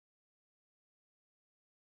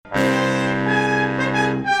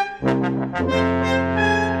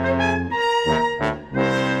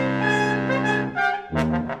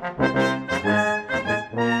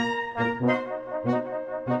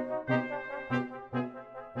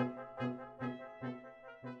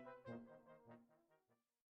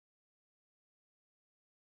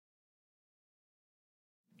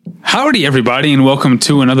Howdy, everybody, and welcome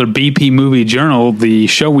to another BP Movie Journal, the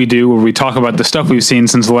show we do where we talk about the stuff we've seen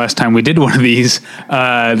since the last time we did one of these.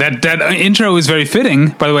 That intro is very fitting.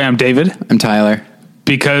 By the way, I'm David. I'm Tyler.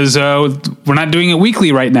 Because we're not doing it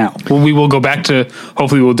weekly right now. Well, we will go back to,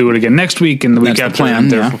 hopefully we'll do it again next week and the week after,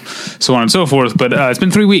 plan, and so on and so forth. But it's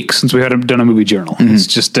been 3 weeks since we had done a movie journal. Mm-hmm. It's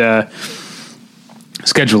just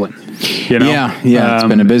scheduling. You know? Yeah. It's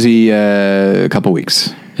been a busy couple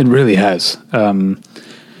weeks. It really has.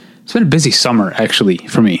 It's been a busy summer, actually,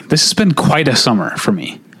 for me. This has been quite a summer for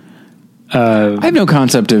me. I have no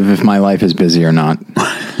concept of if my life is busy or not.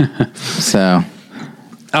 So,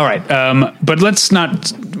 all right, but let's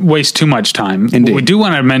not waste too much time. Indeed. What we do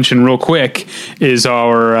want to mention real quick is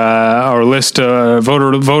our list, listener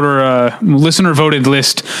voted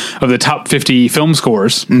list of the top 50 film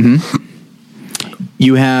scores. Mm-hmm.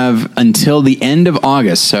 You have until the end of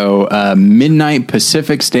August, so midnight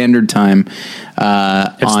Pacific Standard Time.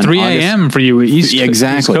 It's 3 a.m. for you, exactly. East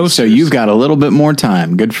Coasters. So you've got a little bit more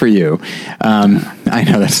time. Good for you. I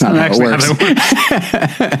know that's not how it works.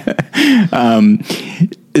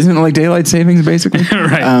 Isn't it like daylight savings, basically?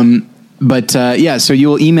 Right. So you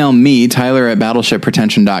will email me, Tyler, at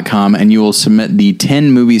battleshippretension.com, and you will submit the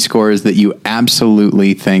 10 movie scores that you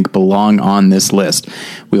absolutely think belong on this list.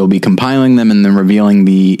 We will be compiling them and then revealing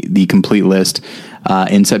the complete list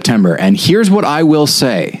in September. And here's what I will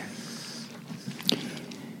say.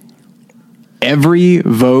 Every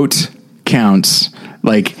vote counts.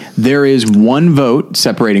 Like, there is one vote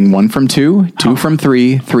separating 1 from 2, 2 from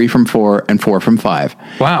 3, 3 from 4, and 4 from 5.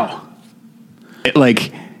 Wow.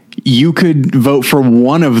 You could vote for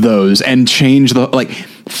one of those and change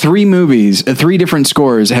three movies, 3 different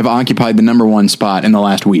scores have occupied the number 1 spot in the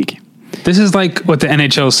last week. This is like what the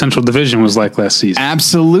NHL Central Division was like last season.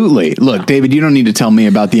 Absolutely. Look, David, you don't need to tell me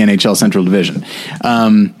about the NHL Central Division.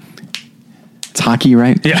 It's hockey,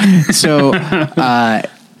 right? Yeah. So,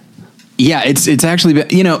 it's actually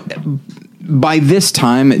been, by this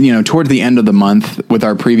time, towards the end of the month with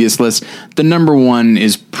our previous list, the number 1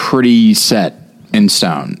 is pretty set in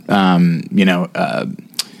stone. The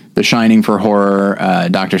Shining for horror,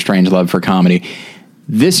 Doctor Strangelove for comedy.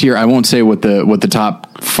 This year, I won't say what the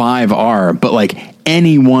top 5 are, but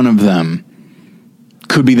any one of them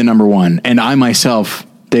could be the number 1. And I myself,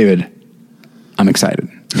 David, I'm excited.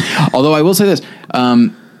 Although I will say this,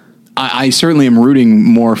 I certainly am rooting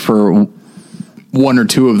more for 1 or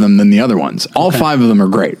 2 of them than the other ones. All 5 of them are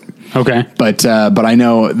great. Okay. But I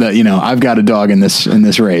know that, I've got a dog in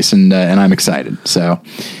this race and I'm excited. So,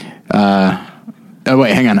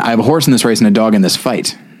 wait, hang on. I have a horse in this race and a dog in this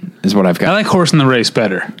fight is what I've got. I like horse in the race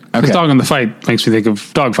better. Okay. Dog in the fight makes me think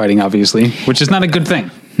of dog fighting, obviously, which is not a good thing.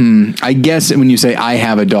 I guess when you say I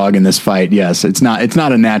have a dog in this fight, yes, it's not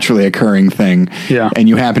a naturally occurring thing. Yeah. And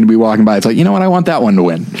you happen to be walking by. It's like, you know what? I want that one to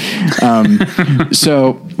win.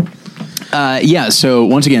 So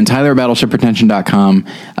once again, Tyler at battleshippretension.com,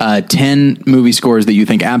 10 movie scores that you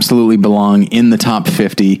think absolutely belong in the top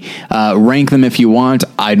 50. Rank them if you want.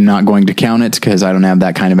 I'm not going to count it because I don't have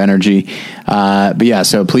that kind of energy.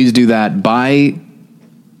 So please do that by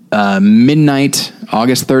midnight,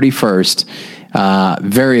 August 31st.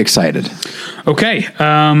 Very excited. Okay.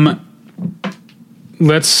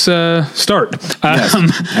 Let's start. Yes.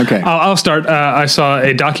 Okay. I'll start. I saw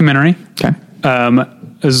a documentary. Okay.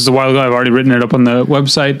 This is a while ago. I've already written it up on the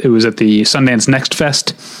website. It was at the Sundance Next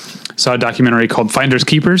Fest. Saw a documentary called Finders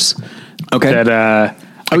Keepers. Okay. That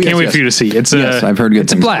I can't wait for you to see. I've heard good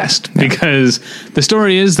things. It's a blast because the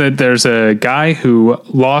story is that there's a guy who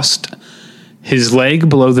lost his leg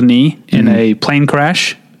below the knee in a plane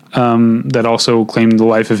crash that also claimed the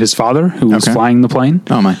life of his father, who was flying the plane.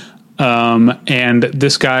 Oh my! And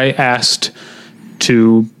this guy asked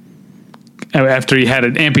to. After he had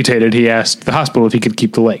it amputated, he asked the hospital if he could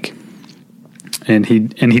keep the leg, and he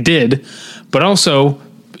did. But also,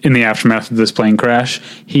 in the aftermath of this plane crash,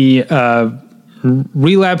 he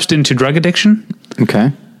relapsed into drug addiction.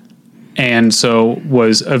 Okay, and so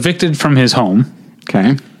was evicted from his home.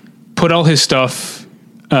 Okay, put all his stuff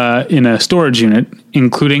in a storage unit,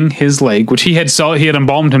 including his leg, which he had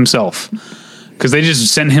embalmed himself. Because they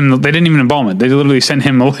just sent him, they didn't even embalm it. They literally sent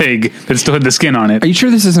him a leg that still had the skin on it. Are you sure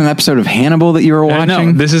this is an episode of Hannibal that you were watching?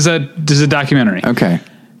 No, this is a documentary. Okay.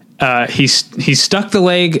 he stuck the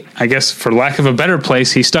leg, I guess for lack of a better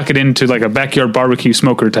place, he stuck it into like a backyard barbecue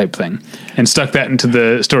smoker type thing and stuck that into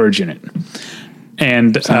the storage unit.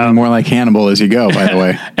 And more like Hannibal as you go, by the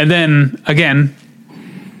way. And then again,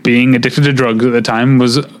 being addicted to drugs at the time,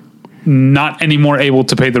 was not any more able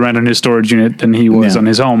to pay the rent on his storage unit than he was on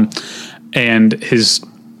his home. And his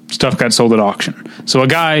stuff got sold at auction. So a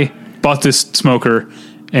guy bought this smoker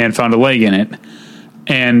and found a leg in it.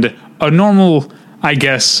 And a normal, I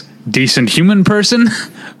guess, decent human person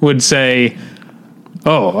would say,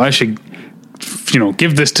 oh, I should,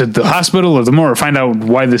 give this to the hospital or the morgue or find out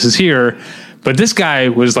why this is here. But this guy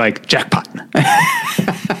was like, jackpot.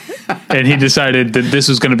 And he decided that this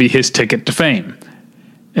was going to be his ticket to fame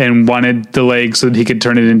and wanted the leg so that he could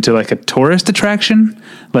turn it into like a tourist attraction.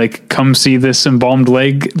 Like, come see this embalmed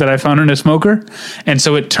leg that I found in a smoker. And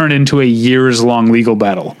so it turned into a years-long legal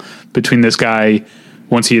battle between this guy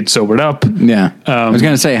once he had sobered up. Yeah. I was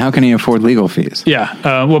going to say, how can he afford legal fees? Yeah.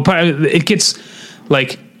 It gets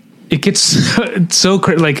so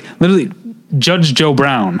like literally Judge Joe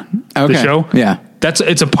Brown, the show. Yeah.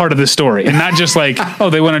 It's a part of the story, and not just like,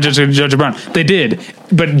 oh, they went to Judge Joe Brown. They did,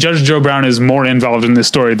 but Judge Joe Brown is more involved in this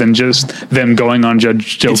story than just them going on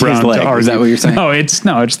Judge Joe Brown. His leg. To argue. Is that what you're saying? No, it's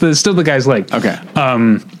still the guy's leg. Okay.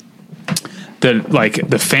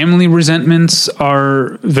 The family resentments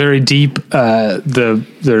are very deep.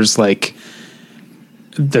 There's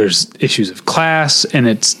issues of class, and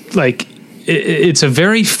it's like it's a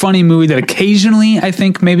very funny movie that occasionally I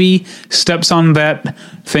think maybe steps on that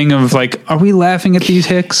thing of like, are we laughing at these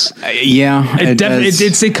hicks? Yeah,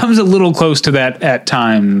 it comes a little close to that at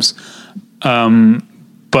times.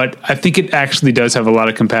 But I think it actually does have a lot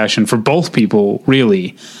of compassion for both people,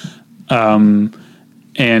 really. And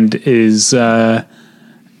is,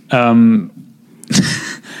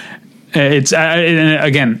 it's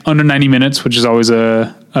again under 90 minutes, which is always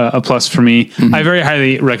a plus for me. Mm-hmm. I very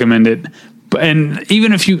highly recommend it. And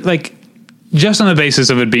even if you like, just on the basis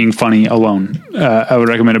of it being funny alone, I would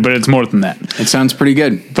recommend it. But it's more than that. It sounds pretty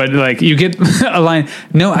good. But like, you get a line.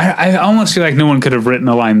 No, I almost feel like no one could have written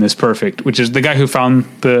a line this perfect. Which is the guy who found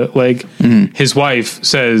the leg. Mm-hmm. His wife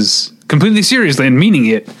says completely seriously and meaning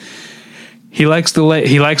it, he likes the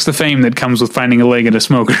he likes the fame that comes with finding a leg in a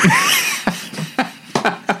smoker.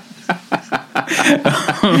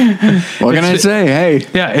 What can I say? Hey,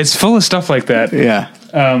 yeah, it's full of stuff like that. Yeah.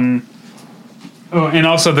 And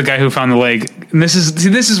also the guy who found the leg. And this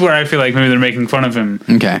is where I feel like maybe they're making fun of him.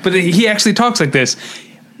 Okay. But he actually talks like this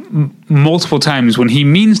multiple times. When he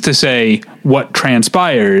means to say what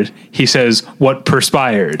transpired, he says what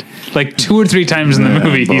perspired. Like 2 or 3 times in the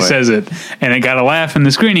movie, he says it. And it got a laugh in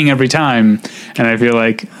the screening every time. And I feel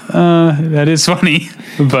like, that is funny.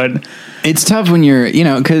 But it's tough when you're,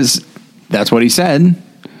 because that's what he said.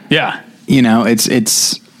 Yeah.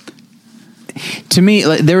 It's to me,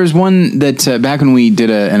 like, there was one that back when we did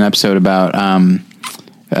an episode about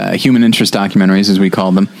human interest documentaries, as we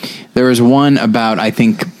called them, there was one about, I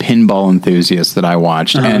think, pinball enthusiasts that I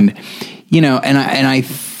watched. Uh-huh. And,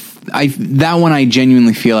 I that one, I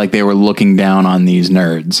genuinely feel like they were looking down on these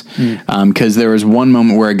nerds. Cause there was one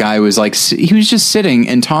moment where a guy was like, he was just sitting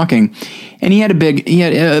and talking, and he had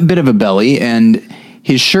a bit of a belly, and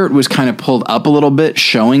his shirt was kind of pulled up a little bit,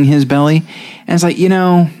 showing his belly. And it's like,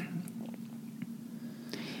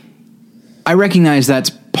 I recognize that's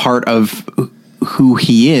part of who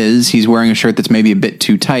he is. He's wearing a shirt that's maybe a bit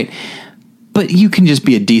too tight, but you can just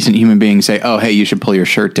be a decent human being and say, oh, hey, you should pull your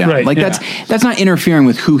shirt down. Right, like that's not interfering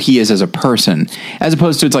with who he is as a person, as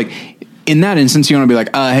opposed to, it's like, in that instance, you want to be like,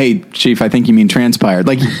 hey, chief, I think you mean transpired.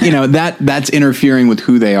 Like, that's interfering with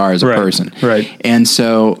who they are as a person. Right. And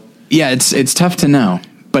so, yeah, it's tough to know,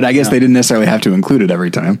 but I guess they didn't necessarily have to include it every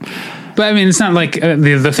time. But I mean, it's not like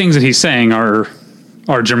the things that he's saying are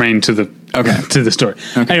germane to the story.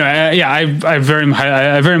 Okay. Anyway, I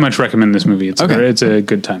very much recommend this movie. It's a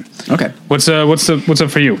good time. Okay. What's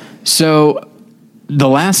up for you? So the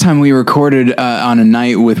last time we recorded on a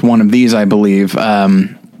night with one of these, I believe,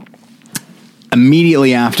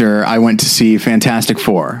 immediately after I went to see Fantastic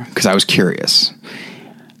Four because I was curious.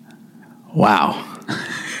 Wow.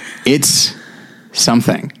 It's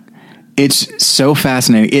something. It's so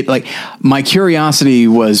fascinating. It, like, my curiosity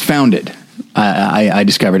was founded. I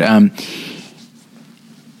discovered,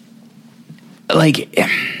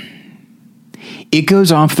 it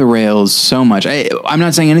goes off the rails so much. I'm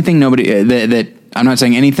not saying anything I'm not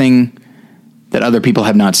saying anything that other people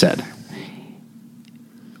have not said.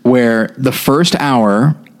 Where the first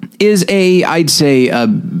hour is I'd say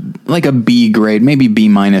like a B grade, maybe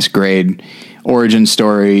B- grade origin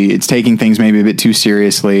story. It's taking things maybe a bit too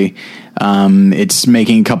seriously. It's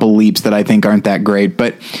making a couple leaps that I think aren't that great,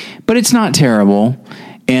 but but it's not terrible.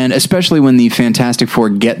 And especially when the Fantastic Four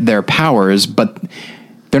get their powers, but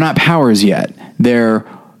they're not powers yet. They're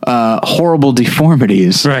horrible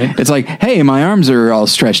deformities. Right. It's like, hey, my arms are all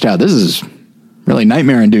stretched out. This is really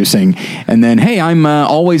nightmare-inducing. And then, hey, I'm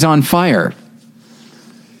always on fire.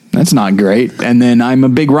 That's not great. And then I'm a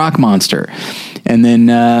big rock monster. And then,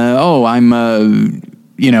 I'm,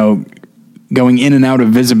 going in and out of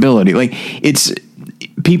visibility. Like,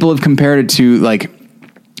 people have compared it to, like,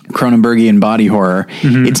 Cronenbergian body horror.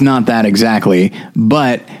 Mm-hmm. It's not that exactly,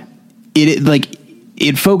 but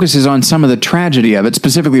it focuses on some of the tragedy of it,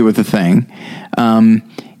 specifically with The Thing. And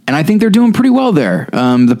I think they're doing pretty well there.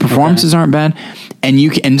 The performances aren't bad.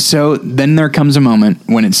 And so then there comes a moment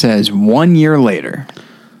when it says 1 year later.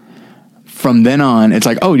 From then on, it's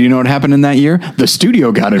like, oh, do you know what happened in that year? The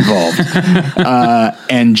studio got involved.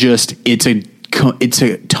 And just, it's a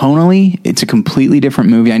completely different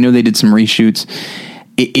movie. I know they did some reshoots.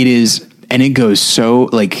 It is, and it goes so,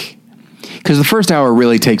 like, because the first hour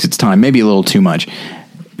really takes its time, maybe a little too much.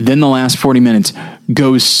 Then the last 40 minutes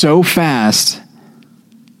goes so fast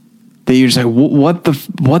that you're just like, what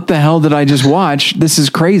the hell did I just watch? This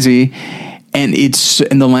is crazy. And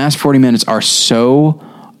the last 40 minutes are so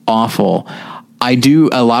awful.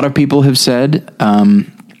 A lot of people have said,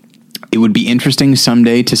 it would be interesting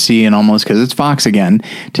someday to see, and almost because it's Fox again,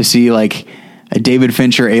 to see like a David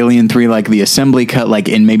Fincher Alien 3, like the assembly cut, like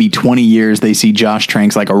in maybe 20 years, they see Josh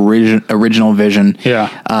Trank's like original vision.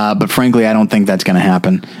 Yeah. But frankly, I don't think that's going to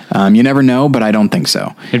happen. You never know, but I don't think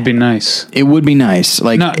so. It'd be nice. It would be nice.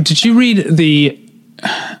 Like, now, did you read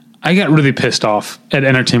I got really pissed off at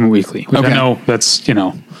Entertainment Weekly, which I know that's,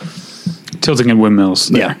 tilting at windmills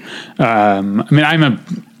there. Yeah. I'm a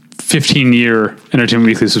 15-year Entertainment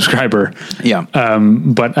Weekly subscriber. Yeah.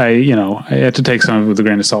 But I had to take some of it with a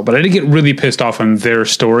grain of salt. But I did get really pissed off on their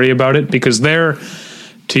story about it because to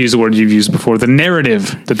use the word you've used before, the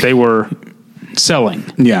narrative that they were selling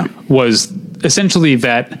was essentially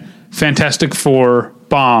that Fantastic Four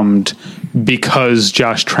bombed because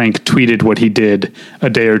Josh Trank tweeted what he did a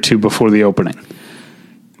day or two before the opening.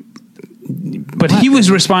 But he was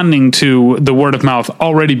responding to the word of mouth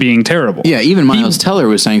already being terrible. Yeah, even Miles Teller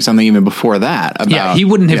was saying something even before that. About, he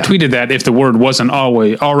wouldn't have tweeted that if the word wasn't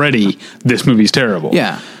already this movie's terrible.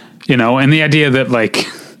 Yeah. And the idea that like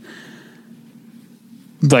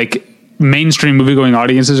mainstream movie-going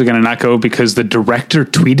audiences are going to not go because the director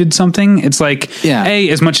tweeted something. It's like,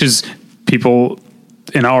 as much as people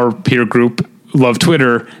in our peer group love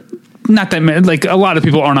Twitter, not that many, like a lot of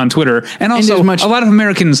people aren't on Twitter, and also a lot of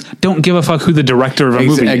Americans don't give a fuck who the director of a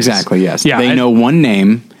movie is. Exactly. Yes. Yeah. They know one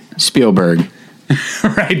name, Spielberg.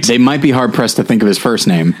 Right. They might be hard pressed to think of his first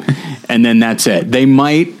name, and then that's it. They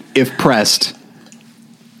might, if pressed,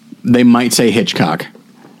 they might say Hitchcock,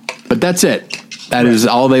 but that's it. That is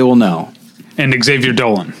all they will know. And Xavier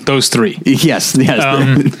Dolan, those three. Yes.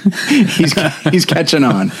 He's catching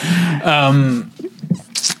on.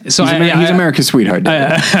 So he's America's sweetheart,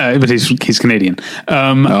 but he's Canadian.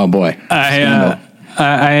 Oh boy! I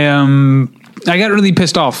got really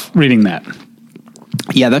pissed off reading that.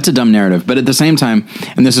 Yeah, that's a dumb narrative, but at the same time,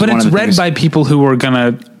 and this is it's read by people who are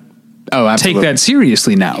gonna take that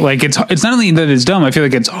seriously now. Like it's not only that it's dumb. I feel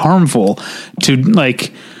like it's harmful to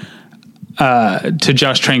to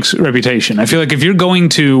Josh Trank's reputation. I feel like if you're going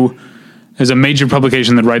to, as a major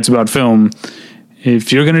publication that writes about film,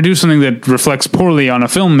 if you're going to do something that reflects poorly on a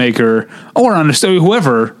filmmaker or on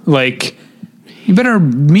whoever, like, you better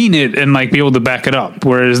mean it and like be able to back it up.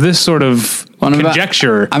 Whereas this sort of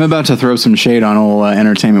conjecture, I'm about to throw some shade on old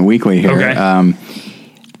Entertainment Weekly here. Okay.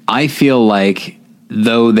 I feel like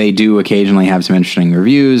though they do occasionally have some interesting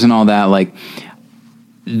reviews and all that, like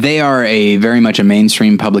they are very much a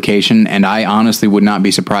mainstream publication, and I honestly would not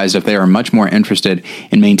be surprised if they are much more interested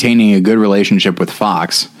in maintaining a good relationship with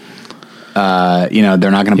Fox. They're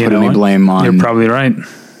not going to put any blame on. You're probably right.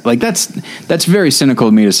 Like that's very cynical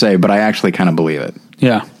of me to say, but I actually kind of believe it.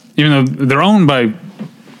 Yeah, even though they're owned by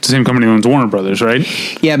the same company that owns Warner Brothers, right?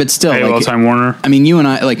 Yeah, but still, AOL Time Warner. I mean, you and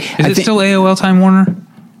I is it still AOL Time Warner,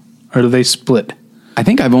 or do they split? I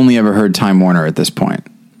think I've only ever heard Time Warner at this point.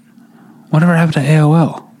 Whatever happened to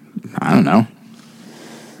AOL? I don't know.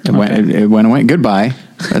 It went away. Goodbye.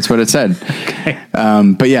 That's what it said. Okay.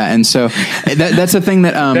 But yeah, and so that's the thing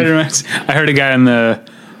that that reminds. I heard a guy on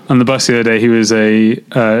the bus the other day. He was a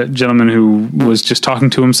gentleman who was just talking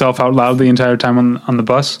to himself out loud the entire time on the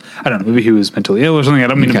bus. I don't know. Maybe he was mentally ill or something. I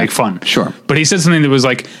don't mean to make fun. Sure. But he said something that was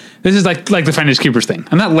like, this is like the Finders Keepers thing.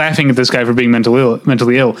 I'm not laughing at this guy for being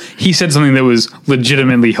mentally ill. He said something that was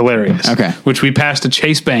legitimately hilarious. Okay. Which we passed a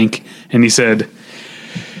Chase Bank, and he said,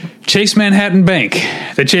 Chase Manhattan Bank.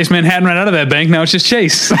 They chased Manhattan right out of that bank. Now it's just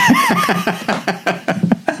Chase.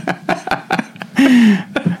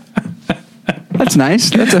 That's nice.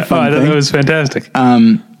 That's a fun thing. That was fantastic.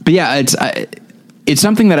 But yeah, it's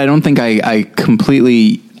something that I don't think I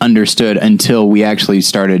completely understood until we actually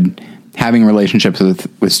started having relationships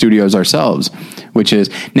with studios ourselves, which is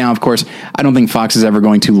now, of course, I don't think Fox is ever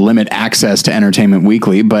going to limit access to Entertainment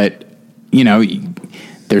Weekly, but you know,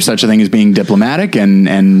 there's such a thing as being diplomatic, and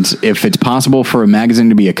if it's possible for a magazine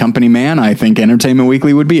to be a company man, I think Entertainment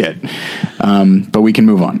Weekly would be it. But we can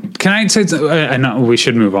move on. Can I say, I know we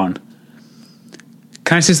should move on.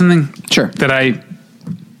 Can I say something? Sure. That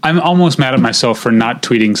I'm almost mad at myself for not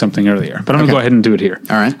tweeting something earlier, but I'm gonna go ahead and do it here.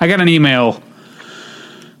 All right. I got an email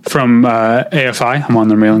from AFI. I'm on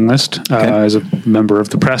their mailing list as a member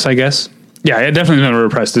of the press, I guess. Yeah, I definitely a member of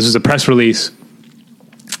the press. This is a press release,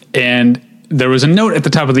 and there was a note at the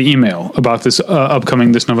top of the email about this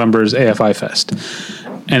upcoming this November's AFI Fest,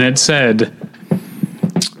 and it said,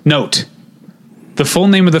 "Note: the full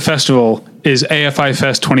name of the festival is AFI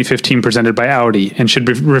Fest 2015 presented by Audi and should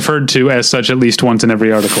be referred to as such at least once in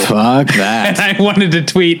every article." Fuck that. And I wanted to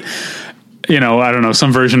tweet, you know, I don't know,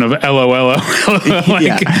 some version of LOL.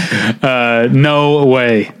 No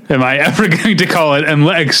way am I ever going to call it,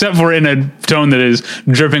 except for in a tone that is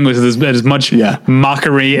dripping with as much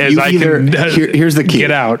mockery as I can. Here's the key. Get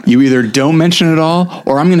out. You either don't mention it all,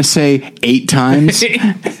 or I'm going to say 8 times.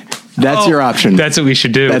 That's your option. That's what we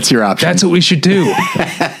should do. That's your option. That's what we should do.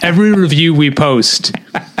 Every review we post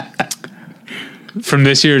from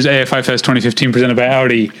this year's AFI Fest 2015 presented by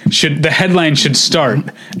Audi, the headline should start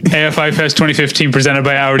AFI Fest 2015 presented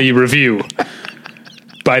by Audi review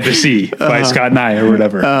by the Sea by Scott Nye or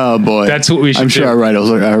whatever. Oh boy. That's what we should do. I'm sure our writers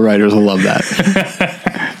will love that.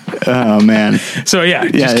 Oh man. So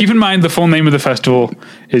just keep in mind the full name of the festival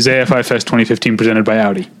is AFI Fest 2015 presented by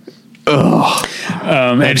Audi.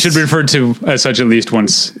 And it should be referred to as such at least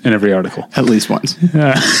once in every article. At least once.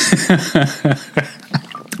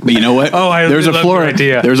 But you know what? There's a floor.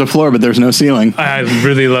 Idea. There's a floor, but there's no ceiling. I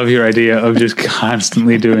really love your idea of just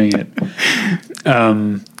constantly doing it.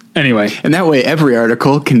 Anyway, and that way, every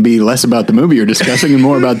article can be less about the movie you're discussing and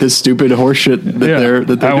more about this stupid horseshit that they're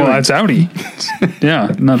doing. Well, that's Audi.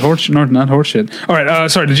 Not horseshit. All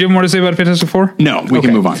right. Sorry. Did you have more to say about Fantastic Four? No, we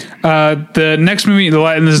can move on. The next movie,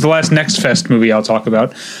 and this is the last Next Fest movie I'll talk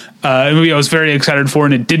about. A movie I was very excited for,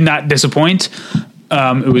 and it did not disappoint.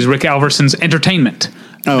 It was Rick Alverson's Entertainment.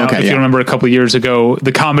 If you remember, a couple of years ago,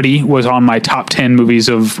 the comedy was on my top 10 movies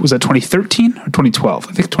of, was that 2013 or 2012?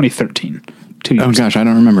 I think 2013. 2 years. Oh gosh, I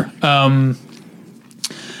don't remember. So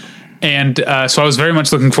I was very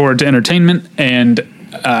much looking forward to Entertainment, and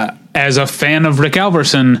as a fan of Rick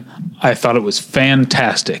Alverson, I thought it was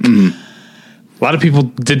fantastic. Mm-hmm. A lot of people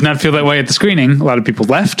did not feel that way at the screening. A lot of people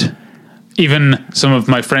left. Even some of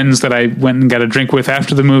my friends that I went and got a drink with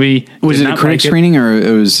after the movie. Was it a critic screening or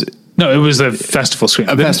it was... No, it was a festival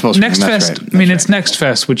screening. Festival screening. Next Fest. Right. It's Next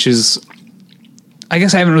Fest, which is, I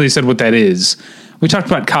guess I haven't really said what that is. We talked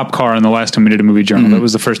about Cop Car on the last time we did a movie journal. Mm-hmm. That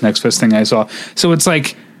was the first Next Fest thing I saw. So it's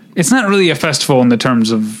like, it's not really a festival in the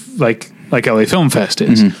terms of like LA Film Fest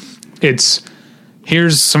is. Mm-hmm. It's,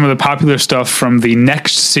 here's some of the popular stuff from the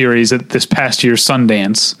Next series at this past year's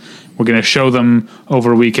Sundance. We're going to show them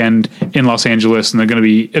over a weekend in Los Angeles, and they're going to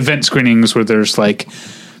be event screenings where there's like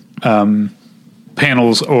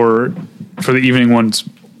panels, or for the evening ones,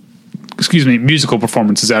 musical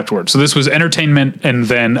performances afterwards. So this was Entertainment and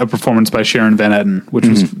then a performance by Sharon Van Etten, which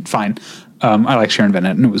was fine. I like Sharon Van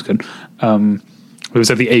Etten. It was good. It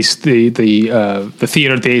was at the Ace, the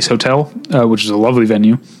theater at the Ace Hotel, which is a lovely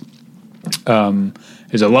venue.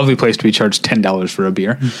 It's a lovely place to be charged $10 for a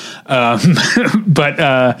beer.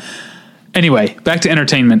 But anyway, back to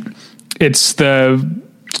Entertainment. It's the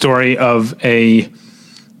story of a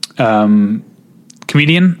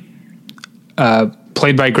comedian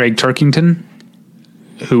played by Greg Turkington,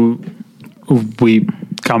 who we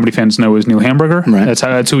comedy fans know as Neil Hamburger. Right.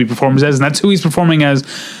 That's who he performs as, and that's who he's performing as.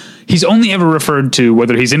 He's only ever referred to,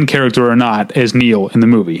 whether he's in character or not, as Neil in the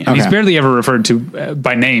movie. And he's barely ever referred to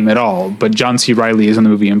by name at all. But John C. Reilly is in the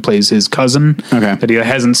movie and plays his cousin that he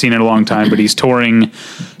hasn't seen in a long time, but he's touring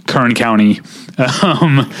Kern County.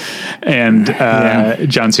 John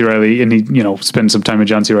C. Reilly, and he, spends some time at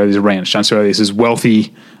John C. Reilly's ranch. John C. Reilly is his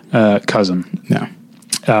wealthy cousin. Yeah.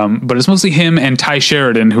 But it's mostly him and Ty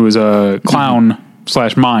Sheridan, who is a clown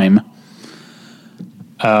 / mime.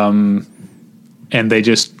 And they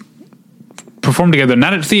just perform together,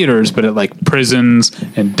 not at theaters, but at like prisons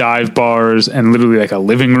and dive bars and literally like a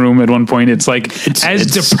living room at one point. It's like,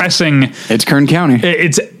 it's depressing. It's Kern County.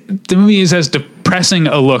 The movie is as depressing depressing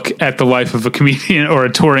a look at the life of a comedian or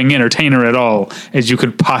a touring entertainer at all as you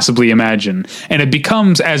could possibly imagine. And it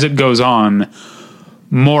becomes, as it goes on,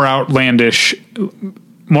 more outlandishly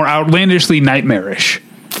nightmarish.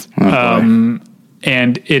 And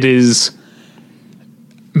it is,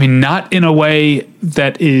 I mean, not in a way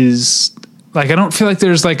that is like, I don't feel like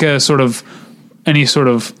there's like a sort of any sort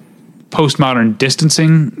of postmodern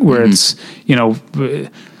distancing where it's, you know,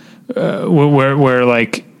 where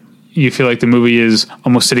like you feel like the movie is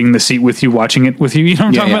almost sitting in the seat with you, watching it with you. You know what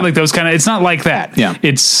I'm talking about? Like those kind of, it's not like that. Yeah.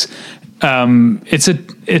 It's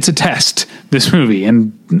a test, this movie.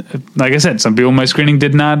 And like I said, some people in my screening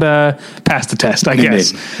did not pass the test, I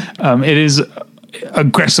guess. It is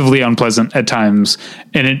aggressively unpleasant at times.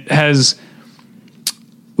 And it has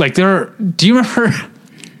like do you remember,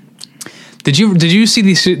 did you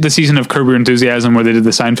see the season of Curb Your Enthusiasm where they did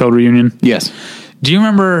the Seinfeld reunion? Yes. Do you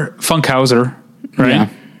remember Funkhauser, right? Yeah.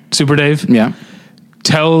 Super Dave? Yeah.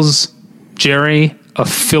 Tells Jerry a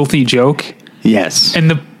filthy joke. Yes.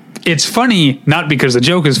 And it's funny, not because the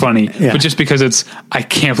joke is funny, but just because I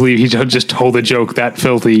can't believe he just told a joke that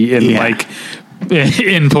filthy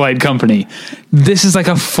in polite company. This is like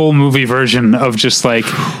a full movie version of just like,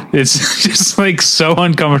 it's just like so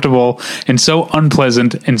uncomfortable and so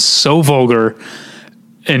unpleasant and so vulgar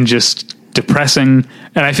and just depressing.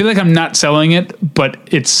 And I feel like I'm not selling it, but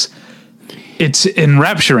it's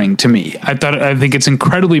enrapturing to me. I think it's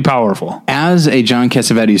incredibly powerful. As a John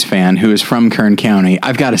Cassavetes fan who is from Kern County,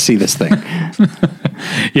 I've got to see this thing.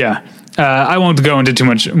 Yeah. I won't go into too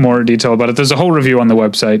much more detail about it. There's a whole review on the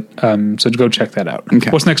website, so go check that out.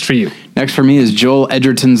 Okay. What's next for you? Next for me is Joel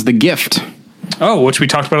Edgerton's The Gift. Oh, which we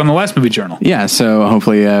talked about on the last Movie Journal. Yeah, so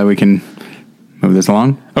hopefully we can move this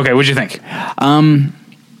along. Okay, what'd you think?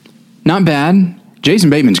 Not bad.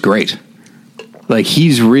 Jason Bateman's great. Like,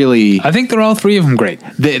 he's really... I think they're all three of them great.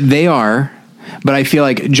 They are, but I feel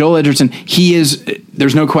like Joel Edgerton,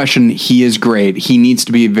 there's no question he is great. He needs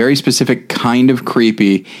to be a very specific kind of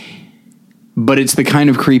creepy, but it's the kind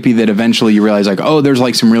of creepy that eventually you realize, like, oh, there's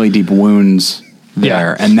like some really deep wounds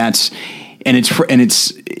there. Yeah. And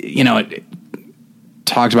it's, you know, it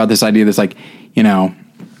talks about this idea that's like, you know,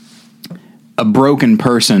 a broken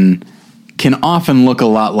person can often look a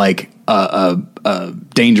lot like a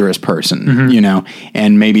dangerous person, you know,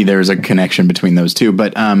 and maybe there's a connection between those two.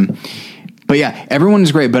 But yeah, everyone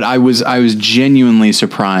is great. But I was genuinely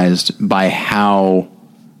surprised by how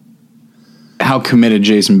committed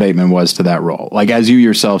Jason Bateman was to that role. Like, as you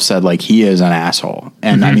yourself said, like, he is an asshole,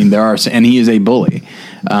 and I mean, and he is a bully,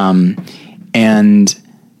 and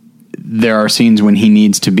there are scenes when he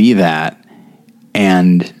needs to be that,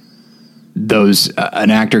 and an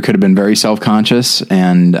actor could have been very self-conscious,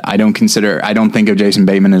 and I don't think of Jason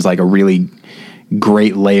Bateman as like a really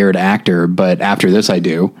great layered actor, but after this I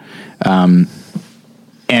do. And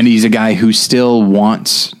he's a guy who still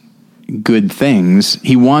wants good things.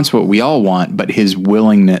 He wants what we all want, but his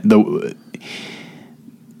willingness, the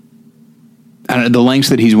lengths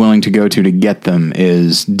that he's willing to go to get them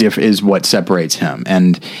is what separates him.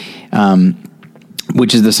 And,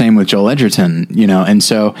 which is the same with Joel Edgerton, you know? And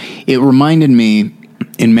so it reminded me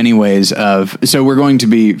in many ways so we're going to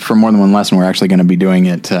be, for More Than One Lesson, we're actually going to be doing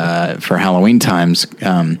it, for Halloween times,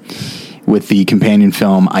 with the companion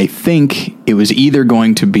film. I think it was either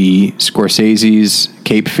going to be Scorsese's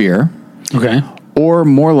Cape Fear. Okay. Or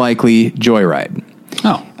more likely Joyride.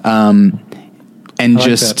 Oh. And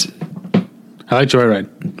I like Joyride.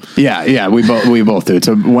 Yeah, we both do.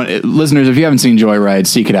 So, listeners, if you haven't seen Joyride,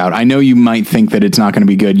 seek it out. I know you might think that it's not going to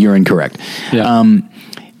be good. You're incorrect. Yeah.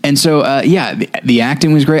 And so, the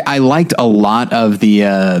acting was great. I liked a lot of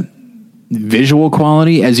the visual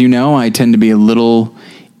quality. As you know, I tend to be a little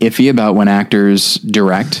iffy about when actors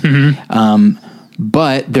direct.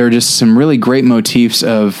 But there are just some really great motifs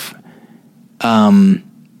of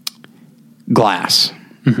glass.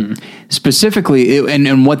 Specifically,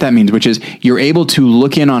 and what that means, which is you're able to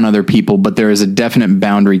look in on other people, but there is a definite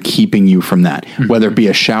boundary keeping you from that, whether it be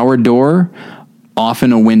a shower door,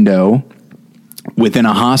 often a window. Within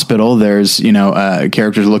a hospital, there's, you know,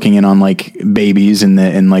 characters looking in on like babies in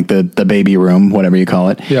the baby room, whatever you call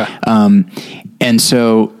it. Yeah. And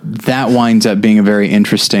so that winds up being a very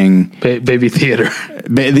interesting baby theater.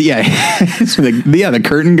 The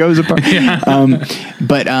curtain goes apart. Yeah.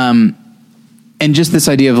 And just this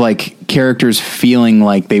idea of like characters feeling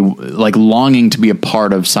like they like longing to be a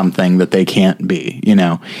part of something that they can't be, you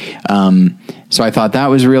know? So I thought that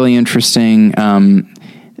was really interesting.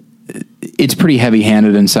 It's pretty heavy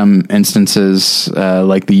handed in some instances,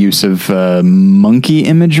 like the use of monkey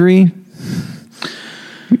imagery.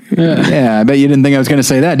 Yeah, I bet you didn't think I was going to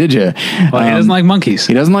say that, did you? Well, he doesn't like monkeys.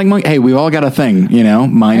 He doesn't like monkeys. Hey, we've all got a thing, you know.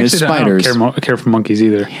 Mine is spiders. I don't care for monkeys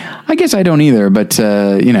either. I guess I don't either, but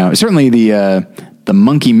you know, certainly the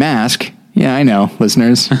monkey mask. Yeah, I know,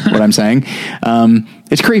 listeners, what I'm saying.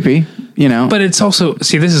 It's creepy, you know. But it's also,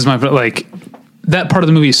 see, this is my, like, that part of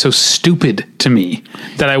the movie is so stupid to me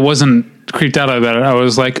that I wasn't creeped out about it. I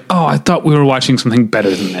was like, oh, I thought we were watching something better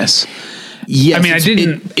than this. Yes, I mean, I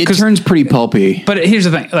didn't. It turns pretty pulpy. But here's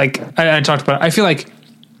the thing. Like, I talked about it. I feel like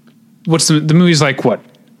the movie's like, what?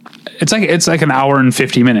 It's like an hour and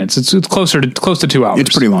 50 minutes. It's close to 2 hours.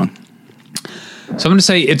 It's pretty long. So I'm going to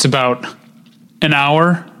say it's about an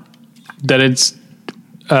hour that it's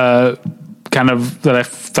kind of, that I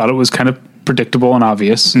thought it was kind of predictable and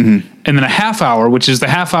obvious. Mm-hmm. And then a half hour, which is the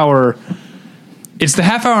half hour, it's the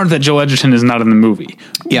half hour that Joel Edgerton is not in the movie,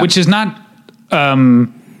 which is not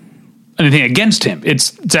anything against him.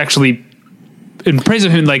 It's actually in praise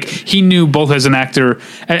of him. Like, he knew both as an actor,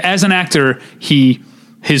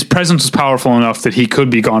 his presence was powerful enough that he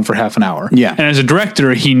could be gone for half an hour. Yeah. And as a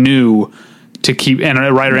director, he knew to keep, and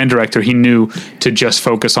a writer and director, he knew to just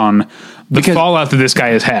focus on the fallout that this guy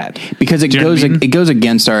has had. Because it goes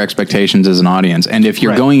against our expectations as an audience. And if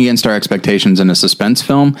you're going against our expectations in a suspense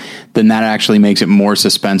film, then that actually makes it more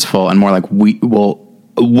suspenseful and more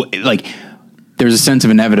like there's a sense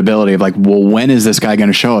of inevitability of like, well, when is this guy going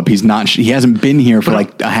to show up? He hasn't been here for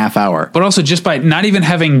like a half hour. But also just by not even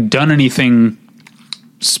having done anything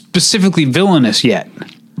specifically villainous yet.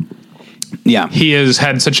 Yeah. He has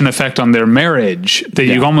had such an effect on their marriage that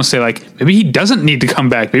you almost say, like, maybe he doesn't need to come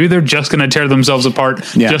back. Maybe they're just going to tear themselves apart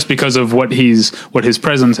just because of what his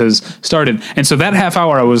presence has started. And so that half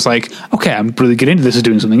hour, I was like, okay, I'm really getting into this, is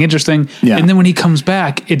doing something interesting. Yeah. And then when he comes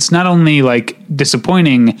back, it's not only like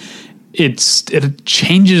disappointing, it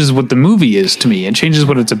changes what the movie is to me. It changes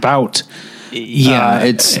what it's about. Yeah.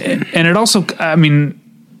 And it also, I mean,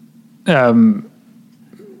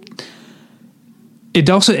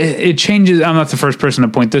 it changes. I'm not the first person to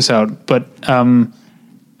point this out, but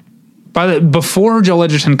before Joel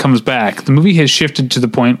Edgerton comes back, the movie has shifted to the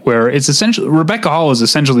point where it's essentially Rebecca Hall is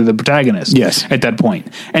essentially the protagonist. Yes, at that point,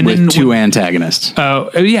 and with then two antagonists.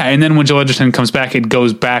 And then when Joel Edgerton comes back, it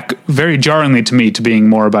goes back very jarringly to me to being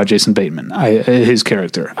more about Jason Bateman, his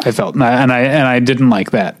character. I felt, and I didn't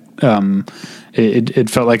like that. It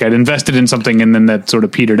felt like I'd invested in something, and then that sort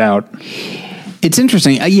of petered out. It's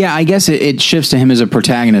interesting. Yeah, I guess it shifts to him as a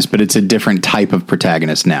protagonist, but it's a different type of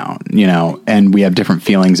protagonist now, you know, and we have different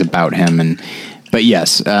feelings about him. But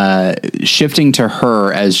yes, shifting to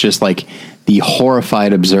her as just like the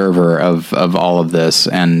horrified observer of all of this.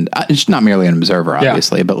 And it's not merely an observer,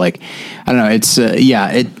 obviously, but like, I don't know.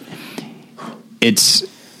 It's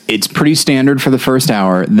pretty standard for the first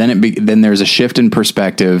hour. Then there's a shift in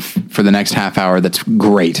perspective for the next half hour. That's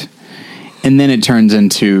great. And then it turns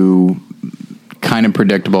into kind of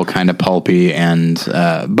predictable, kind of pulpy,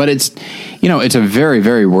 but it's, you know, it's a very,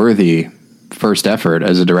 very worthy first effort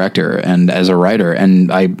as a director and as a writer.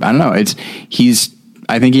 And I don't know, I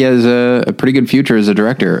think he has a pretty good future as a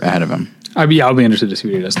director ahead of him. I'll be interested to see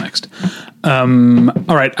what he does next. All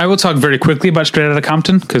right. I will talk very quickly about Straight Outta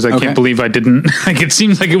Compton, because I can't believe I didn't, like, it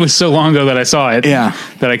seems like it was so long ago that I saw it. Yeah.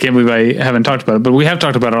 That I can't believe I haven't talked about it, but we have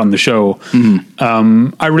talked about it on the show.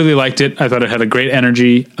 Mm-hmm. I really liked it. I thought it had a great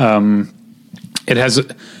energy. It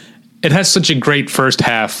has such a great first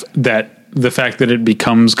half that the fact that it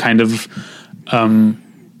becomes kind of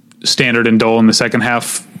standard and dull in the second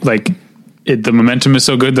half, like the momentum is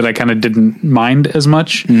so good that I kind of didn't mind as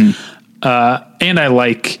much. And I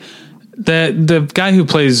like the guy who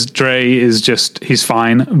plays Dre he's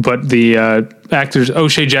fine, but the actors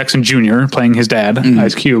O'Shea Jackson Jr. playing his dad,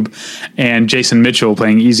 Ice Cube, and Jason Mitchell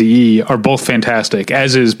playing Eazy-E are both fantastic,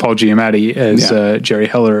 as is Paul Giamatti as Jerry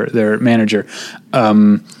Heller, their manager.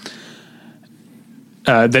 That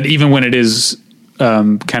even when it is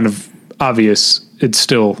kind of obvious, it's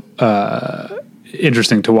still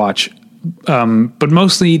interesting to watch. But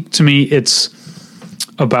mostly to me, it's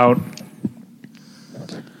about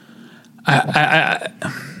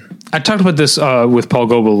I talked about this with Paul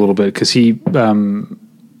Goebel a little bit, because he when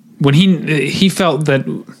he felt that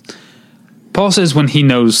Paul says when he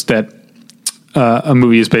knows that a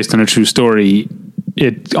movie is based on a true story,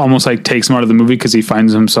 it almost like takes him out of the movie, because he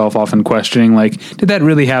finds himself often questioning, like, did that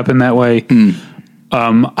really happen that way?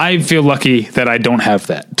 I feel lucky that I don't have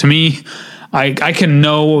that. To me, I can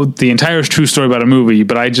know the entire true story about a movie,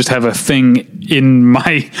 but I just have a thing in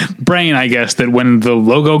my brain, I guess, that when the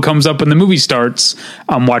logo comes up and the movie starts,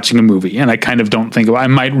 I'm watching a movie, and I kind of don't think I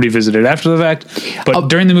might revisit it after the fact, but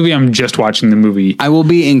during the movie, I'm just watching the movie. I will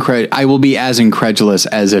be as incredulous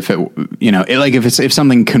as if it, like if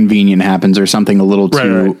something convenient happens or something a little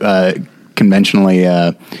too conventionally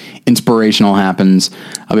inspirational happens.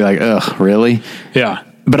 I'll be like, ugh, really? Yeah.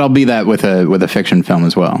 But I'll be that with a fiction film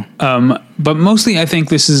as well. But mostly, I think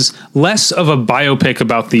this is less of a biopic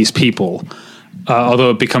about these people,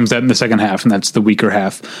 although it becomes that in the second half, and that's the weaker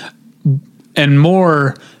half, and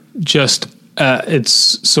more just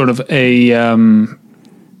it's sort of an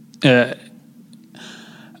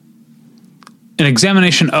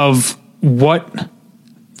examination of what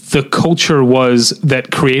the culture was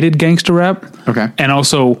that created gangster rap, and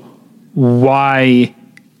also why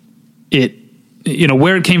it.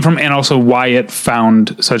 Where it came from, and also why it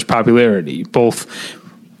found such popularity, both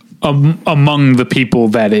among the people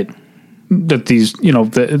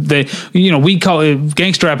we call it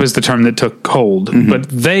gangster rap is the term that took hold, but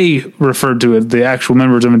they referred to it. The actual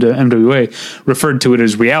members of NWA referred to it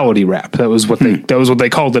as reality rap. That was what they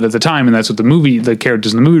called it at the time, and that's what the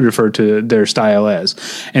characters in the movie referred to their style as.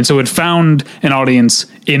 And so it found an audience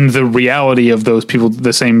in the reality of those people,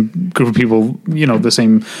 the same group of people, the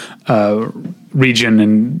same region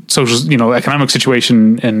and social, economic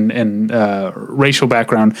situation and racial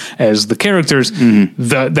background as the characters.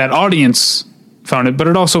 That audience found it, but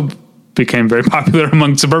it also became very popular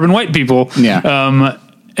among suburban white people. Yeah.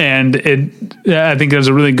 And I think it does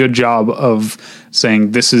a really good job of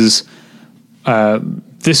saying this is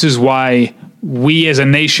why we as a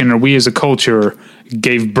nation or we as a culture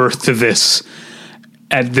gave birth to this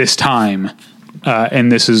at this time, and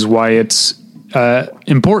this is why it's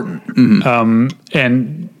important.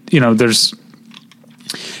 And there's,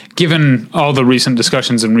 given all the recent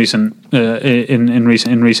discussions in recent years,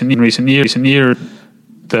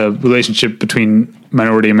 the relationship between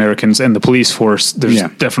minority Americans and the police force, there's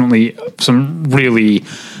definitely some really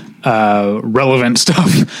relevant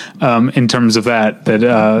stuff in terms of that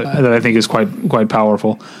I think is quite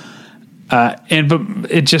powerful. But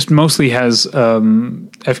it just mostly has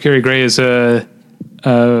F. Gary Gray is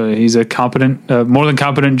he's a competent, more than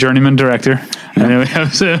competent journeyman director. I know we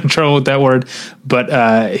have some trouble with that word,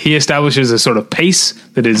 but he establishes a sort of pace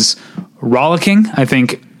that is rollicking. I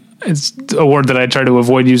think it's a word that I try to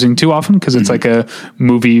avoid using too often because it's like a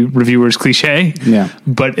movie reviewer's cliche. Yeah.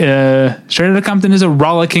 But Straight Outta Compton is a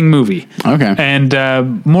rollicking movie. Okay.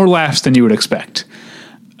 And more laughs than you would expect.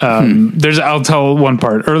 I'll tell one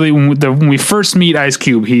part. Early when we first meet Ice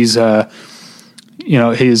Cube, he's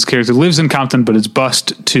his character lives in Compton, but is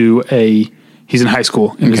bused to he's in high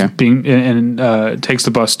school and takes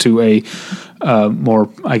the bus to a more,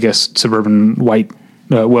 I guess, suburban white,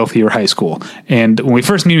 wealthier high school. And when we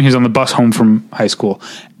first meet him, he's on the bus home from high school.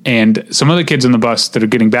 And some other kids on the bus that are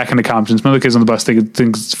getting back into Compton, some other kids on the bus, they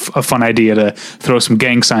think it's a fun idea to throw some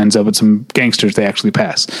gang signs up at some gangsters they actually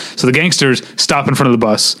pass. So the gangsters stop in front of the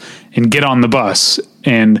bus and get on the bus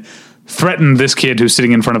and threaten this kid who's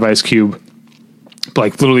sitting in front of Ice Cube,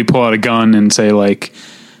 like literally pull out a gun and say, like,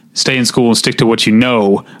 stay in school and stick to what you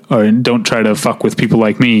know, or don't try to fuck with people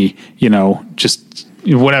like me, just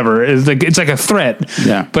whatever. It's like a threat.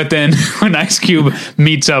 Yeah. But then when Ice Cube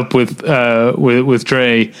meets up with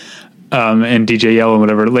Dre and DJ Yellow and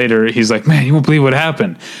whatever later, he's like, man, you won't believe what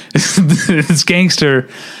happened. This gangster,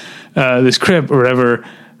 this Crip or whatever,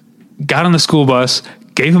 got on the school bus,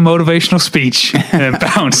 gave a motivational speech, and then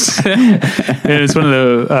bounced. And it's one of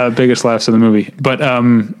the biggest laughs of the movie. But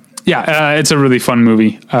it's a really fun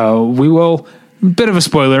movie. We will, bit of a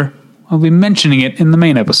spoiler, I'll be mentioning it in the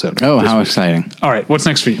main episode. Oh, how exciting. All right, what's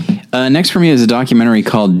next for you? Next for me is a documentary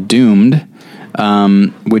called Doomed,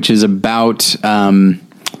 which is about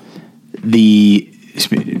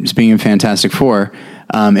speaking of Fantastic Four,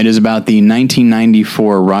 it is about the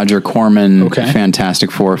 1994 Roger Corman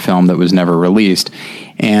Fantastic Four film that was never released.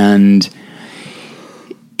 And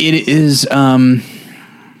it is, the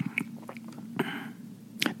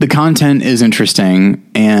content is interesting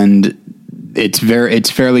and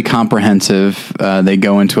it's fairly comprehensive. They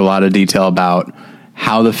go into a lot of detail about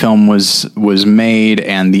how the film was made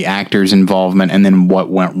and the actors' involvement and then what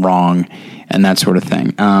went wrong and that sort of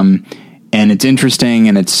thing. And it's interesting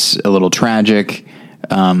and it's a little tragic.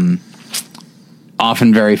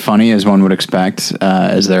 Often very funny, as one would expect,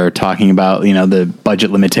 as they're talking about, the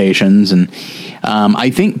budget limitations. And I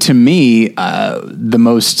think, to me,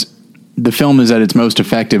 the film is at its most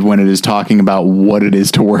effective when it is talking about what it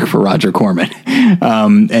is to work for Roger Corman,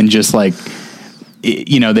 and just like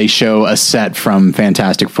they show a set from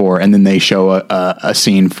Fantastic Four, and then they show a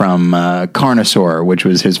scene from Carnosaur, which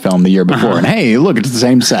was his film the year before. And hey, look, it's the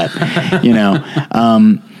same set,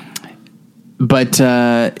 But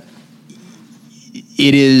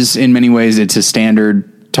it is, in many ways, it's a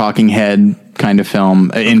standard talking head kind of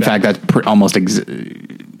film. In fact, that's almost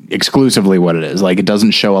exclusively what it is. Like, it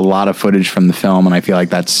doesn't show a lot of footage from the film, and I feel like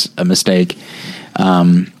that's a mistake.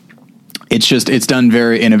 It's done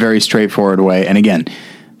in a very straightforward way. And again,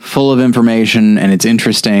 full of information, and it's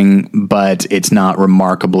interesting, but it's not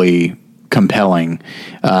remarkably compelling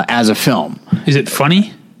as a film. Is it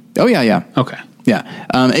funny? Oh yeah. Okay. Yeah.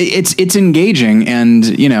 It's engaging, and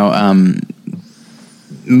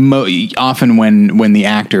often when the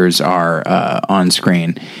actors are on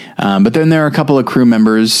screen. But then there are a couple of crew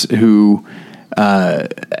members who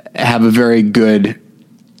have a very good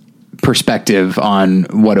perspective on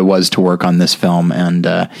what it was to work on this film, and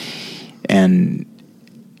there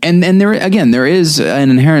again, there is an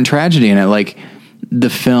inherent tragedy in it. Like the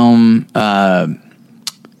film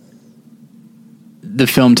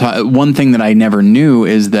one thing that I never knew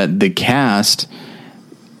is that the cast,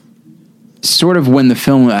 sort of when the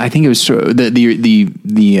film, I think it was the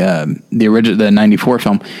original, the 94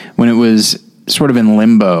 film, when it was sort of in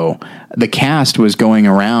limbo, the cast was going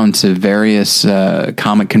around to various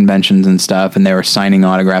comic conventions and stuff, and they were signing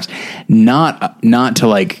autographs, not to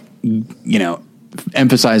like,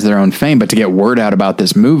 emphasize their own fame, but to get word out about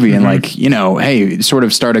this movie and hey, sort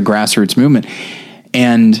of start a grassroots movement.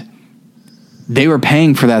 And they were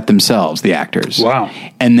paying for that themselves, the actors. Wow.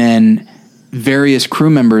 And then various crew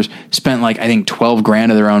members spent I think $12,000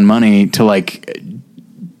 of their own money to like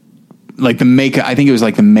the makeup. I think it was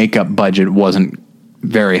like the makeup budget wasn't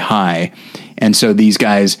very high. And so these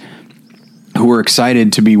guys who were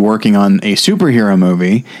excited to be working on a superhero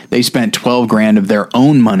movie, they spent $12,000 of their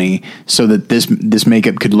own money so that this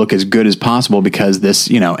makeup could look as good as possible, because this,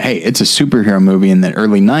 hey, it's a superhero movie in the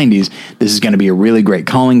early 90s. This is going to be a really great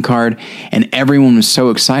calling card. And everyone was so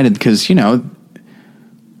excited because,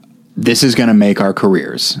 this is going to make our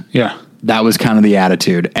careers. Yeah. That was kind of the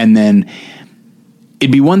attitude. And then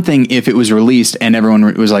it'd be one thing if it was released and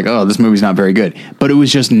everyone was like, oh, this movie's not very good, but it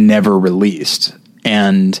was just never released.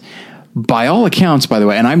 And by all accounts, by the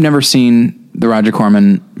way, and I've never seen the Roger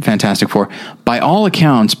Corman Fantastic Four, by all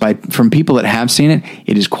accounts, from people that have seen it,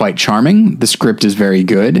 it is quite charming. The script is very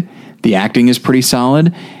good. The acting is pretty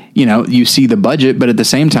solid. You see the budget, but at the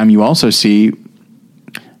same time, you also see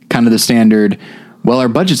kind of the standard, well, our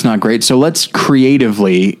budget's not great, so let's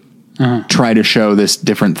creatively try to show this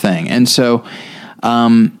different thing. And so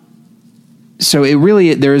it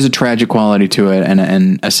really, there is a tragic quality to it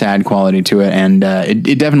and a sad quality to it. And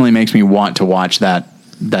it definitely makes me want to watch that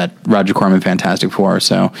Roger Corman Fantastic Four.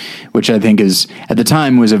 So, which I think at the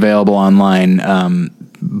time was available online.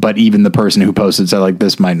 But even the person who posted said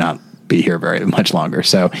this might not be here very much longer.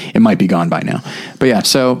 So it might be gone by now. But yeah,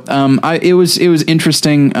 so it was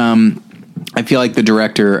interesting. I feel like the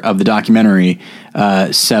director of the documentary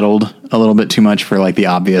settled a little bit too much for the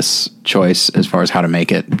obvious choice as far as how to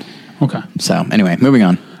make it. Okay. So anyway, moving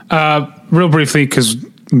on. Real briefly, because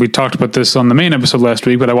we talked about this on the main episode last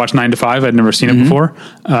week, but I watched 9 to 5. I'd never seen it before.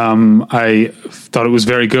 I thought it was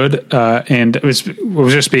very good. And we were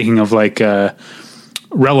just speaking of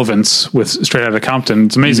relevance with Straight Outta Compton.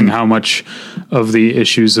 It's amazing how much of the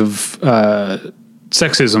issues of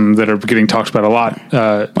sexism that are getting talked about a lot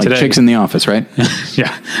today. Chicks in the Office, right?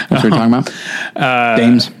 Yeah. That's what we're talking about?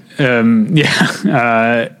 Dames?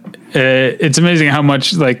 It's amazing how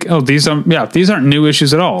much these aren't new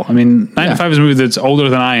issues at all. I mean, 9 to 5 is a movie that's older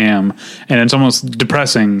than I am, and it's almost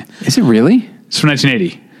depressing. Is it really? It's from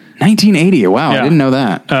 1980. 1980. Wow. Yeah. I didn't know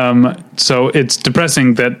that. So it's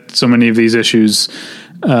depressing that so many of these issues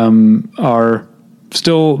are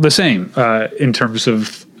still the same in terms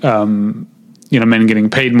of men getting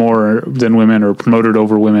paid more than women or promoted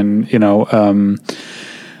over women. We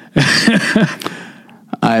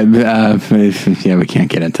can't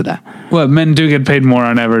get into that. Well, men do get paid more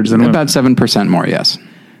on average than women. About 7% more, yes.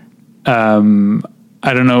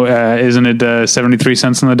 I don't know. Isn't it 73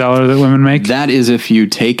 cents on the dollar that women make? That is if you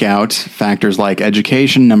take out factors like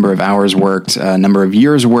education, number of hours worked, number of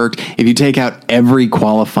years worked. If you take out every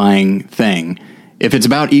qualifying thing, if it's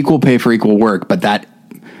about equal pay for equal work, but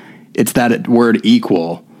it's that word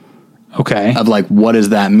equal. Okay. Of what does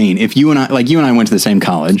that mean? If you and I went to the same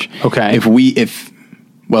college. Okay.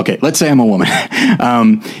 Let's say I'm a woman.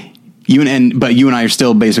 You and I are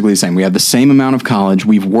still basically the same. We have the same amount of college.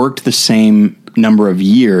 We've worked the same number of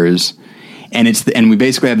years, and we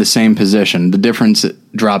basically have the same position. The difference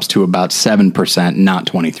drops to about 7%, not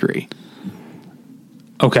 23%.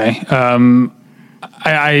 Okay.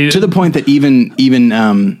 to the point that even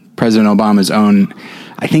President Obama's own,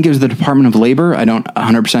 I think it was the Department of Labor. I don't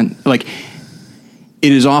 100% like.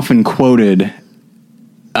 It is often quoted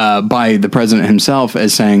by the president himself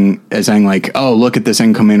as saying like, "Oh, look at this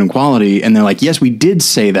income inequality," and they're like, "Yes, we did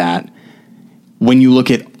say that when you look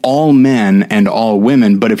at all men and all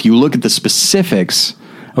women, but if you look at the specifics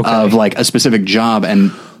of like a specific job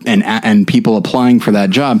and people applying for that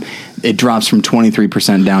job, it drops from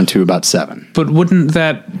 23% down to about 7%." But wouldn't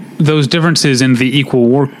those differences in the equal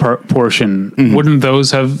work portion, wouldn't those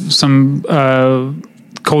have some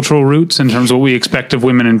cultural roots in terms of what we expect of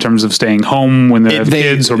women in terms of staying home when they have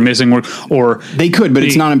kids or missing work? Or they could, but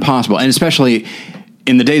it's not impossible. And especially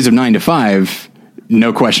in the days of 9 to 5,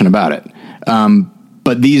 no question about it.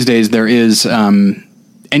 But these days there is, and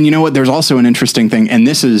you know what, there's also an interesting thing. And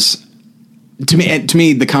this is, to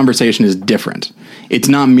me, the conversation is different. It's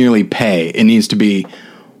not merely pay. It needs to be,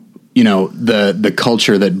 you know, the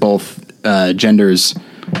culture that both genders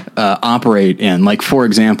operate in. Like, for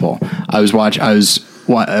example, I was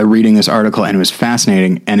reading this article and it was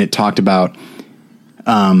fascinating, and it talked about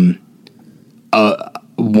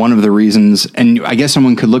one of the reasons, and I guess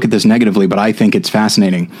someone could look at this negatively, but I think it's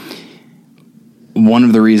fascinating. One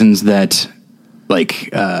of the reasons that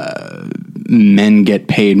men get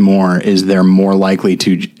paid more is they're more likely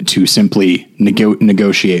to simply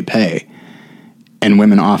negotiate pay, and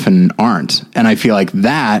women often aren't. And I feel like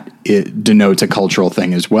that it denotes a cultural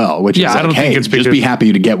thing as well, which is like, I don't think it's because, just be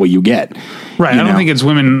happy to get what you get. Right. I don't think it's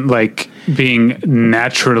women like being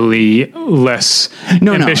naturally less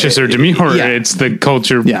ambitious or demure. Yeah. It's the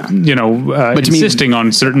culture, you know, insisting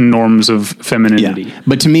on certain norms of femininity. Yeah.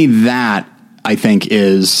 But to me, that I think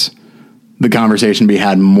is the conversation to be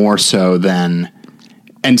had more so than,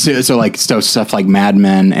 and so stuff like Mad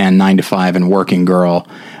Men and 9 to 5 and Working Girl.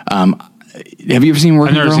 Have you ever seen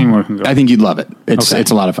Working Girl? I've never seen Working Girl. I think you'd love it. It's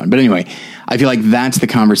a lot of fun. But anyway, I feel like that's the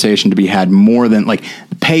conversation to be had more than like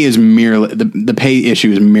pay is merely the pay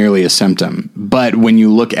issue is merely a symptom. But when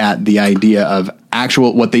you look at the idea of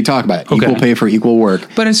actual what they talk about, equal pay for equal work.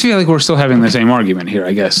 But I feel like we're still having the same argument here,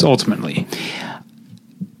 I guess, ultimately.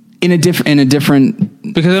 In a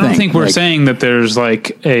different because I don't think we're saying that there's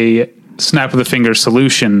like a snap of the finger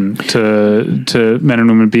solution to men and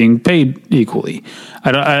women being paid equally.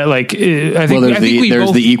 I think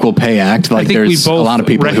there's the Equal Pay Act. Like there's a lot of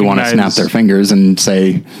people who want to snap their fingers and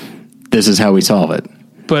say, this is how we solve it.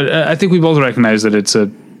 But I think we both recognize that it's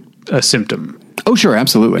a symptom. Oh, sure.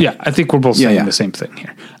 Absolutely. Yeah. I think we're both saying the same thing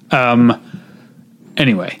here.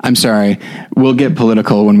 Anyway, I'm sorry. We'll get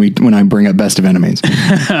political when I bring up Best of Enemies.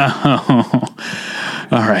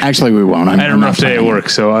 All right. Actually, we won't. I had a rough day at work,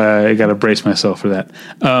 so I got to brace myself for that.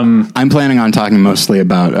 I'm planning on talking mostly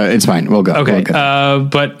about. It's fine. We'll go. Okay.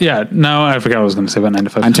 But yeah, no, I forgot what I was going to say about 9 to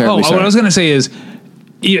 5. I'm terribly sorry. What I was going to say is,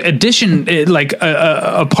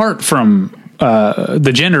 apart from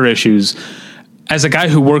the gender issues. As a guy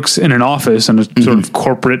who works in an office, in a sort of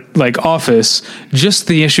corporate like office, just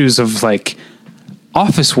the issues of like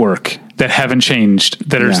office work that haven't changed,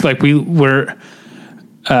 that are like we're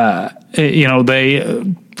you know, they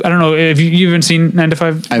I don't know if you even seen 9 to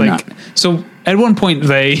 5. I've not. So at one point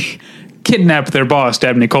they kidnap their boss,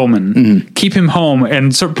 Dabney Coleman, keep him home,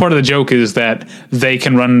 and part of the joke is that they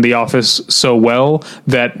can run the office so well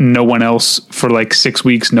that no one else for like 6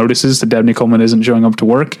 weeks notices that Dabney Coleman isn't showing up to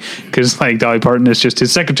work because like Dolly Parton is just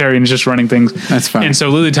his secretary and is just running things. That's fine. And so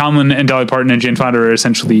Lily Tomlin and Dolly Parton and Jane Fonda are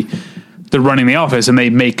essentially they're running the office, and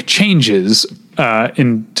they make changes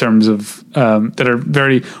in terms of that are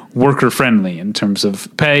very worker friendly in terms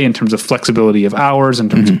of pay, in terms of flexibility of hours, in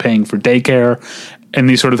terms of paying for daycare. And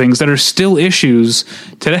these sort of things that are still issues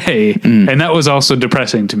today. And that was also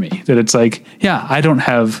depressing to me, that it's like, yeah, I don't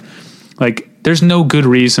have like, there's no good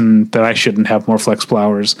reason that I shouldn't have more flexible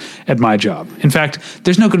hours at my job. In fact,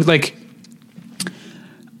 there's no good, like,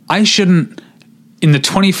 I shouldn't, in the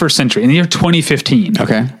 21st century, in the year 2015,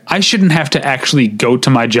 I shouldn't have to actually go to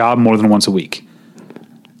my job more than once a week.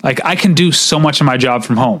 Like, I can do so much of my job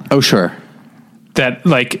from home. Oh, sure. That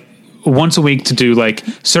like, once a week to do like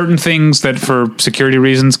certain things that for security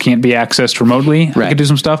reasons can't be accessed remotely. Right. I could do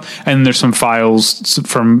some stuff. And there's some files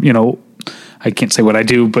from, you know, I can't say what I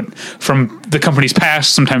do, but from the company's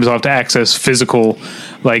past, sometimes I'll have to access physical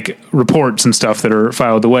like reports and stuff that are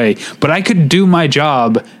filed away. But I could do my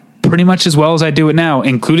job pretty much as well as I do it now,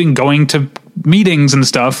 including going to meetings and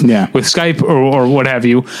stuff with Skype or what have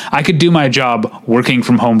you. I could do my job working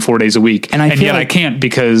from home 4 days a week. And yet I can't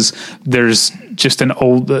because there's just an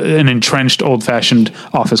entrenched old-fashioned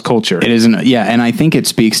office culture. It isn't. Yeah. And I think it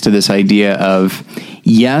speaks to this idea of,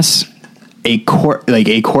 yes, a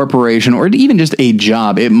corporation or even just a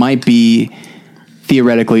job, it might be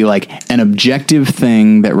theoretically like an objective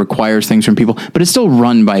thing that requires things from people, but it's still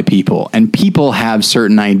run by people, and people have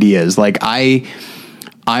certain ideas. Like I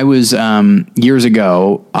was, years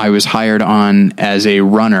ago, I was hired on as a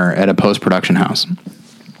runner at a post-production house.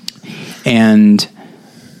 And,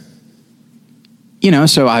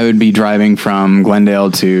 so I would be driving from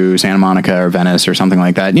Glendale to Santa Monica or Venice or something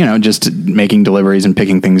like that, just making deliveries and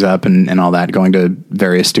picking things up and all that, going to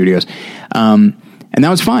various studios. And that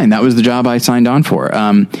was fine. That was the job I signed on for.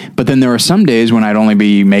 But then there were some days when I'd only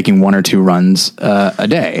be making 1 or 2 runs a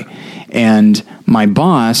day. And my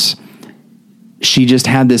boss, she just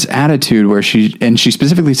had this attitude where she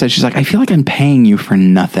specifically said, she's like, I feel like I'm paying you for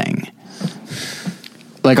nothing.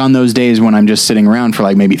 Like on those days when I'm just sitting around for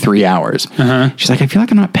like maybe 3 hours. She's like, I feel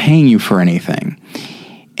like I'm not paying you for anything.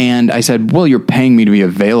 And I said, well, you're paying me to be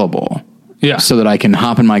available. Yeah. So that I can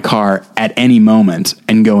hop in my car at any moment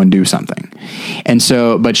and go and do something. And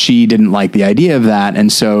so, but she didn't like the idea of that.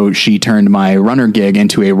 And so she turned my runner gig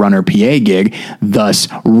into a runner PA gig, thus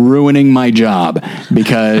ruining my job.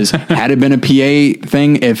 Because had it been a PA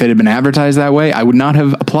thing, if it had been advertised that way, I would not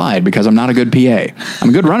have applied because I'm not a good PA. I'm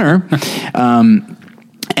a good runner.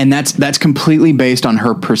 And that's completely based on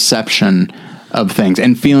her perception of things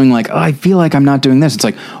and feeling like, oh, I feel like I'm not doing this. It's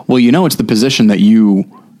like, well, it's the position that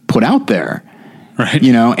you put out there, right?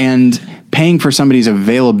 And paying for somebody's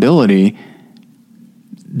availability,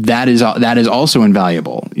 that is also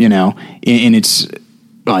invaluable, and it's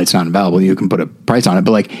not invaluable. You can put a price on it,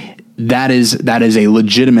 but like that is a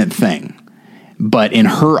legitimate thing. But in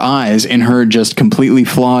her eyes, in her just completely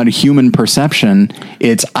flawed human perception,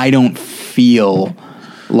 I don't feel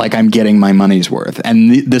like I'm getting my money's worth. And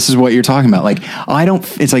this is what you're talking about. Like,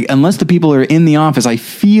 it's like, unless the people are in the office, I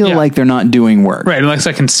feel like they're not doing work. Right. Unless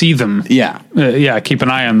I can see them. Yeah. Keep an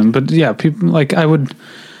eye on them. But people like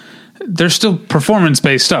there's still performance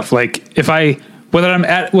based stuff. Like whether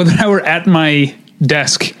I were at my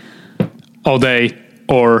desk all day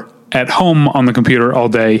or at home on the computer all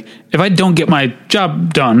day, if I don't get my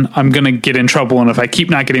job done, I'm going to get in trouble. And if I keep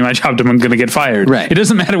not getting my job done, I'm going to get fired. Right. It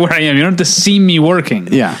doesn't matter where I am. You don't have to see me working.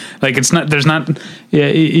 Yeah. Like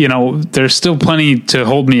there's still plenty to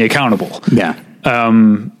hold me accountable. Yeah.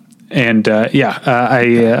 I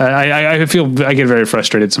feel I get very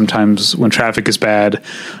frustrated sometimes when traffic is bad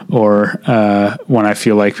or when I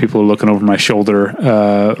feel like people are looking over my shoulder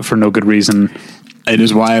for no good reason. It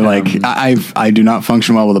is why, I do not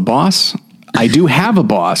function well with a boss. I do have a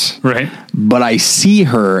boss, right? But I see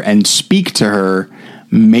her and speak to her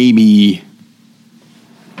maybe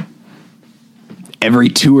every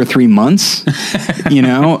 2 or 3 months.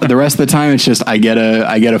 The rest of the time it's just I get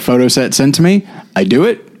a photo set sent to me. I do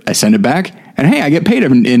it. I send it back, and hey, I get paid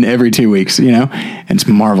in every 2 weeks. And it's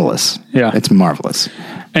marvelous. Yeah, it's marvelous.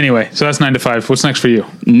 Anyway, so that's 9 to 5. What's next for you?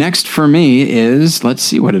 Next for me is, let's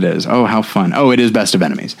see what it is. Oh, how fun. Oh, it is Best of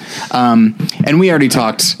Enemies. And we already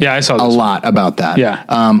talked I saw a lot about that. Yeah.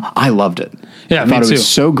 I loved it. Yeah, I thought it was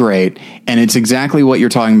so great. And it's exactly what you're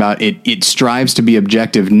talking about. It strives to be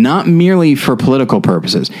objective, not merely for political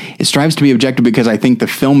purposes. It strives to be objective because I think the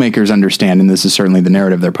filmmakers understand, and this is certainly the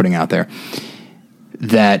narrative they're putting out there,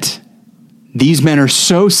 that these men are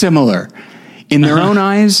so similar in their own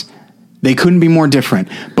eyes. They couldn't be more different.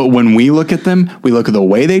 But when we look at them, we look at the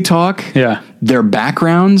way they talk, their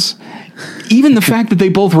backgrounds, even the fact that they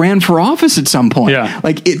both ran for office at some point. Yeah.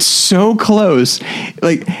 Like, it's so close.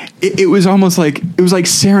 Like, it was almost like, it was like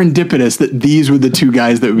serendipitous that these were the two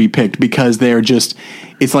guys that would be picked because they're just,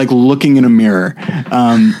 it's like looking in a mirror.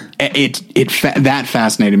 That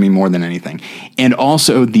fascinated me more than anything. And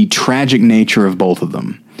also the tragic nature of both of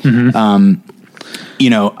them. Mm-hmm.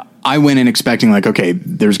 I went in expecting like, okay,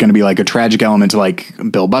 there's going to be like a tragic element to like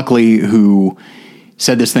Bill Buckley, who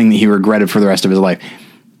said this thing that he regretted for the rest of his life.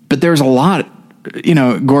 But there's a lot,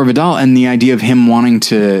 Gore Vidal, and the idea of him wanting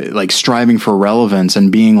to like striving for relevance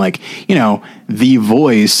and being like, the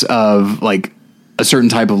voice of like a certain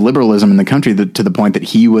type of liberalism in the country to the point that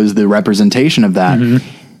he was the representation of that,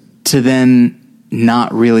 to then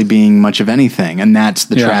not really being much of anything. And that's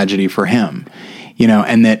the tragedy for him,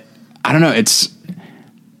 and that, I don't know, it's,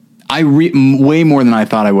 way more than I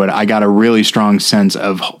thought I would. I got a really strong sense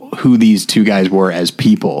of who these two guys were as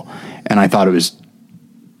people. And I thought it was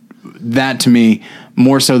that, to me,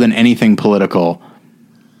 more so than anything political.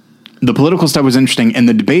 The political stuff was interesting and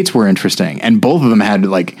the debates were interesting. And both of them had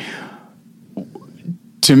like,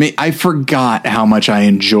 to me, I forgot how much I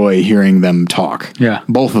enjoy hearing them talk. Yeah.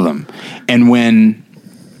 Both of them. And when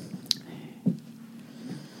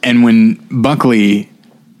Buckley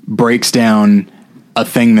breaks down a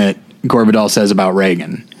thing that Gore Vidal says about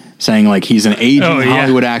Reagan, saying like he's an aging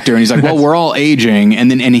Hollywood actor, and he's like, well, we're all aging, and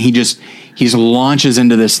He launches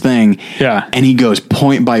into this thing, and he goes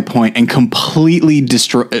point by point and completely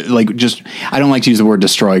destroy. Like, just I don't like to use the word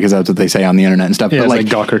destroy because that's what they say on the internet and stuff. Yeah, but like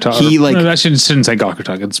Gawker Talk. He like I shouldn't say Gawker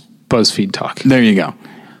Talk. It's BuzzFeed Talk. There you go.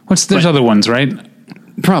 There's other ones, right?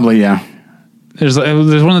 Probably, yeah. There's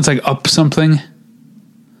one that's like Up something.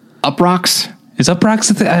 Uprocks? Is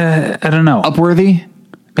Uprocks? I don't know. Upworthy?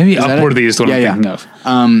 Maybe Upworthy is the one I'm thinking of.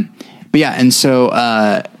 But yeah, and so,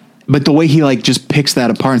 but the way he like just picks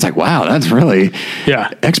that apart, it's like, wow, that's really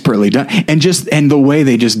expertly done. And the way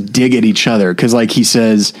they just dig at each other. Cause like he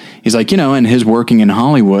says, he's like, and his working in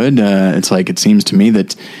Hollywood, it's like, it seems to me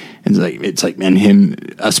that it's like, and him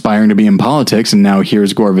aspiring to be in politics. And now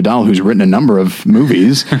here's Gore Vidal, who's written a number of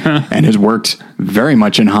movies and has worked very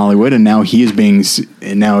much in Hollywood. And now he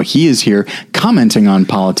is here commenting on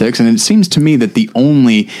politics. And it seems to me that the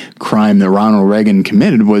only crime that Ronald Reagan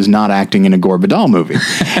committed was not acting in a Gore Vidal movie.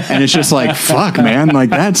 And it's just like, fuck, man,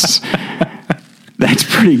 like that's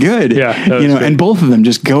pretty good. Yeah. Good. And both of them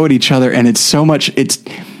just go at each other. And it's so much, it's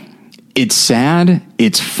sad.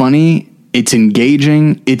 It's funny. It's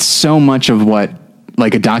engaging. It's so much of what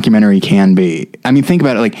like a documentary can be. I mean, think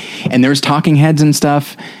about it. Like, and there's talking heads and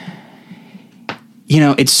stuff.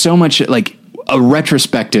 It's so much like a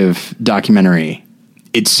retrospective documentary.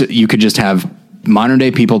 You could just have modern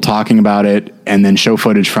day people talking about it and then show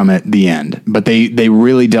footage from it. The end. But they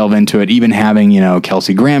really delve into it. Even having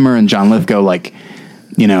Kelsey Grammer and John Lithgow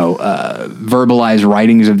verbalize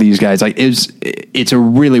writings of these guys. Like it's a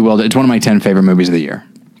really it's one of my 10 favorite movies of the year.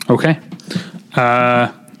 Okay.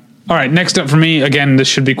 All right. Next up for me, again, this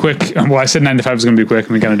should be quick. Well, I said 9 to 5 is going to be quick,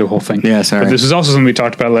 and we got to do a whole thing. Yeah, sorry. But this is also something we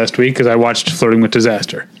talked about last week because I watched Flirting with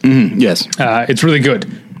Disaster. Mm-hmm, yes. It's really good.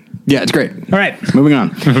 Yeah, it's great. All right. Moving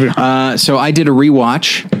on. So I did a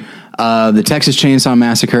rewatch, The Texas Chainsaw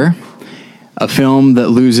Massacre, a film that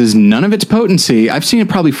loses none of its potency. I've seen it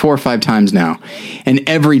probably 4 or 5 times now, and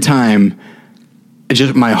every time, it's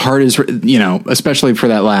just my heart is, especially for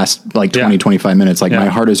that last 25 minutes, my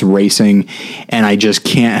heart is racing, and I just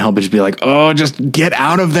can't help but just be like, oh, just get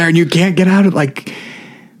out of there, and you can't get out of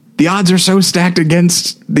the odds are so stacked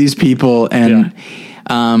against these people, and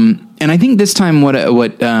I think this time what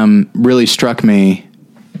really struck me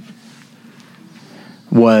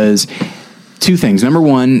was 2 things. Number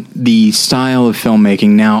one, the style of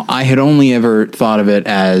filmmaking. Now, I had only ever thought of it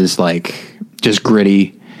as just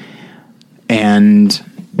gritty and,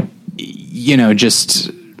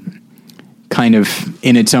 just kind of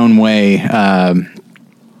in its own way,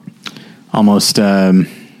 almost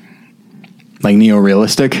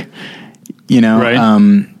neo-realistic,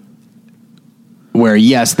 right. Where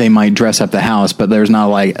yes, they might dress up the house, but there's not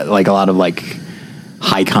like a lot of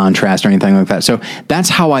high contrast or anything like that. So that's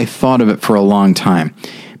how I thought of it for a long time.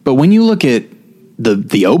 But when you look at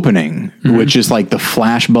the opening, which is the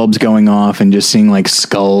flash bulbs going off and just seeing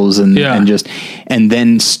skulls and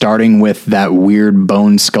then starting with that weird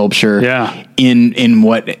bone sculpture in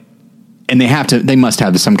what, and they must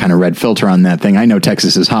have some kind of red filter on that thing. I know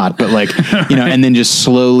Texas is hot, but and then just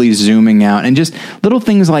slowly zooming out and just little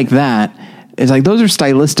things like that. It's those are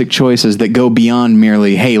stylistic choices that go beyond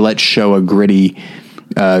merely, hey, let's show a gritty,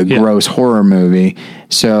 gross horror movie.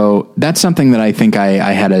 So that's something that I think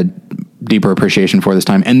I had a deeper appreciation for this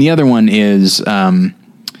time. And the other one is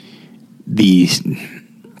it's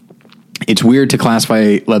weird to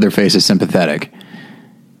classify Leatherface as sympathetic,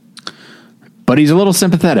 but he's a little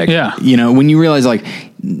sympathetic. Yeah. When you realize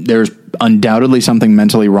there's undoubtedly something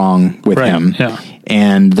mentally wrong with him,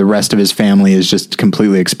 and the rest of his family is just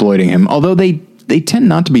completely exploiting him. Although they tend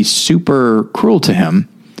not to be super cruel to him,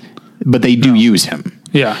 but they do use him.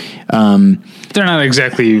 Yeah. They're not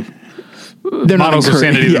exactly models of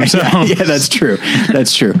sanity themselves. Yeah, that's true.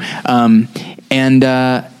 That's true. So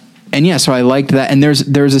I liked that. And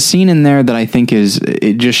there's a scene in there that I think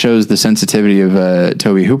it just shows the sensitivity of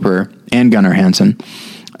Tobe Hooper and Gunnar Hansen,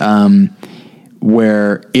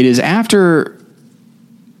 where it is after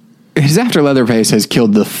Leatherface has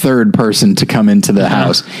killed the 3rd person to come into the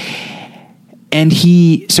house. And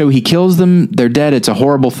he kills them. They're dead. It's a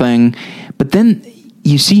horrible thing. But then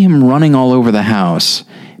you see him running all over the house,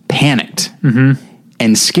 panicked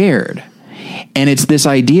and scared. And it's this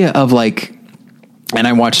idea of and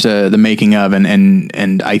I watched the making of,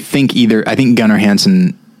 and I think Gunnar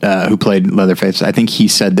Hansen, who played Leatherface, I think he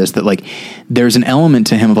said this, that there's an element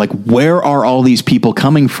to him of where are all these people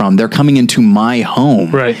coming from? They're coming into my home.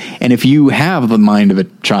 Right. And if you have the mind of a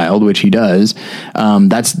child, which he does,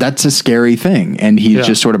 that's a scary thing. And he's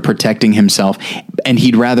just sort of protecting himself, and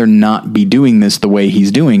he'd rather not be doing this the way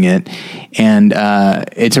he's doing it. And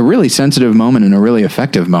it's a really sensitive moment and a really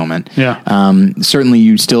effective moment. Yeah. Certainly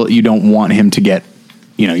you don't want him to get,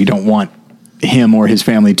 you don't want him or his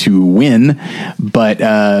family to win, but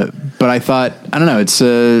I thought, I don't know, it's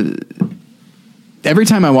every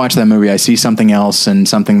time I watch that movie, I see something else and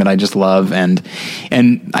something that I just love, and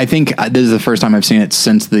I think this is the first time I've seen it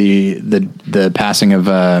since the passing of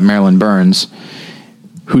Marilyn Burns,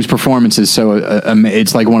 whose performance is so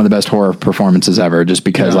it's like one of the best horror performances ever, just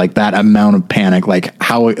because like that amount of panic, like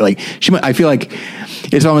how like I feel like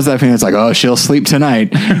it's almost that feeling. It's like, oh, she'll sleep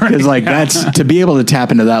tonight, because like that's to be able to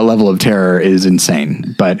tap into that level of terror is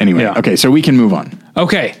insane. But anyway, okay, so we can move on.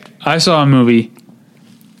 Okay, I saw a movie,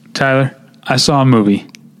 Tyler. I saw a movie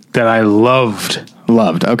that I loved.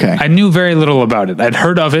 Okay, I knew very little about it. I'd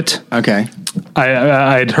heard of it. Okay.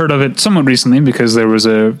 I'd heard of it somewhat recently because there was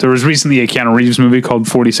recently a Keanu Reeves movie called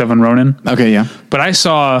 47 Ronin. Okay, yeah. But I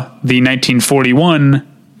saw the 1941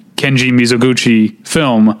 Kenji Mizoguchi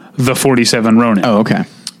film, The 47 Ronin. Oh, okay.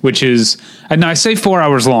 Which is, and I say 4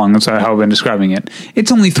 hours long. That's how I've been describing it.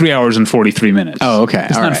 It's only 3 hours and 43 minutes. Oh, okay.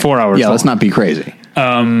 It's not 4 hours. Yeah, long. Let's not be crazy.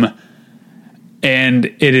 And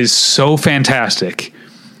it is so fantastic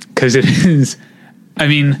because it is. I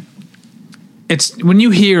mean, it's when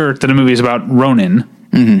you hear that a movie is about Ronin,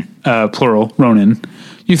 plural Ronin,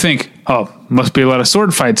 you think, oh, must be a lot of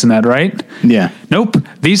sword fights in that, right? Yeah. Nope.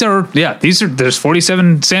 There's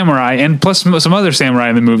 47 samurai and plus some other samurai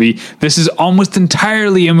in the movie. This is almost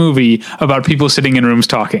entirely a movie about people sitting in rooms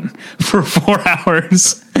talking for 4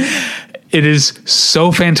 hours. It is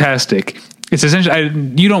so fantastic. It's essentially,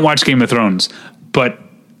 you don't watch Game of Thrones, but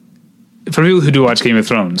for people who do watch Game of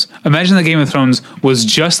Thrones, imagine that Game of Thrones was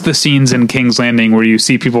just the scenes in King's Landing where you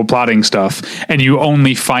see people plotting stuff and you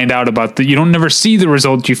only find out about you don't never see the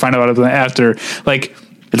result, you find out about it after. Like,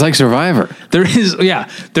 it's like Survivor. There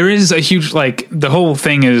is a huge, like, the whole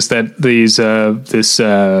thing is that this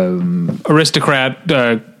aristocrat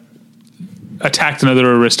attacked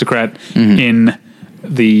another aristocrat in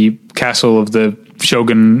the castle of the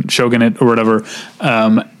shogunate or whatever,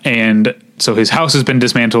 and so his house has been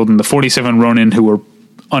dismantled, and the 47 Ronin who were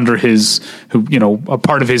a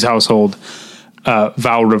part of his household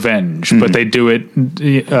vow revenge, but they do it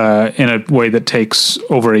in a way that takes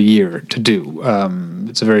over a year to do.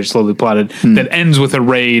 It's a very slowly plotted that ends with a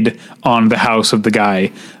raid on the house of the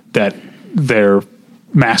guy that their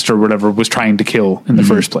master or whatever was trying to kill in the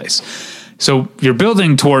first place. So you're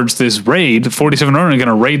building towards this raid. 47 Ronin are going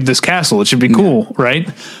to raid this castle. It should be cool, right?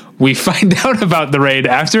 We find out about the raid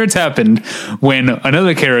after it's happened when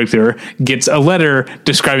another character gets a letter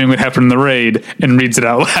describing what happened in the raid and reads it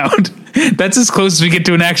out loud. That's as close as we get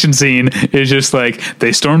to an action scene. It's just like,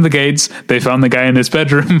 they stormed the gates, they found the guy in his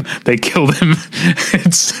bedroom, they killed him.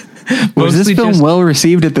 Was this film well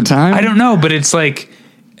received at the time? I don't know, but it's like,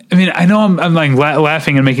 I mean, I know I'm like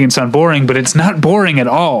laughing and making it sound boring, but it's not boring at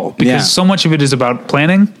all because so much of it is about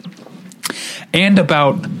planning and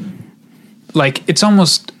about, like, it's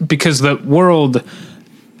almost because the world,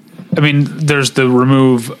 I mean, there's the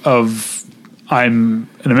remove of I'm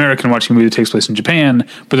an American watching a movie that takes place in Japan,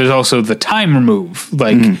 but there's also the time remove.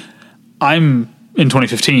 Like, I'm in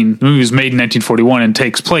 2015, the movie was made in 1941 and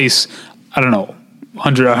takes place, I don't know,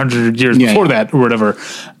 100 years before that or whatever.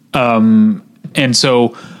 And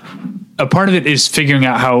so a part of it is figuring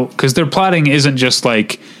out how, because their plotting isn't just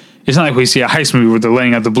like, it's not like we see a heist movie where they're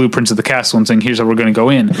laying out the blueprints of the castle and saying, here's how we're going to go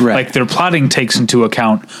in. Right. Like, their plotting takes into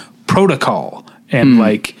account protocol and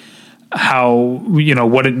like how,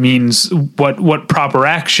 what it means, what proper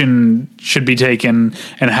action should be taken,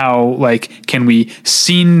 and how, like, how can we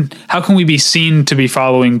be seen to be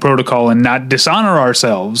following protocol and not dishonor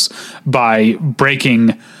ourselves by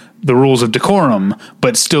breaking the rules of decorum,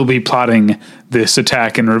 but still be plotting this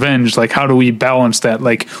attack and revenge. Like, how do we balance that?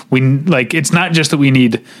 Like, it's not just that we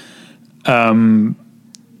need,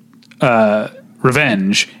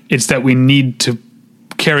 revenge. It's that we need to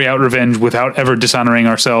carry out revenge without ever dishonoring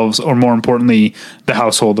ourselves, or more importantly, the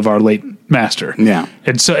household of our late master. Yeah.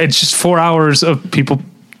 And so it's just 4 hours of people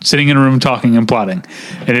sitting in a room talking and plotting.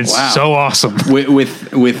 And it's so awesome.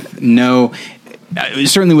 With no,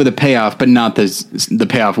 certainly with a payoff, but not the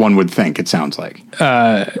payoff one would think, it sounds like.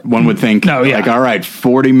 One would think, like, all right,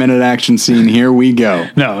 40-minute action scene, here we go.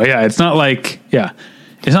 No, it's not like, It's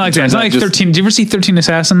not like that. It's not like 13. Did you ever see 13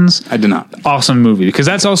 Assassins? I did not. Awesome movie, because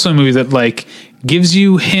that's also a movie that, like, gives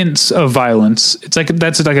you hints of violence. It's like,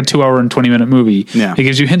 that's like a 2 hour and 20-minute movie. Yeah. It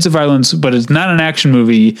gives you hints of violence, but it's not an action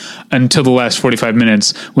movie until the last 45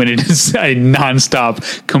 minutes when it is a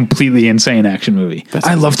nonstop, completely insane action movie.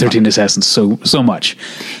 I love 13 Assassins so much.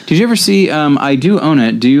 Did you ever see, I do own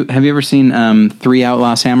it. Have you ever seen 3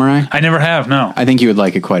 Outlaw Samurai? I never have, no. I think you would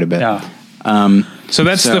like it quite a bit. Yeah. So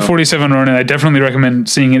that's the 47 Ronin. I definitely recommend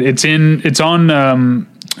seeing it. It's on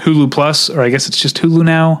Hulu Plus, or I guess it's just Hulu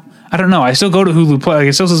now. I don't know. I still go to Hulu Plus. Like,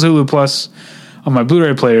 it still says Hulu Plus on my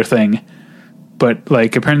Blu-ray player thing, but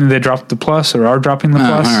like apparently they dropped the Plus or are dropping the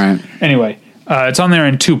Plus. All right. Anyway, it's on there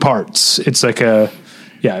in 2 parts. It's like it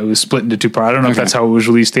was split into 2 parts. I don't know if that's how it was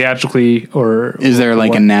released theatrically or. Is there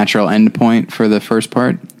like a natural end point for the first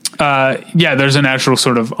part? There's a natural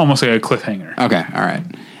sort of almost like a cliffhanger. Okay, all right.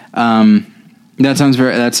 That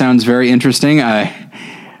sounds very interesting.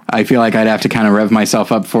 I feel like I'd have to kind of rev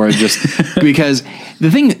myself up for it just because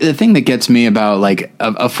the thing that gets me about like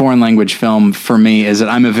a foreign language film for me is that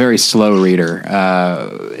I'm a very slow reader.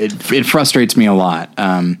 It frustrates me a lot.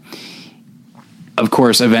 Of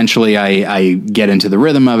course, eventually I get into the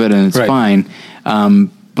rhythm of it and it's fine.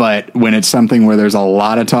 But when it's something where there's a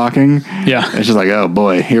lot of talking, it's just like, oh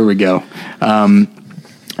boy, here we go.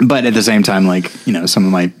 But at the same time, like, some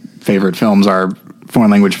of my favorite films are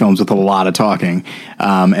foreign language films with a lot of talking.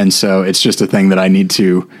 And so it's just a thing that I need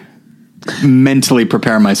to mentally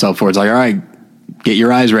prepare myself for. It's like, all right, get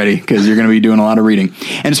your eyes ready because you're going to be doing a lot of reading.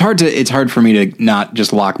 And it's hard for me to not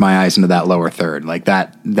just lock my eyes into that lower third. Like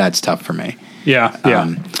that's tough for me. Yeah.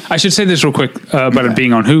 I should say this real quick about it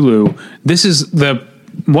being on Hulu. This is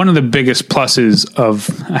one of the biggest pluses of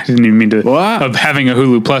of having a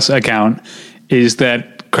Hulu Plus account is that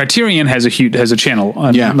Criterion has a channel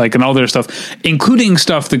on and all their stuff, including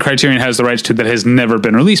stuff that Criterion has the rights to that has never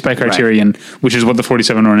been released by Criterion, which is what the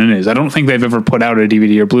 47 Ronin is. I don't think they've ever put out a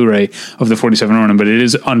DVD or Blu-ray of the 47 Ronin, but it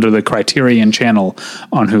is under the Criterion channel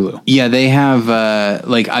on Hulu. Yeah, they have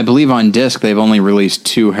I believe on disc they've only released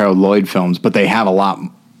 2 Harold Lloyd films, but they have a lot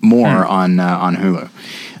more on Hulu.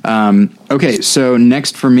 Okay, so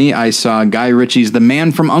next for me, I saw Guy Ritchie's The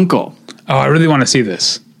Man from U.N.C.L.E. Oh, I really want to see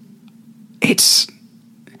this.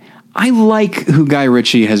 I like who Guy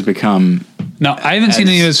Ritchie has become. No, I haven't seen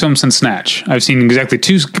any of his films since Snatch. I've seen exactly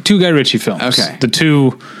two Guy Ritchie films. Okay. The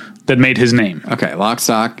 2 that made his name. Okay, Lock,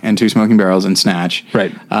 Stock, and Two Smoking Barrels and Snatch.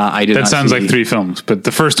 Right. That sounds like 3 films, but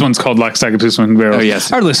the first one's called Lock, Stock, and Two Smoking Barrels. Oh,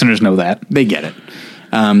 yes. Our listeners know that. They get it.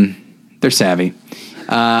 They're savvy.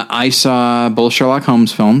 I saw both Sherlock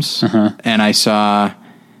Holmes films, and I saw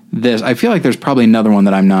this. I feel like there's probably another one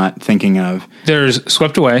that I'm not thinking of. There's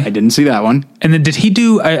Swept Away. I didn't see that one. And then did he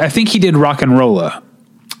do, I think he did Rock and Rolla.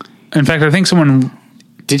 In fact, I think someone...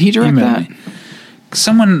 Did he direct that? Me.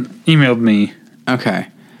 Someone emailed me. Okay.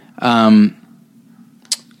 Because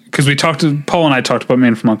Paul and I talked about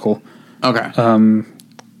Man from U.N.C.L.E. Okay.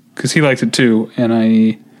 Because he liked it too,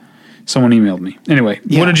 and someone emailed me. Anyway,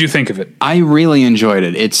 what did you think of it? I really enjoyed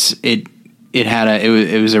it.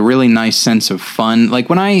 It was a really nice sense of fun. Like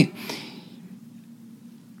when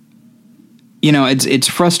it's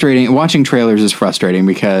frustrating. Watching trailers is frustrating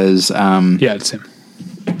because it's him.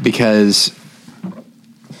 Because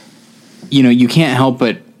you can't help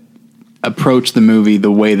but approach the movie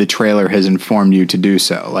the way the trailer has informed you to do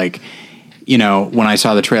so. Like, when I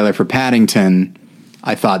saw the trailer for Paddington,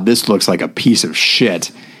 I thought this looks like a piece of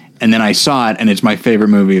shit. And then I saw it and it's my favorite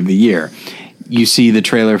movie of the year. You see the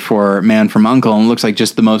trailer for Man from U.N.C.L.E. and it looks like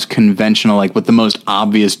just the most conventional, like with the most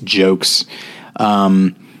obvious jokes,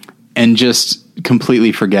 and just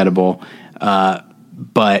completely forgettable.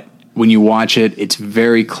 But when you watch it, it's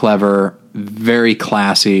very clever, very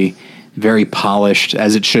classy, very polished,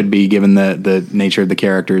 as it should be given the nature of the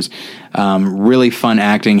characters. Really fun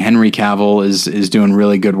acting. Henry Cavill is doing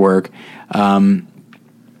really good work.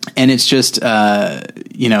 And it's just,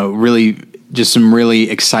 really just some really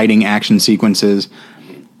exciting action sequences.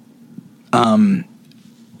 And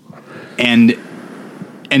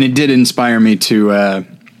it did inspire me to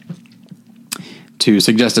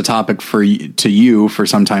suggest a topic to you for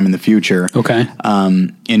some time in the future. Okay.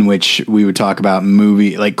 In which we would talk about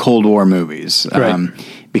Cold War movies. Right.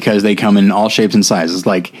 Because they come in all shapes and sizes.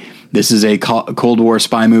 Like, this is a Cold War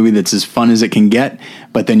spy movie that's as fun as it can get,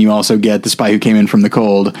 but then you also get The Spy Who Came in from the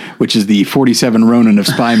Cold, which is the 47 Ronin of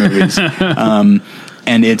spy movies. And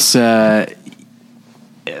it's, but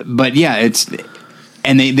yeah,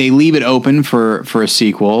 and they leave it open for a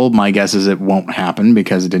sequel. My guess is it won't happen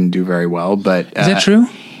because it didn't do very well, but. Is that true?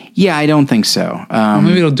 Yeah, I don't think so.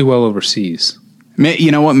 Maybe it'll do well overseas.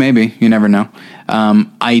 You know what? Maybe. You never know.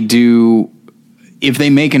 I do. If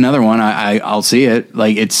they make another one, I'll see it.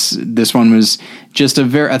 Like, this one was just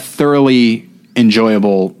a thoroughly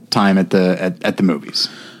enjoyable time at the movies.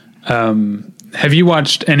 Have you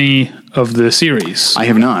watched any of the series? I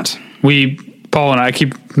have not. Paul and I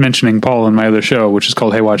keep mentioning Paul in my other show, which is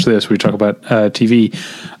called Hey Watch This, where we talk about TV.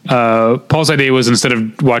 Paul's idea was, instead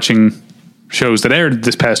of watching shows that aired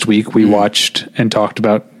this past week, we watched and talked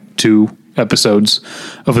about 2 episodes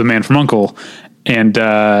of The Man from U.N.C.L.E. And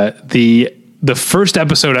the first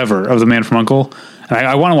episode ever of The Man from U.N.C.L.E., And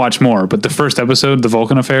I want to watch more, but the first episode, The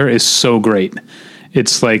Vulcan Affair, is so great.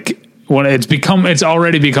 It's like it's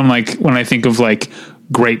already become like when I think of like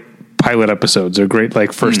great pilot episodes or great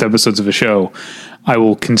like first episodes of a show, I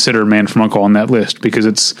will consider Man from U.N.C.L.E. on that list because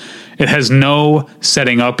it has no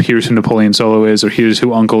setting up. Here's who Napoleon Solo is, or here's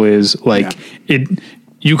who Uncle is. Like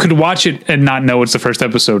you could watch it and not know it's the first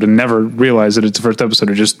episode and never realize that it's the first episode,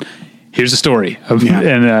 or just here's the story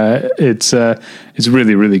and it's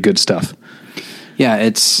really, really good stuff. Yeah.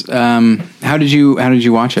 It's, how did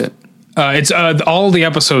you watch it? It's all the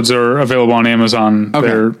episodes are available on Amazon. Okay.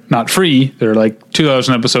 They're not free. They're like $2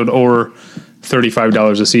 an episode or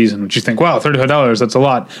 $35 a season, which you think, wow, $35, that's a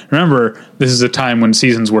lot. Remember, this is a time when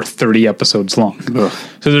seasons were 30 episodes long. Ugh.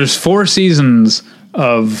 So there's 4 seasons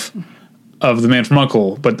of The Man from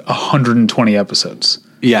U.N.C.L.E., but 120 episodes.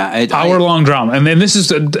 Yeah. Hour-long drama. And then this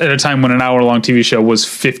is at a time when an hour-long TV show was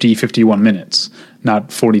 51 minutes,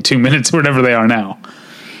 not 42 minutes, whatever they are now.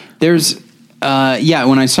 There's...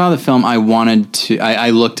 when I saw the film, I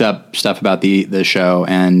looked up stuff about the show,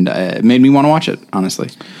 and it made me want to watch it,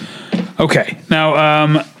 honestly. Okay. Now,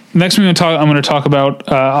 next I'm going to talk about,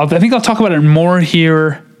 I think I'll talk about it more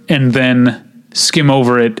here and then skim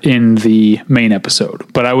over it in the main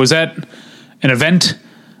episode. But I was at an event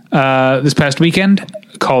this past weekend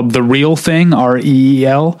called The Real Thing,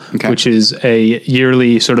 REEL, which is a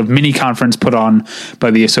yearly sort of mini conference put on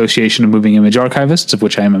by the Association of Moving Image Archivists, of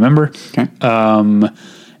which I am a member. Okay. And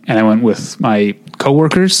I went with my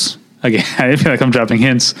coworkers. Again, I feel like I'm dropping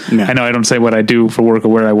hints. Yeah. I know I don't say what I do for work or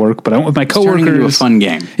where I work, but I went with my coworkers. It's turning into a fun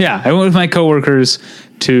game. Yeah, I went with my coworkers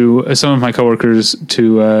to some of my coworkers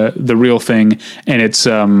to The Real Thing, and it's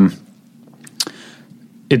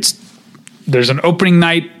there's an opening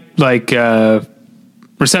night like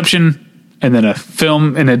reception, and then a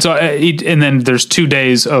film, and and then there's 2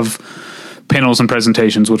 days of panels and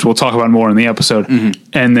presentations, which we'll talk about more in the episode. Mm-hmm.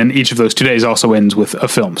 And then each of those 2 days also ends with a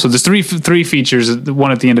film. So there's three features,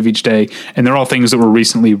 one at the end of each day, and they're all things that were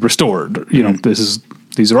recently restored. You know, these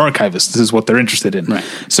are archivists. This is what they're interested in. Right.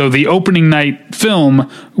 So the opening night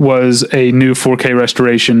film was a new 4K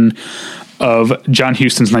restoration of John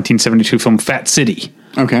Huston's 1972 film Fat City.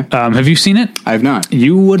 Okay. Have you seen it? I have not.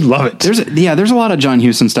 You would love it. There's a lot of John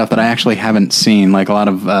Huston stuff that I actually haven't seen, like a lot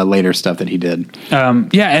of later stuff that he did.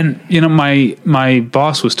 And you know, my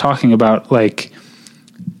boss was talking about like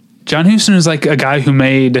John Huston is like a guy who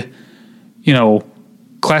made, you know,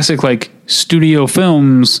 classic like studio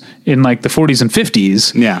films in like the 40s and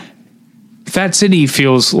 50s. Yeah. Fat City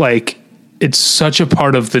feels like it's such a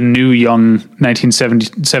part of the new young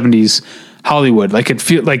 1970s Hollywood. Like it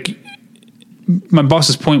feels like my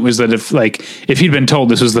boss's point was that if he'd been told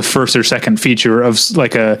this was the first or second feature of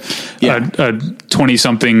like a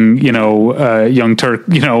 20-something, you know, young Turk,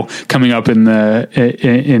 you know, coming up in the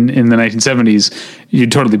 1970s,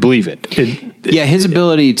 you'd totally believe it. His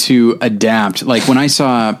ability to adapt. Like when I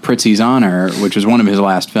saw Prizzi's Honor, which was one of his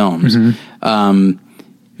last films, it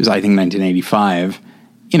was I think 1985.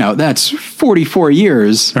 You know, that's 44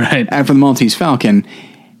 years after the Maltese Falcon.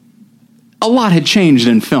 A lot had changed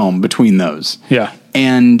in film between those. Yeah.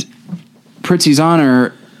 And Prizzi's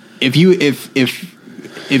Honor, if you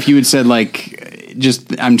had said like,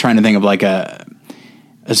 just, I'm trying to think of like a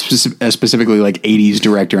specifically like 80s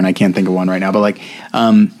director, and I can't think of one right now, but like,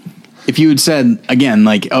 if you had said again,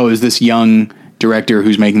 like, oh, is this young director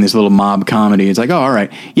who's making this little mob comedy? It's like, oh, all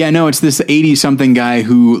right. Yeah, no, it's this 80 something guy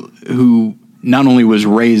who not only was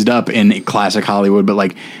raised up in classic Hollywood, but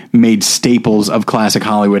like made staples of classic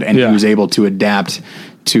Hollywood, and he was able to adapt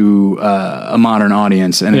to a modern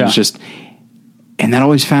audience. And it was just, and that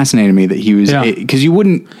always fascinated me that he was, because you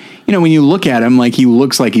wouldn't, you know, when you look at him, like he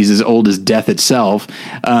looks like he's as old as death itself.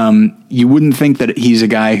 You wouldn't think that he's a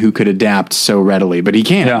guy who could adapt so readily, but he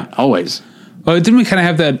can always. Well, didn't we kind of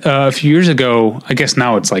have that a few years ago? I guess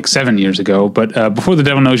now it's like 7 years ago, but Before the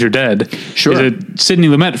Devil Knows You're Dead is a Sidney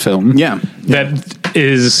Lumet film. Yeah. That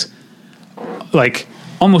is like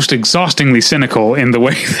almost exhaustingly cynical in the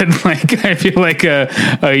way that like I feel like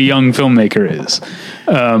a young filmmaker is.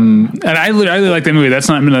 And I really like the movie. That's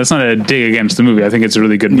not a dig against the movie. I think it's a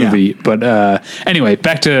really good movie. Yeah. But anyway,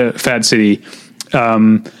 back to Fat City.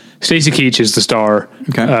 Stacy Keach is the star.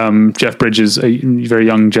 Okay. Jeff Bridges, a very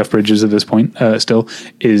young Jeff Bridges at this point, still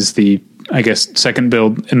is the, I guess, second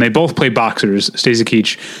build, and they both play boxers. Stacy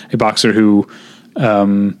Keach, a boxer who,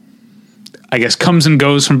 I guess, comes and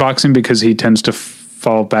goes from boxing because he tends to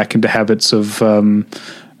fall back into habits of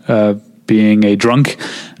being a drunk.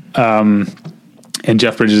 And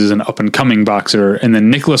Jeff Bridges is an up and coming boxer, and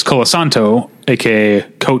then Nicholas Colasanto, aka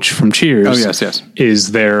Coach from Cheers,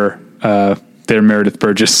 is their their Meredith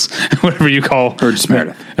Burgess, whatever you call Burgess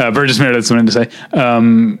Meredith. Burgess Meredith, that's what I meant to say.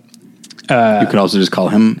 You could also just call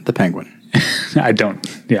him the Penguin. I don't.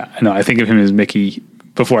 Yeah, no, I think of him as Mickey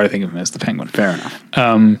before I think of him as the Penguin. Fair enough.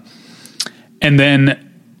 And then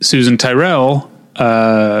Susan Tyrrell,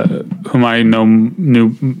 whom I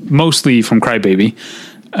knew mostly from Crybaby,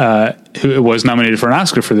 who was nominated for an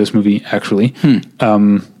Oscar for this movie, actually.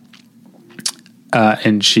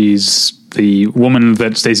 And she's the woman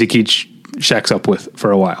that Stacy Keach shacks up with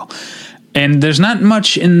for a while. And there's not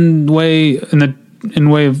much in way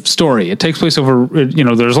of story. It takes place over,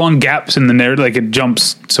 there's long gaps in the narrative, like it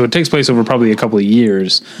jumps. So it takes place over probably a couple of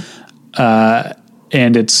years.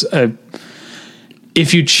 And it's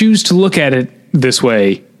if you choose to look at it this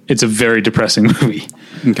way, it's a very depressing movie.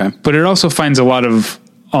 Okay. But it also finds a lot of,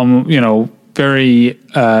 very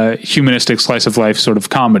humanistic slice of life sort of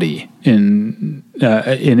comedy in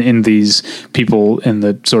these people in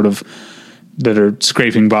the sort of that are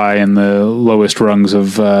scraping by in the lowest rungs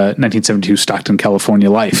of 1972 Stockton,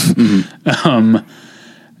 California life. Mm-hmm.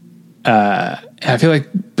 I feel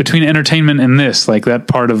like between entertainment and this, like that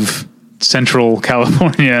part of Central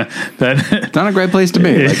California, that it's not a great place to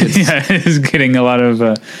be. Like is getting a lot of.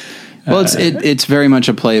 Well, it's very much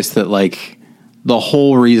a place that like the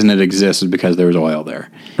whole reason it exists is because there was oil there,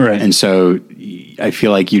 right? And so I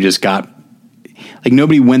feel like you just got like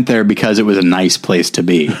nobody went there because it was a nice place to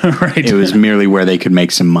be. Right. It was merely where they could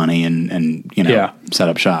make some money and set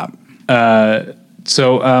up shop.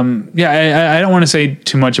 So I don't want to say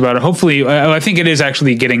too much about it. Hopefully, I think it is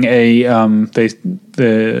actually getting a.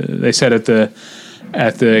 They said at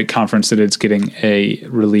the conference that it's getting a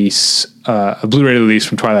release, a Blu-ray release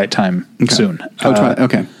from Twilight Time soon.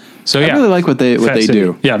 Okay. So I really like what they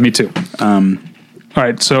do. Yeah, me too. All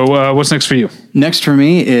right. So what's next for you? Next for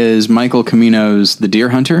me is Michael Cimino's The Deer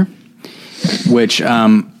Hunter, which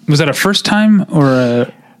was that a first time or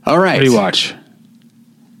a all right rewatch?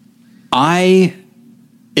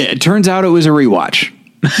 It turns out it was a rewatch.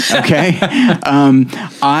 Okay.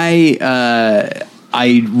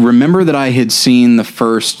 I remember that I had seen the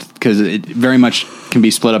first, because it very much can be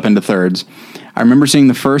split up into thirds. I remember seeing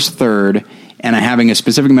the first third and having a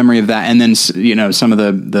specific memory of that. And then, some of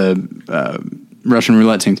the Russian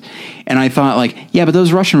roulette scenes. And I thought like, yeah, but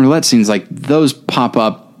those Russian roulette scenes, like those pop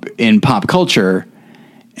up in pop culture.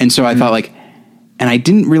 And so I thought like, and I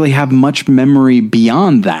didn't really have much memory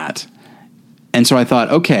beyond that. And so I thought,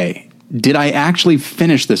 okay, did I actually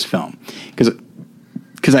finish this film?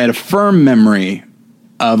 Because I had a firm memory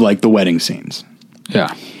of like the wedding scenes.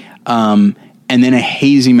 Yeah. And then a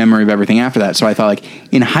hazy memory of everything after that. So I thought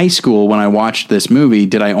like in high school, when I watched this movie,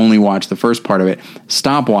 did I only watch the first part of it,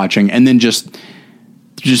 stop watching, and then just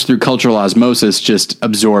through cultural osmosis, just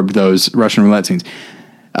absorbed those Russian roulette scenes?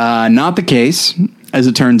 Not the case, as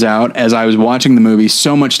it turns out. As I was watching the movie,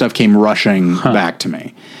 so much stuff came rushing back to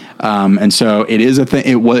me. And so it is a thing.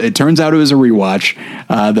 It turns out it was a rewatch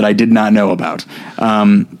that I did not know about.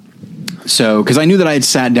 So, because I knew that I had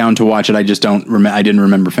sat down to watch it, I just I didn't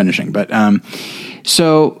remember finishing. But and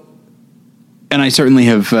I certainly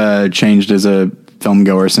have changed as a film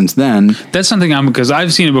goer since then. That's something because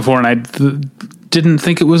I've seen it before, and I didn't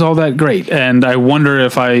think it was all that great, and I wonder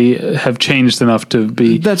if I have changed enough to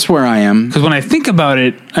be. That's where I am. Because when I think about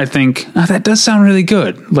it, I think that does sound really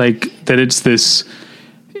good. Like that, it's this.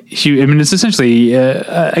 I mean, it's essentially,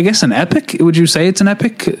 I guess, an epic. Would you say it's an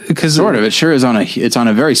epic? Because sort of, it sure is it's on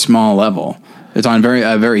a very small level. It's on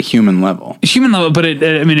a very human level. Human level, but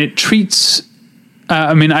it treats.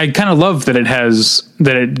 I kind of love that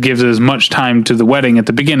it gives as much time to the wedding at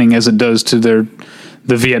the beginning as it does to the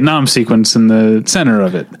Vietnam sequence in the center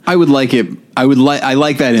of it. I like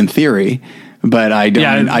that in theory. But I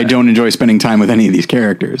don't enjoy spending time with any of these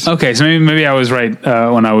characters. Okay, so maybe I was right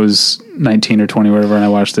when I was 19 or 20, whatever, and I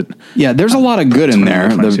watched it. Yeah, there's a lot of good in there.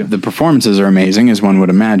 The performances are amazing, as one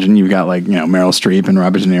would imagine. You've got Meryl Streep and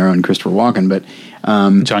Robert De Niro and Christopher Walken, but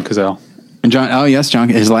John Cazale. And John,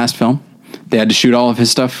 his last film. They had to shoot all of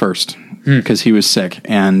his stuff first because he was sick,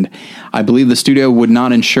 and I believe the studio would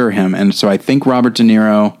not insure him, and so I think Robert De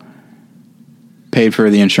Niro paid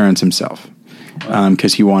for the insurance himself.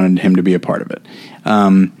 Because he wanted him to be a part of it,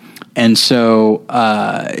 and so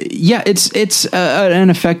it's an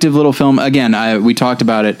effective little film. Again, we talked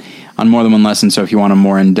about it on More Than One Lesson, so if you want a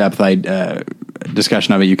more in depth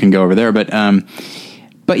discussion of it, you can go over there.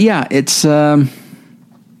 But yeah, it's as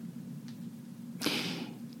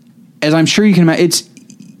I'm sure you can imagine,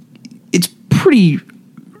 it's pretty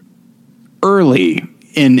early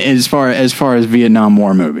in as far as Vietnam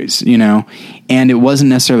War movies, you know, and it wasn't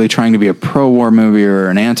necessarily trying to be a pro-war movie or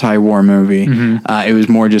an anti-war movie. It was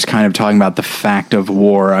more just kind of talking about the fact of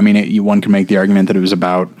war. I mean, one can make the argument that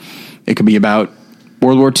it could be about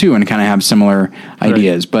World War II and kind of have similar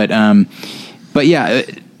ideas. But yeah,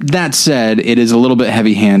 that said, it is a little bit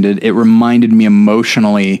heavy-handed. It reminded me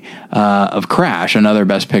emotionally of Crash, another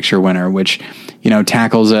Best Picture winner, which, you know,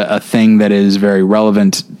 tackles a thing that is very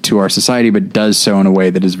relevant to our society, but does so in a way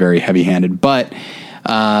that is very heavy-handed. But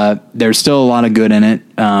there's still a lot of good in it,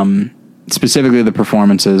 specifically the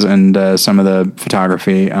performances and some of the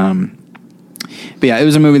photography. But yeah, it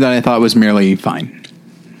was a movie that I thought was merely fine.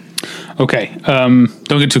 Okay.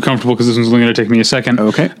 Don't get too comfortable because this one's only going to take me a second.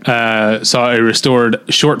 Okay. Saw a restored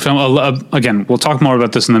short film. Again, we'll talk more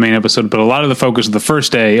about this in the main episode, but a lot of the focus of the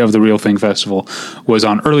first day of the Real Thing Festival was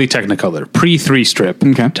on early Technicolor, pre-3 strip.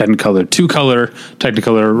 Okay. Technicolor, 2-color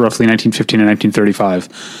Technicolor, roughly 1915 and 1935.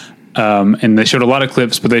 And they showed a lot of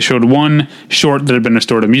clips, but they showed one short that had been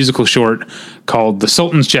restored, a musical short called The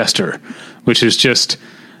Sultan's Jester, which is just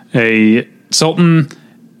a sultan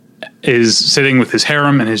is sitting with his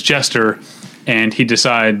harem and his jester, and he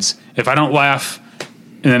decides, if I don't laugh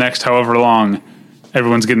in the next however long,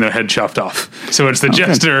 everyone's getting their head chopped off. So it's the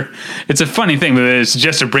jester. It's a funny thing, but it's the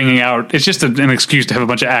jester bringing out, it's just an excuse to have a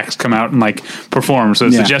bunch of acts come out and like perform. So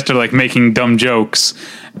it's the jester like making dumb jokes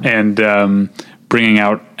and bringing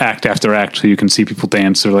out act after act so you can see people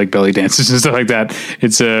dance or like belly dances and stuff like that.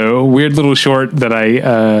 It's a weird little short that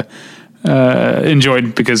I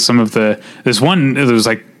enjoyed because there was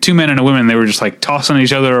like 2 men and a woman. They were just like tossing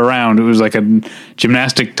each other around. It was like a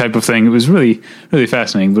gymnastic type of thing. It was really, really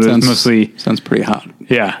fascinating, but it was mostly sounds pretty hot.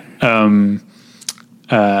 Yeah. And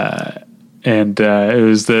it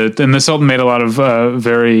was the Sultan made a lot of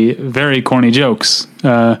very, very corny jokes.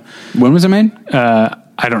 When was it made?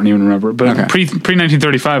 I don't even remember, but okay. pre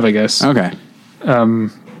 1935, I guess. Okay.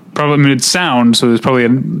 Probably, I mean, it's sound, so there's probably a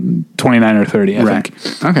 29 or 30, I think.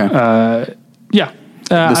 Okay. Yeah.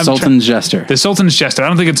 The Sultan's Jester. The Sultan's Jester. I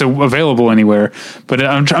don't think it's available anywhere, but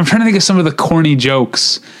I'm trying to think of some of the corny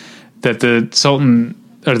jokes that the Sultan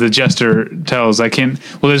or the Jester tells. I can't.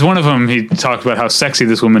 Well, there's one of them. He talked about how sexy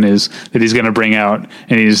this woman is that he's going to bring out,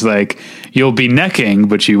 and he's like, "You'll be necking,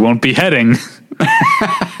 but you won't be heading."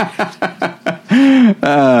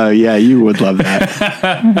 Yeah, you would love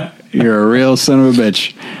that. You're a real son of a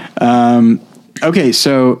bitch. Okay,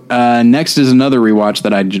 so next is another rewatch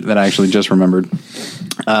that I actually just remembered,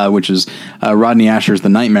 which is Rodney Asher's The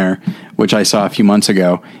Nightmare, which I saw a few months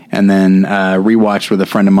ago, and then rewatched with a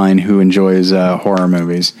friend of mine who enjoys horror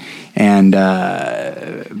movies. And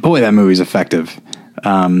boy, that movie's effective.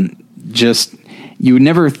 You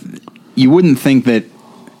wouldn't think that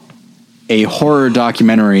a horror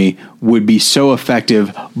documentary would be so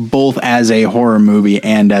effective both as a horror movie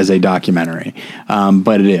and as a documentary.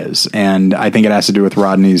 But it is. And I think it has to do with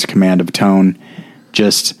Rodney's command of tone,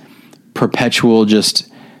 just perpetual, just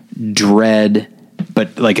dread,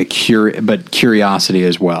 but like curiosity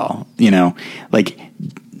as well. You know, like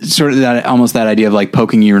sort of that, almost that idea of like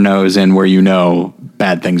poking your nose in where, you know,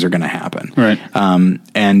 bad things are going to happen. Right.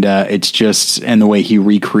 And it's just, and the way he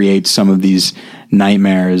recreates some of these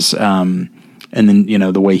nightmares, and then, you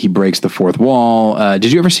know, the way he breaks the fourth wall.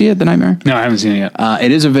 Did you ever see it, The Nightmare? No, I haven't seen it yet.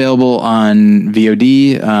 It is available on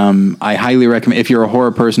VOD. I highly recommend, if you're a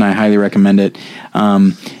horror person, I highly recommend it.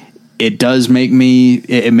 It does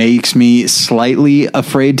makes me slightly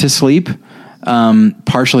afraid to sleep.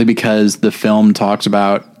 Partially because the film talks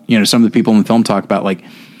about, you know, some of the people in the film talk about like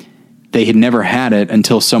they had never had it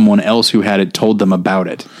until someone else who had it told them about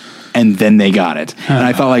it. And then they got it. And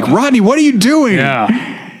I thought like, Rodney, what are you doing?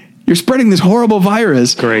 Yeah. You're spreading this horrible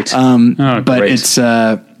virus. Great. But great. it's,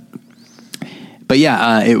 it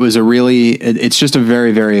was it's just a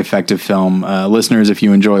very, very effective film. Listeners, if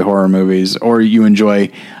you enjoy horror movies or you enjoy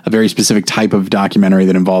a very specific type of documentary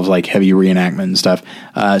that involves like heavy reenactment and stuff,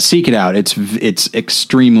 seek it out. It's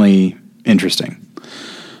extremely interesting.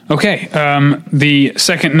 Okay. The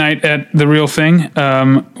second night at The Real Thing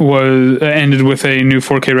was ended with a new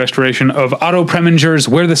 4K restoration of Otto Preminger's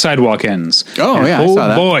Where the Sidewalk Ends. Oh, yeah. I saw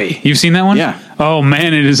that. Boy. You've seen that one? Yeah. Oh,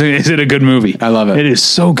 man. Is it a good movie? I love it. It is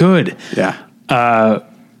so good. Yeah.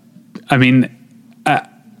 I mean,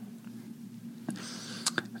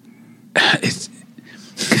 it's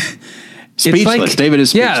speechless. Like, David is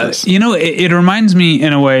speechless. Yeah, you know, it reminds me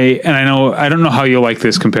in a way, and I don't know how you'll like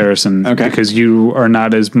this comparison, okay, because you are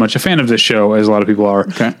not as much a fan of this show as a lot of people are.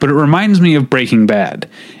 Okay. But it reminds me of Breaking Bad,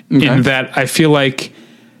 in that I feel like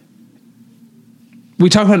we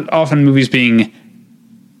talk about often movies being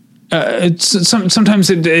sometimes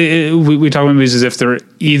we talk about movies as if they're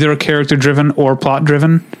either character driven or plot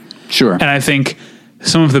driven. Sure. And I think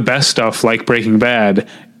some of the best stuff, like Breaking Bad,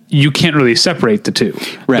 you can't really separate the two.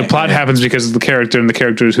 Right, the plot right. happens because of the character, and the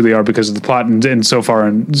character is who they are because of the plot, and so far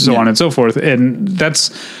and so on and so forth. And that's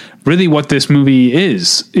really what this movie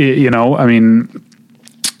is. I mean,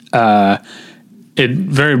 it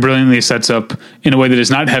very brilliantly sets up in a way that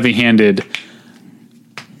is not heavy-handed.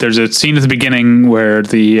 There's a scene at the beginning where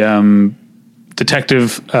the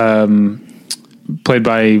detective, played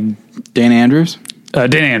by Dan Andrews.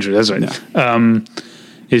 Dan Andrews, that's right. Yeah.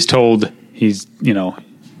 Is told he's,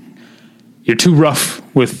 you're too rough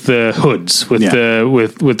with the hoods, with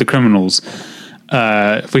the criminals.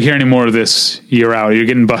 If we hear any more of this, you're out. You're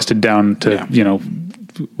getting busted down to,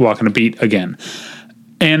 walking a beat again.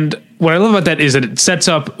 And what I love about that is that it sets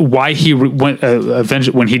up why he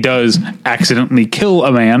eventually, when he does accidentally kill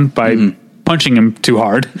a man by punching him too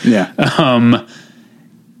hard. Yeah.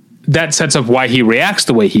 That sets up why he reacts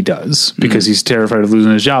the way he does, because he's terrified of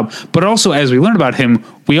losing his job. But also, as we learn about him,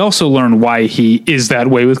 we also learn why he is that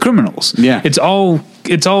way with criminals. Yeah. It's all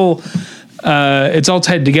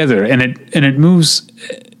tied together, and it moves.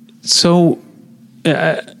 So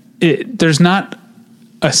there's not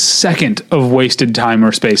a second of wasted time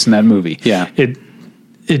or space in that movie. Yeah. It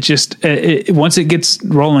just once it gets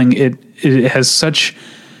rolling, it has such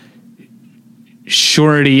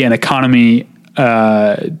surety and economy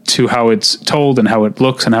to how it's told and how it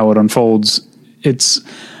looks and how it unfolds. It's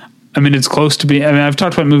close to being, I've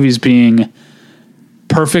talked about movies being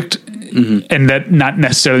perfect, and that not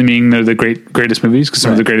necessarily meaning they're the greatest movies, because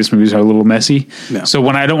some of the greatest movies are a little messy. Yeah. So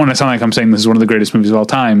when I don't want to sound like I'm saying this is one of the greatest movies of all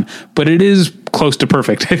time, but it is close to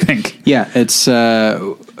perfect, I think. Yeah, it's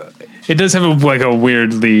it does have a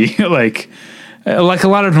weirdly like a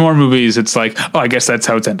lot of more movies. It's like, oh, I guess that's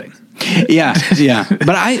how it's ending. yeah.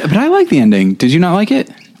 But I like the ending. Did you not like it?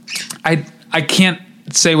 I can't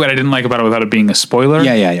say what I didn't like about it without it being a spoiler.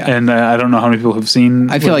 Yeah. And I don't know how many people have seen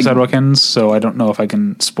I feel like Sidewalk Ends, so I don't know if I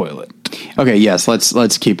can spoil it. Okay. Yes.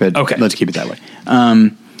 Let's keep it. Okay. Let's keep it that way.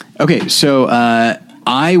 Okay. So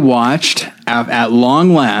I watched at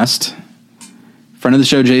long last. Friend of the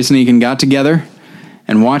show, Jason Egan, got together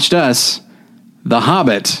and watched us The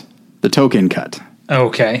Hobbit, the Tolkien cut.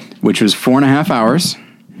 Okay. Which was 4.5 hours.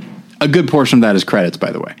 A good portion of that is credits,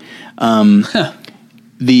 by the way.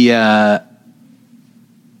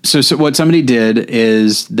 So what somebody did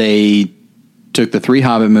is they took the 3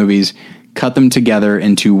 Hobbit movies, cut them together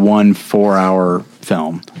into one 4-hour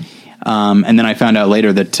film. And then I found out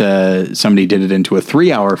later that somebody did it into a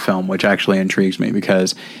 3-hour film, which actually intrigues me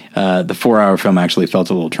because the 4-hour film actually felt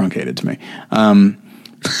a little truncated to me.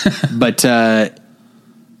 But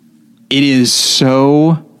it is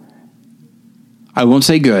so, I won't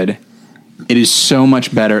say good. It is so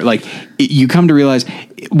much better. Like, you come to realize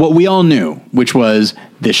what we all knew, which was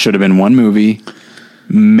this should have been one movie,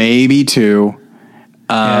 maybe 2.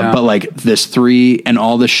 But like this 3 and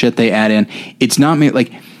all the shit they add in, it's not me.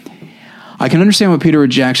 Like, I can understand what Peter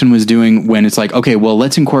Jackson was doing when it's like, okay, well,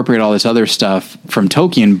 let's incorporate all this other stuff from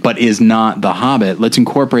Tolkien, but is not The Hobbit. Let's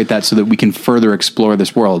incorporate that so that we can further explore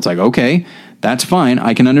this world. It's like, okay, that's fine.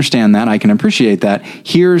 I can understand that. I can appreciate that.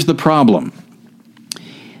 Here's the problem.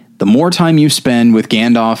 The more time you spend with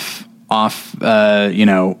Gandalf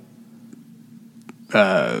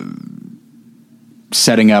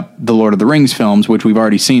setting up the Lord of the Rings films, which we've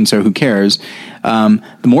already seen, so who cares? The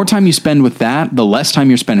more time you spend with that, the less time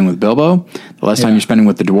you're spending with Bilbo, the less time you're spending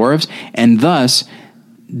with the dwarves, and thus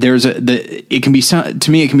it can be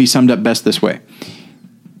summed up best this way.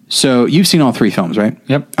 So you've seen all 3 films, right?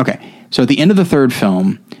 Yep. Okay. So at the end of the 3rd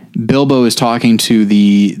film, Bilbo is talking to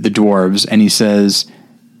the dwarves, and he says,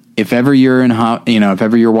 if ever you're if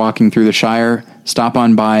ever you're walking through the Shire, stop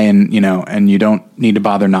on by and you don't need to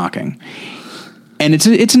bother knocking. And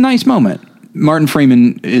it's a nice moment. Martin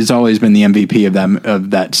Freeman has always been the MVP of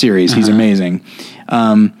that series. He's amazing.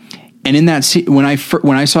 And in that when I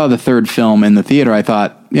saw the 3rd film in the theater, I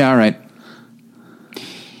thought, yeah, all right.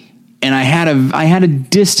 And I had a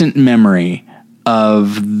distant memory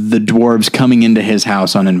of the dwarves coming into his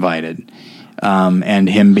house uninvited, and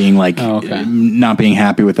him being like, not being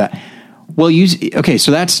happy with that. Well,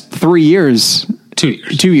 so that's 3 years. 2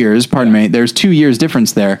 years. 2 years, pardon me. There's 2 years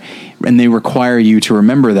difference there, and they require you to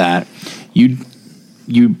remember that. You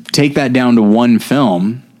take that down to one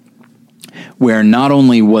film where not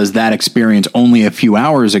only was that experience only a few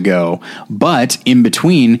hours ago, but in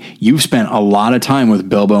between, you've spent a lot of time with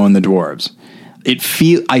Bilbo and the dwarves.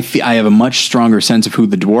 I have a much stronger sense of who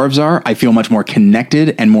the dwarves are. I feel much more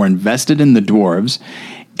connected and more invested in the dwarves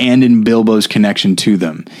and in Bilbo's connection to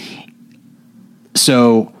them.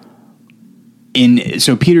 So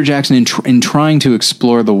So Peter Jackson, in trying to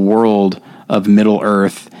explore the world of Middle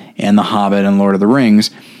Earth and The Hobbit and Lord of the Rings,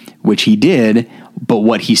 which he did, but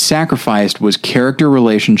what he sacrificed was character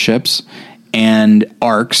relationships and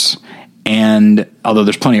arcs, and although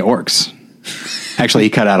there's plenty of orcs, actually he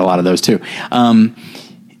cut out a lot of those too,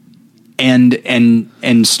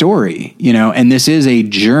 and story, you know, and this is a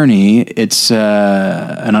journey. It's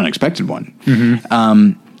an unexpected one.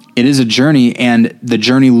 It is a journey, and the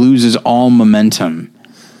journey loses all momentum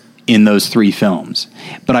in those 3 films.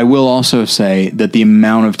 But I will also say that the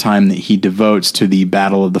amount of time that he devotes to the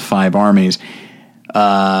Battle of the Five Armies,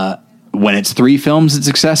 when it's 3 films, it's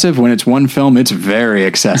excessive. When it's 1 film, it's very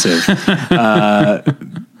excessive.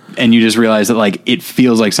 And you just realize that, like, it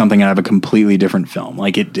feels like something out of a completely different film.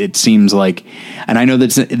 Like it seems like, and I know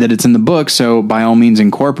that it's in the book, so by all means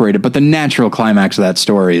incorporate it. But the natural climax of that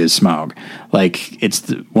story is Smaug. Like, it's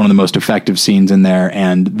one of the most effective scenes in there,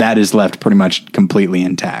 and that is left pretty much completely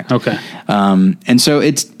intact. Okay. And so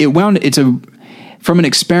from an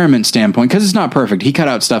experiment standpoint, because it's not perfect, he cut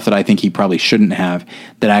out stuff that I think he probably shouldn't have,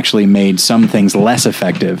 that actually made some things less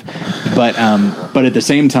effective. But at the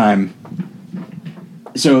same time,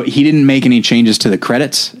 so he didn't make any changes to the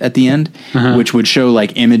credits at the end, which would show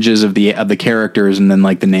like images of the characters and then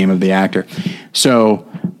like the name of the actor. So,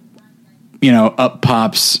 you know, up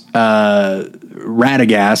pops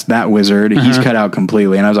Radagast, that wizard. He's cut out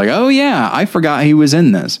completely, and I was like, oh yeah, I forgot he was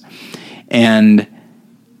in this. And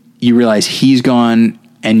you realize he's gone,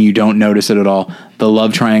 and you don't notice it at all. The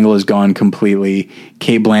love triangle is gone completely.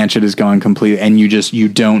 Cate Blanchett is gone completely, and you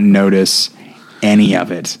don't notice any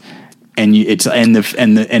of it. And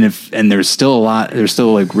there's still a lot. There's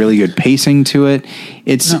still like really good pacing to it.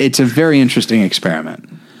 It's a very interesting experiment.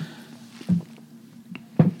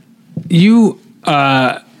 You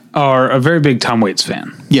are a very big Tom Waits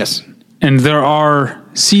fan. Yes, and there are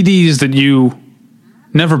CDs that you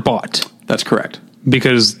never bought. That's correct,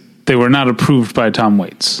 because they were not approved by Tom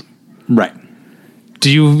Waits. Right.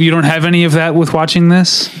 You don't have any of that with watching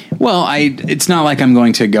this? Well, it's not like I'm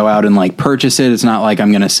going to go out and like purchase it. It's not like I'm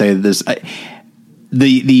going to say this.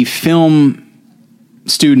 The film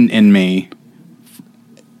student in me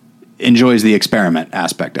enjoys the experiment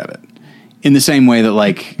aspect of it, in the same way that,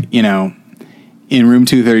 like, you know, in Room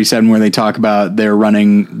 237, where they talk about they're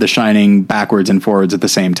running The Shining backwards and forwards at the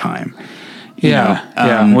same time.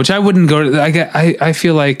 Yeah. Which I wouldn't go to. I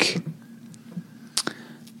feel like.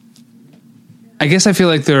 I guess I feel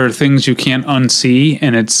like there are things you can't unsee,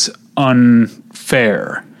 and it's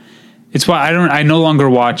unfair. It's why I no longer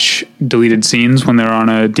watch deleted scenes when they're on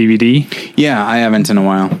a DVD. Yeah, I haven't in a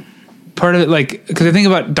while. Part of it, like, because I think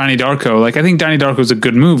about Donnie Darko. Like, I think Donnie Darko is a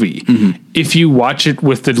good movie. If you watch it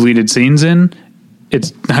with the deleted scenes in,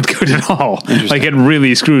 it's not good at all. Like, it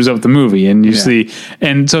really screws up the movie, and you see,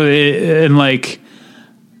 and so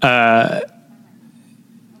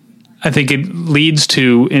I think it leads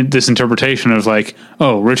to this interpretation of like,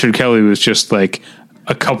 oh, Richard Kelly was just like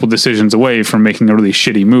a couple decisions away from making a really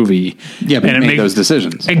shitty movie. Yeah, but and make those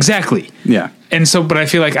decisions. Exactly. Yeah. And so, but I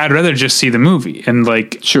feel like I'd rather just see the movie, and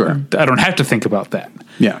like, sure, I don't have to think about that.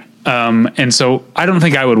 Yeah. And so I don't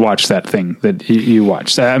think I would watch that thing that you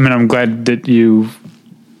watched. I mean, I'm glad that you,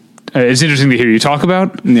 it's interesting to hear you talk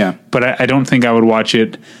about. Yeah. But I don't think I would watch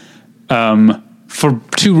it, for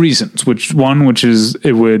 2 reasons, which is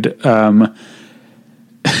it would,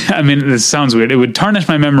 I mean, this sounds weird. It would tarnish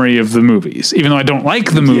my memory of the movies. Even though I don't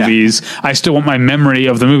like the movies, I still want my memory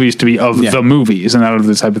of the movies to be of the movies and not of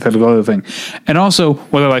this hypothetical other thing. And also,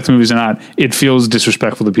 whether I like the movies or not, it feels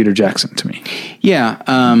disrespectful to Peter Jackson to me. Yeah.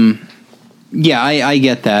 I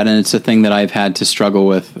get that. And it's a thing that I've had to struggle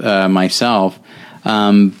with myself.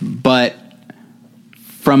 But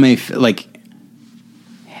from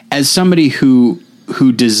as somebody who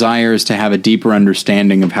desires to have a deeper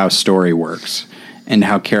understanding of how story works and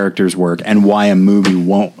how characters work and why a movie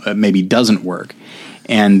maybe doesn't work,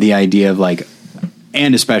 and the idea of like,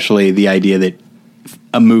 and especially the idea that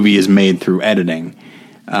a movie is made through editing,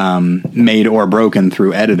 made or broken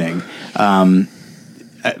through editing,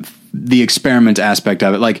 the experiment aspect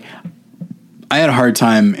of it, like, I had a hard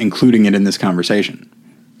time including it in this conversation.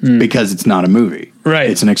 Because it's not a movie, right?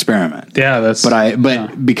 It's an experiment. Yeah,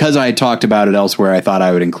 because I had talked about it elsewhere, I thought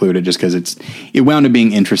I would include it just because it wound up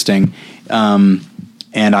being interesting, and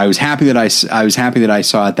I was happy that I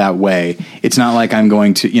saw it that way. It's not like I'm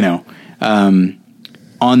going to, you know,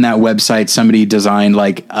 on that website somebody designed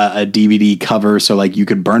like a DVD cover so like you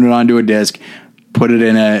could burn it onto a disc, put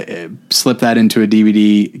it slip that into a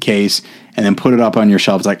DVD case, and then put it up on your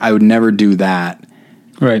shelf. It's like I would never do that.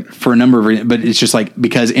 Right. For a number of reasons, but it's just like,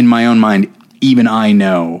 because in my own mind, even I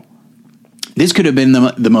know This could have been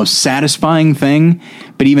the most satisfying thing,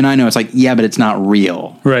 but even I know it's like, yeah, but it's not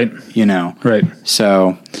real. Right. You know? Right.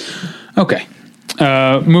 So. Okay.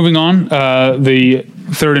 Moving on. The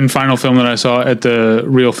third and final film that I saw at the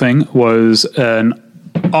Real Thing was an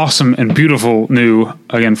awesome and beautiful new,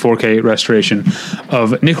 again, 4K restoration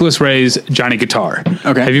of Nicholas Ray's Johnny Guitar.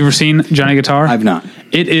 Okay. Have you ever seen Johnny Guitar? I've not.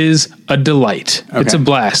 It is a delight. Okay. It's a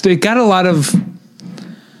blast. It got a lot of...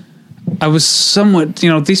 I was somewhat...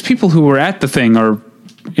 these people who were at the thing are,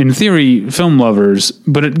 in theory, film lovers,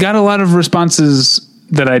 but it got a lot of responses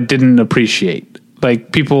that I didn't appreciate.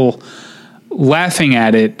 Like, people laughing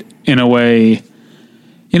at it in a way...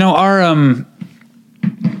 our...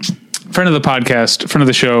 friend of the podcast, friend of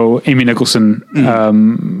the show, Amy Nicholson,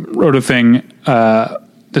 wrote a thing,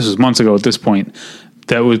 this was months ago at this point,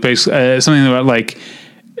 that was basically something about like,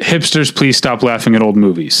 hipsters, please stop laughing at old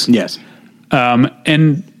movies. Yes.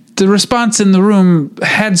 And the response in the room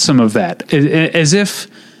had some of that, as if...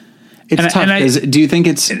 It's tough. Do you think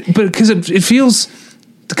it's... But because it feels...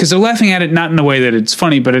 Because they're laughing at it not in a way that it's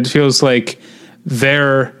funny, but it feels like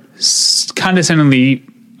they're condescendingly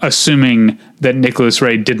assuming that Nicholas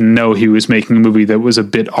Ray didn't know he was making a movie that was a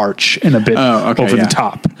bit arch and a bit over the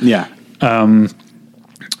top. Yeah.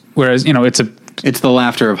 Whereas, it's the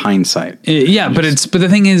laughter of hindsight. But the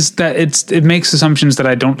thing is that it makes assumptions that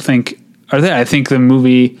I don't think are there. I think the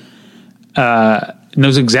movie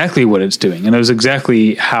knows exactly what it's doing and knows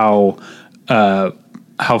exactly how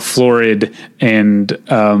florid and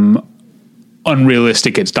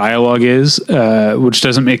unrealistic its dialogue is, which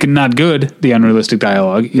doesn't make it not good. The unrealistic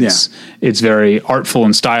dialogue, it's very artful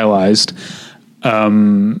and stylized,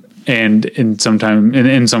 and in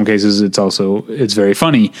some cases it's very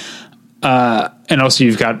funny. And also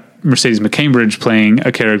you've got Mercedes McCambridge playing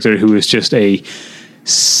a character who is just a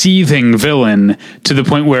seething villain to the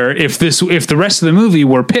point where if the rest of the movie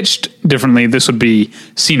were pitched differently, this would be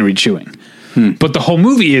scenery chewing. But the whole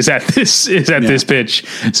movie is at this pitch,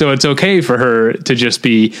 so it's okay for her to just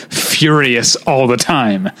be furious all the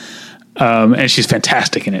time, and she's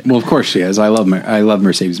fantastic in it. Well, of course she is. I love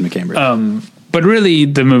Mercedes McCambridge. But really,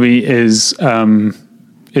 the movie is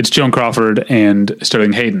it's Joan Crawford and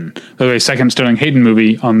Sterling Hayden. By the way, second Sterling Hayden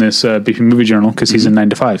movie on this BP Movie Journal because he's in 9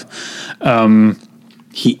 to 5.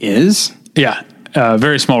 He is? Yeah,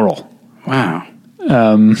 very small role. Wow.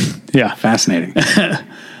 Yeah, fascinating.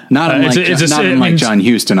 Not unlike John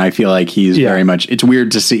Huston, I feel like he's very much... It's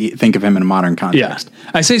weird to think of him in a modern context.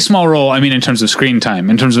 Yeah. I say small role, I mean in terms of screen time.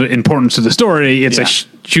 In terms of importance to the story, it's a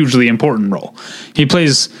hugely important role. He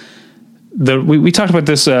plays... We talked about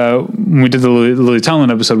this when we did the Lily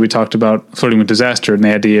Tomlin episode. We talked about Flirting with Disaster and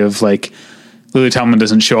the idea of like Lily Tomlin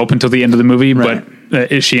doesn't show up until the end of the movie, but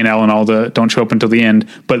she and Alan Alda don't show up until the end,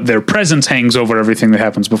 but their presence hangs over everything that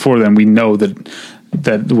happens before then. We know that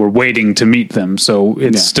we're waiting to meet them, so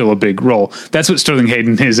it's still a big role. That's what Sterling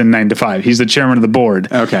Hayden is in 9 to 5. He's the chairman of the board.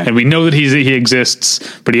 Okay. And we know that he exists,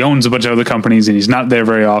 but he owns a bunch of other companies and he's not there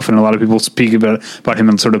very often. A lot of people speak about him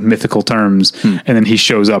in sort of mythical terms, and then he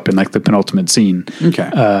shows up in like the penultimate scene. Okay.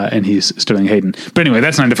 And he's Sterling Hayden. But anyway,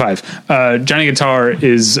 that's 9 to 5. Johnny Guitar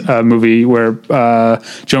is a movie where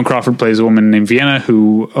Joan Crawford plays a woman named Vienna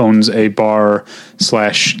who owns a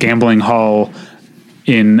bar/gambling hall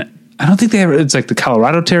in... I don't think it's like the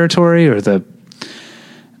Colorado territory or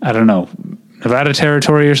Nevada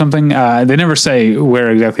territory or something. They never say where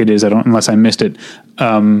exactly it is. Unless I missed it.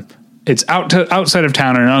 It's outside of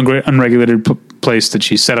town in an unregulated place that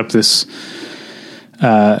she set up this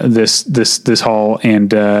hall,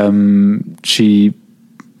 and she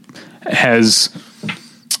has,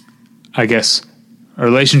 I guess, a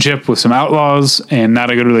relationship with some outlaws and not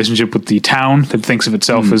a good relationship with the town that thinks of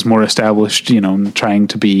itself as more established, trying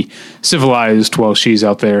to be civilized while she's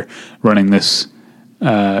out there running this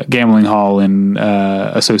gambling hall and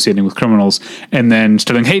associating with criminals. And then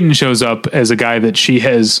Sterling Hayden shows up as a guy that she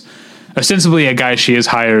has she has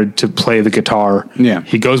hired to play the guitar. Yeah.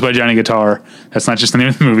 He goes by Johnny Guitar. That's not just the name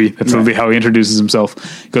of the movie. That's literally how he introduces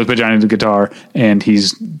himself. He goes by Johnny the Guitar, and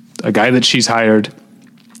he's a guy that she's hired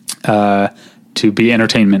to be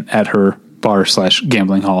entertainment at her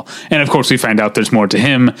bar/gambling hall. And of course we find out there's more to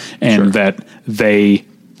him and that they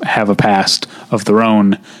have a past of their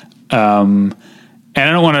own. And I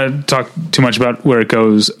don't want to talk too much about where it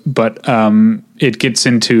goes, but it gets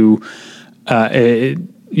into,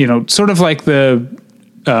 sort of like the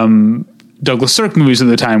Douglas Sirk movies of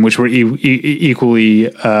the time, which were equally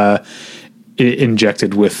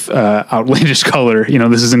injected with outlandish color.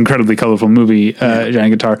 This is an incredibly colorful movie, Johnny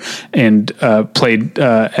Guitar, and played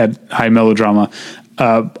at high melodrama.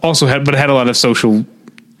 Had a lot of social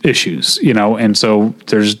issues, and so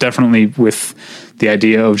there's definitely with the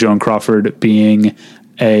idea of Joan Crawford being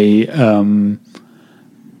a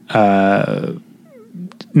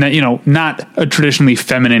not a traditionally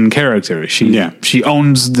feminine character. She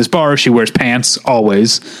owns this bar. She wears pants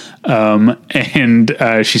always, and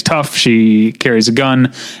she's tough. She carries a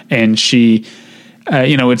gun, and she,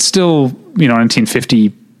 it's still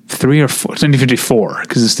 1953 or 1954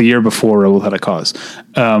 because it's the year before Rebel Without a Cause.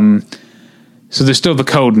 So there's still the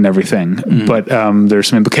code and everything, but there's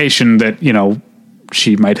some implication that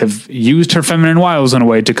she might have used her feminine wiles in a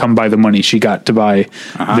way to come by the money she got to buy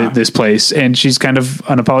this place. And she's kind of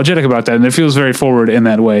unapologetic about that. And it feels very forward in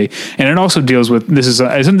that way. And it also deals with, this is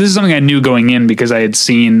something I knew going in because I had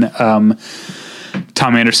seen, Tom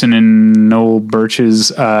Anderson and Noel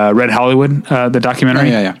Birch's, Red Hollywood, the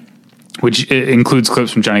documentary, which includes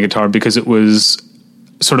clips from Johnny Guitar because it was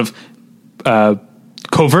sort of,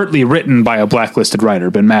 covertly written by a blacklisted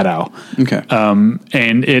writer, Ben Maddow. Okay.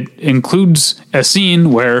 And it includes a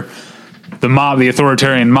scene where the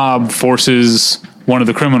authoritarian mob forces one of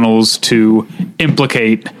the criminals to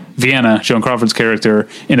implicate Vienna, Joan Crawford's character,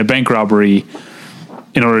 in a bank robbery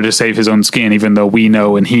in order to save his own skin, even though we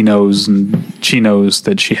know and he knows and she knows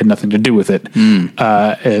that she had nothing to do with it.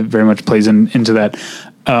 It very much plays into that.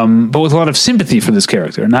 But with a lot of sympathy for this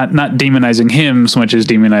character, not demonizing him so much as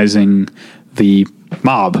demonizing the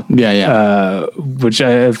mob, which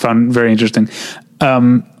I found very interesting.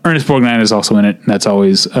 Ernest Borgnine is also in it. And that's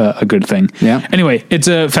always a good thing. Yeah. Anyway, it's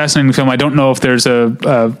a fascinating film. I don't know if there's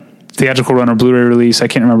a theatrical run or Blu-ray release. I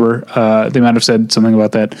can't remember. They might have said something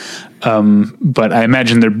about that. But I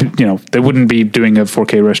imagine they wouldn't be doing a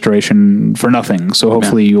 4K restoration for nothing. So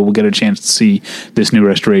hopefully you will get a chance to see this new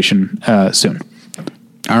restoration soon.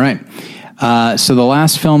 All right. So the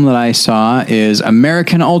last film that I saw is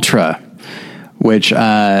American Ultra, which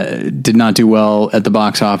did not do well at the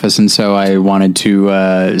box office, and so I wanted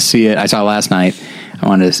to see it. I saw it last night. I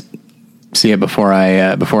wanted to see it before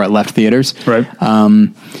it left theaters. Right.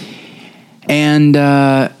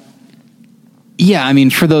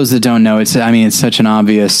 For those that don't know, it's such an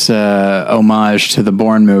obvious homage to the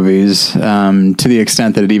Bourne movies, to the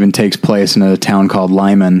extent that it even takes place in a town called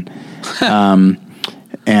Lyman.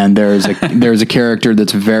 And there's a character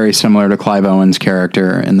that's very similar to Clive Owen's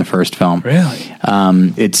character in the first film. Really?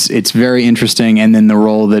 It's very interesting, and then the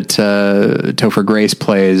role that Topher Grace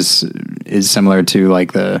plays is similar to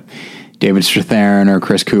like the David Strathairn or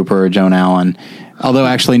Chris Cooper or Joan Allen. Although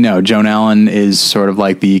actually no, Joan Allen is sort of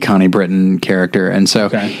like the Connie Britton character, and so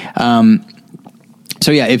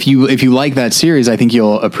So yeah, if you like that series, I think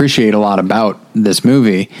you'll appreciate a lot about this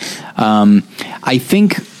movie.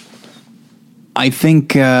 I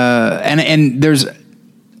think, and there's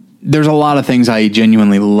a lot of things I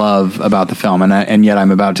genuinely love about the film, and yet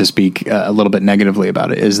I'm about to speak a little bit negatively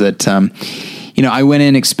about it. Is that I went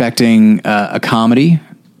in expecting a comedy,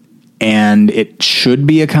 and it should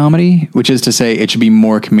be a comedy, which is to say, it should be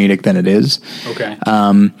more comedic than it is. Okay.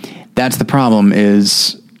 That's the problem.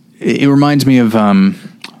 Is it reminds me of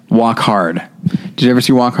Walk Hard. Did you ever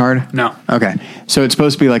see Walk Hard? No. Okay. So it's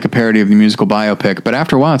supposed to be like a parody of the musical biopic, but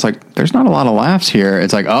after a while it's like, there's not a lot of laughs here.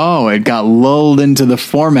 It's like, oh, it got lulled into the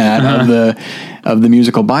format of the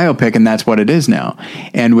musical biopic, and that's what it is now.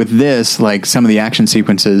 And with this, like, some of the action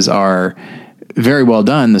sequences are very well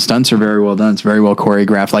done. The stunts are very well done. It's very well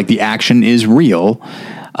choreographed. Like, the action is real.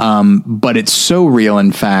 But it's so real,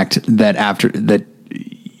 in fact, that after that,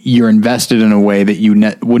 you're invested in a way that you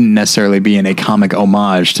wouldn't necessarily be in a comic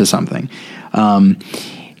homage to something.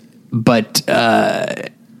 But I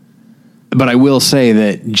will say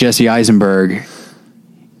that Jesse Eisenberg,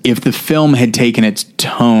 if the film had taken its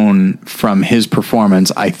tone from his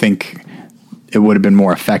performance, I think it would have been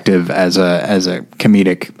more effective as a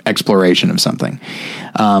comedic exploration of something.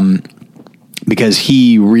 Because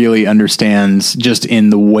he really understands, just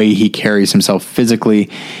in the way he carries himself physically.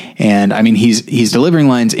 And I mean, he's delivering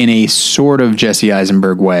lines in a sort of Jesse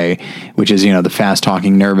Eisenberg way, which is, the fast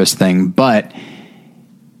talking, nervous thing. But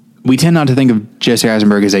we tend not to think of Jesse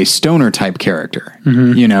Eisenberg as a stoner type character.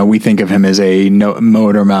 Mm-hmm. We think of him as a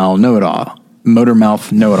motor mouth know-it-all.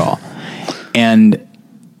 And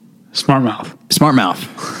Smart mouth.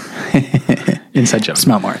 Inside joke.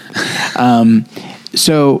 Smart mouth.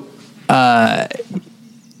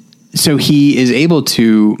 So he is able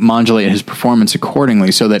to modulate his performance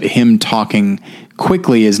accordingly, so that him talking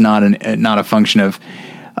quickly is not a function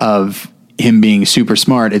of him being super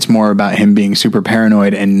smart. It's more about him being super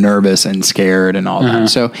paranoid and nervous and scared and all that.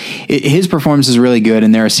 So his performance is really good,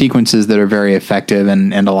 and there are sequences that are very effective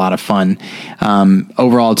and a lot of fun.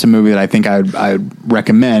 Overall, it's a movie that I think I'd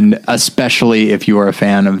recommend, especially if you are a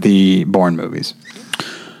fan of the Bourne movies.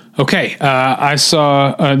 Okay, I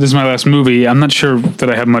saw, this is my last movie. I'm not sure that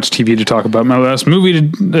I have much TV to talk about. My last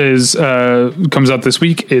movie is comes out this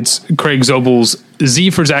week. It's Craig Zobel's Z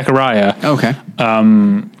for Zachariah. Okay.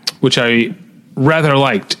 Which I rather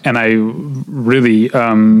liked, and I really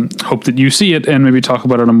hope that you see it and maybe talk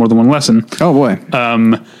about it on More Than One Lesson. Oh, boy.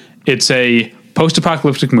 It's a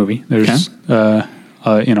post-apocalyptic movie. There's,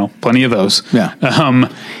 plenty of those. Yeah.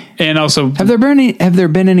 And also, have there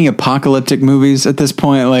been any apocalyptic movies at this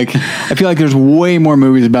point? Like, I feel like there's way more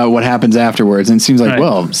movies about what happens afterwards, and it seems like,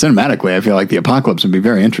 well, cinematically, I feel like the apocalypse would be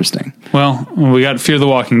very interesting. Well, we got Fear the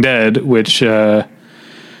Walking Dead, which did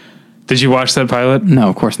you watch that pilot? No,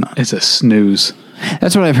 of course not. It's a snooze.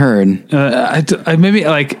 That's what I've heard. I maybe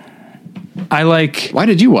like. I like. Why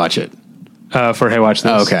did you watch it? For Hey, Watch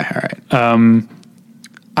This. Oh, okay, all right.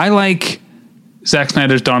 I like Zack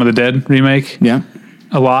Snyder's Dawn of the Dead remake. Yeah.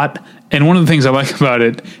 A lot, and one of the things I like about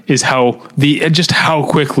it is how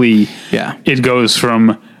quickly it goes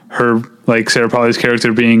from her, like Sarah Polley's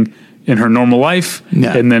character, being in her normal life,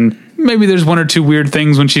 and then maybe there's one or two weird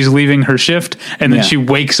things when she's leaving her shift, and then she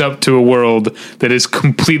wakes up to a world that is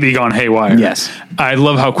completely gone haywire. Yes, I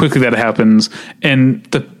love how quickly that happens, and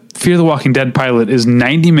the Fear the Walking Dead pilot is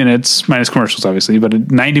 90 minutes minus commercials, obviously, but a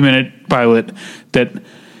 90-minute pilot that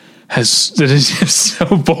is just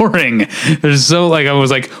so boring. There's so I was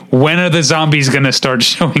like, when are the zombies going to start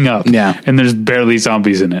showing up? Yeah. And there's barely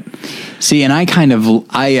zombies in it. See, and I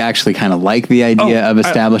actually kind of like the idea of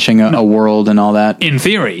establishing a world and all that. In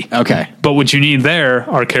theory. Okay. But what you need there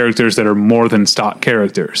are characters that are more than stock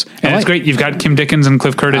characters. And it's great. You've got Kim Dickens and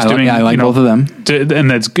Cliff Curtis doing, I like both of them. And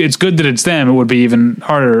it's good that it's them. It would be even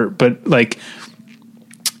harder. But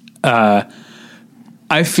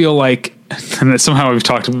I feel like, and somehow we've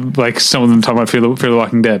talked, like some of them talk about Fear the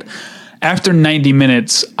Walking Dead. After 90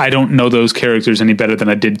 minutes, I don't know those characters any better than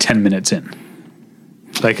I did 10 minutes in.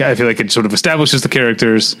 Like, I feel like it sort of establishes the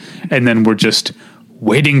characters, and then we're just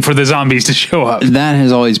waiting for the zombies to show up. That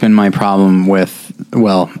has always been my problem with,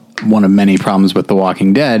 one of many problems with The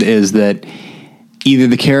Walking Dead is that either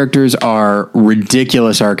the characters are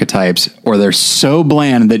ridiculous archetypes, or they're so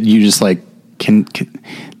bland that you just can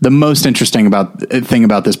the most interesting thing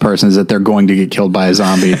about this person is that they're going to get killed by a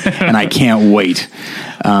zombie, and I can't wait.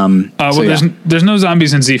 There's no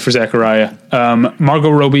zombies in Z for Zachariah.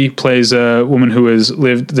 Margot Robbie plays a woman who has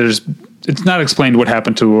lived. It's not explained what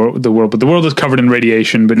happened to the world, but the world is covered in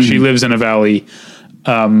radiation. But she lives in a valley,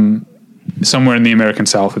 somewhere in the American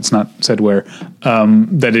South. It's not said where.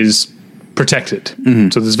 That is protected.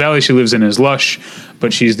 So this valley she lives in is lush,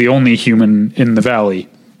 but she's the only human in the valley.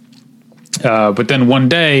 But then one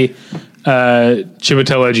day,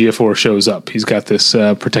 Chiwetel Ejiofor shows up. He's got this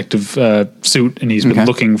protective suit, and he's been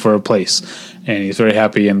looking for a place, and he's very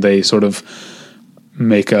happy, and they sort of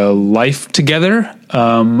make a life together.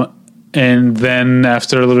 And then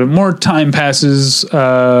after a little bit more time passes,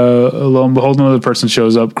 lo and behold, another person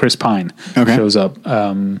shows up. Chris Pine shows up.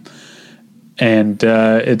 And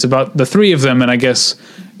it's about the three of them, and I guess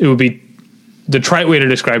it would be the trite way to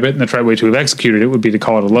describe it, and the trite way to have executed it would be to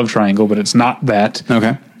call it a love triangle, but it's not that.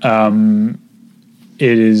 Okay.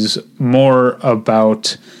 It is more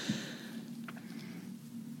about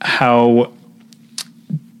how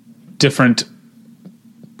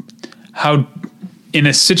in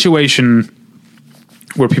a situation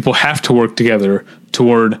where people have to work together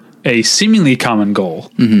toward a seemingly common goal,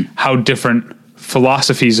 how different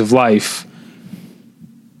philosophies of life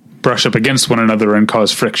brush up against one another and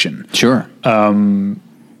cause friction. Sure.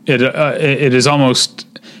 It is almost,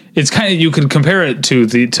 it's kind of, you could compare it to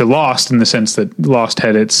Lost in the sense that Lost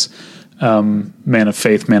had its man of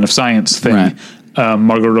faith, man of science thing. Right.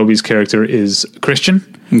 Margot Robbie's character is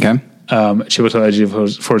Christian. Okay. Chiwetel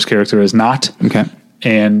Ejiofor's character is not. Okay.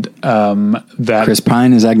 And that Chris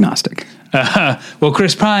Pine is agnostic. Well,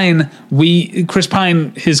 Chris Pine,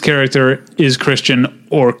 his character is Christian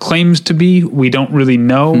or claims to be. We don't really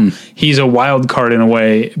know. He's a wild card in a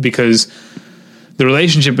way because the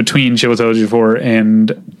relationship between Chiwetel Ejiofor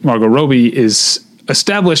and Margot Robbie is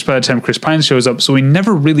established by the time Chris Pine shows up. So we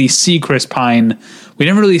never really see Chris Pine. We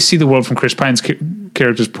never really see the world from Chris Pine's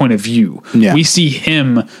character's point of view. Yeah. We see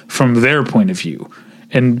him from their point of view.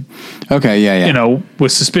 And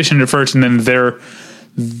with suspicion at first, and then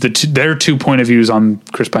their two point of views on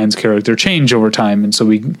Chris Pine's character change over time, and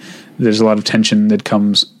so there's a lot of tension that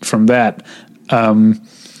comes from that. I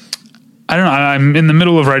don't know. I'm in the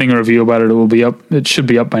middle of writing a review about it. It will be up. It should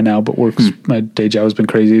be up by now, but my day job has been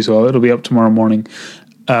crazy, so it'll be up tomorrow morning.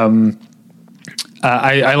 I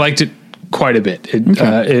liked it quite a bit.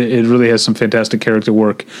 It really has some fantastic character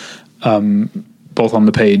work, both on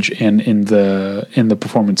the page and in the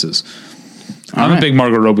performances. I'm a big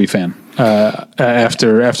Margot Robbie fan.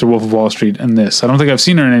 After Wolf of Wall Street and this, I don't think I've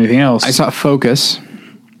seen her in anything else. I saw Focus.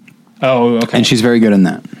 Oh, okay. And she's very good in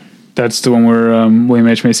that. That's the one where William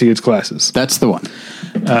H. Macy gets glasses. That's the one.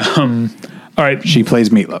 All right. She plays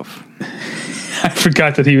Meatloaf. I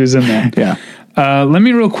forgot that he was in that. Yeah. Let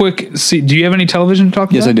me real quick see. Do you have any television to talk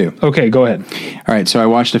about? Yes, I do. Okay, go ahead. All right. So I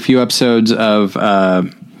watched a few episodes of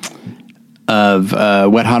Wet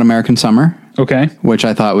Hot American Summer. Okay. Which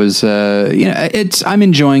I thought was, I'm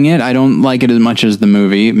enjoying it. I don't like it as much as the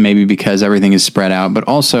movie, maybe because everything is spread out, but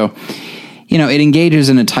also, it engages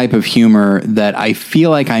in a type of humor that I feel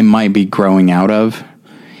like I might be growing out of,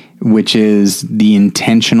 which is the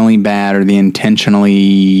intentionally bad or the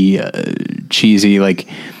intentionally cheesy, like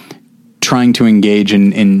trying to engage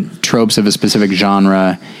in tropes of a specific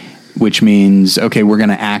genre, which means, okay, we're going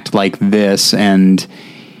to act like this. And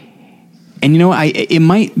it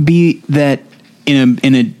might be that in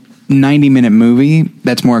a 90-minute movie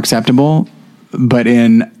that's more acceptable, but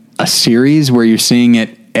in a series where you're seeing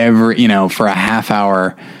it for a half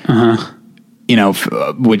hour,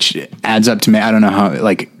 which adds up to me, I don't know how,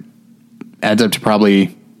 like adds up to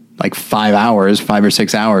probably like 5 or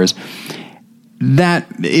 6 hours, that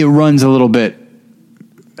it runs a little bit,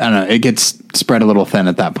 I don't know, it gets spread a little thin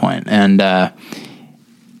at that point. And,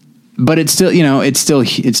 but it's still, it's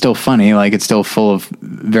still funny. Like it's still full of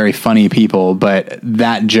very funny people, but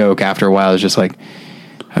that joke after a while is just like,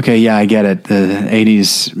 okay, yeah, I get it. The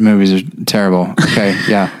 80s movies are terrible. Okay.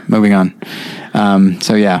 Yeah. Moving on.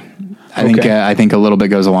 So yeah, I think a little bit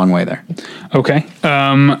goes a long way there. Okay.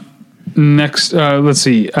 Next, let's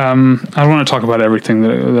see. I don't want to talk about everything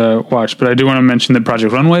that I watched, but I do want to mention that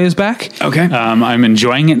Project Runway is back. Okay. I'm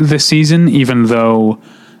enjoying it this season, even though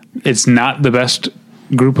it's not the best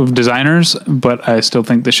group of designers, but I still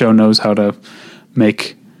think the show knows how to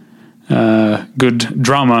make good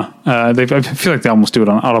drama. I feel like they almost do it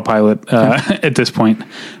on autopilot at this point.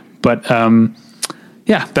 But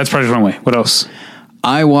yeah, that's Project Runway. What else?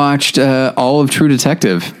 I watched all of True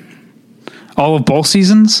Detective. All of both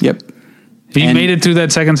seasons? Yep. You made it through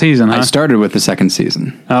that second season, huh? I started with the second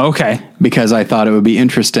season. Oh, okay. Because I thought it would be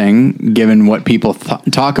interesting, given what people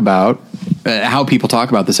talk about, how people talk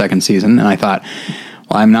about the second season. And I thought,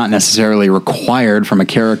 well, I'm not necessarily required from a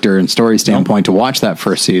character and story standpoint to watch that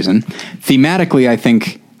first season. Thematically, I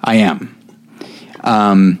think I am.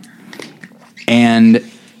 And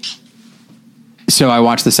so I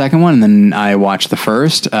watched the second one, and then I watched the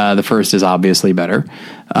first. The first is obviously better.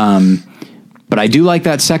 But I do like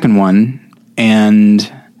that second one. And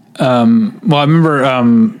well, I remember,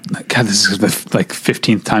 God, this is the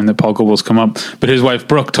 15th time that Paul Goebel's come up, but his wife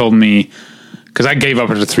Brooke told me, because I gave up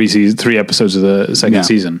after three episodes of the second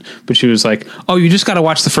season, but she was like, "Oh, you just got to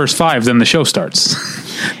watch the first 5, then the show starts."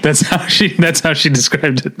 That's how she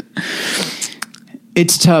described it.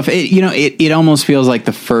 It's tough. It almost feels like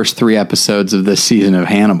the first 3 episodes of this season of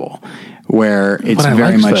Hannibal, where it's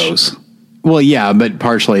very much those. Well, yeah, but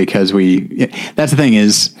partially because that's the thing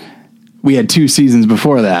is we had 2 seasons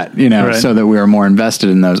before that, right. So that we were more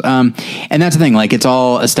invested in those. And that's the thing, like it's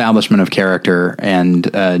all establishment of character and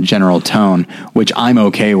general tone, which I'm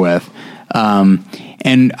okay with.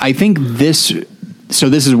 And I think this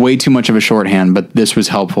is way too much of a shorthand, but this was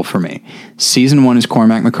helpful for me. Season 1 is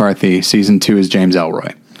Cormac McCarthy. Season 2 is James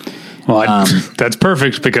Ellroy. Well, that's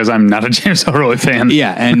perfect because I'm not a James Ellroy fan.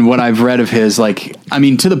 Yeah, and what I've read of his, to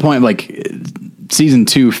the point, season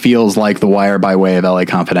 2 feels like The Wire by way of LA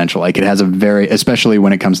Confidential. Like it has especially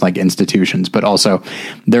when it comes to institutions, but also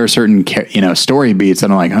there are certain, story beats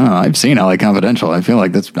that I'm like, oh, I've seen LA Confidential. I feel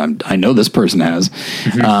like I know this person has.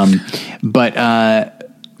 Mm-hmm.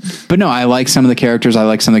 But no, I like some of the characters. I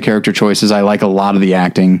like some of the character choices. I like a lot of the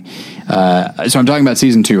acting. So I'm talking about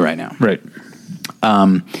season 2 right now. Right.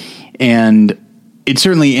 And it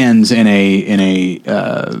certainly ends in a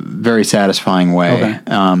very satisfying way.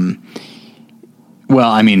 Okay. Well,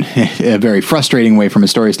 I mean, a very frustrating way from a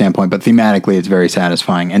story standpoint, but thematically it's very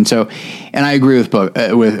satisfying. And I agree with Brooke.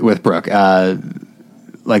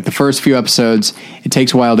 The first few episodes, it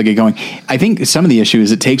takes a while to get going. I think some of the issue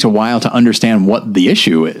is it takes a while to understand what the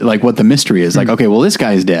issue is, what the mystery is. Okay, well, this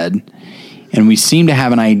guy's dead, and we seem to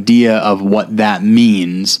have an idea of what that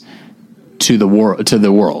means to the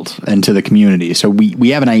world and to the community. So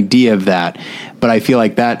we have an idea of that, but I feel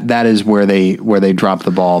like that is where they drop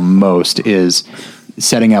the ball most, is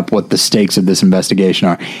setting up what the stakes of this investigation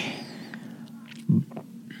are.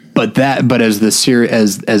 But as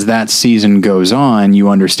that season goes on, you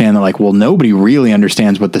understand that nobody really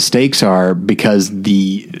understands what the stakes are, because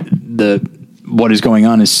the what is going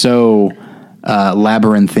on is so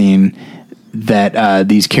labyrinthine that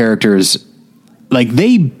these characters like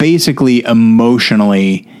they basically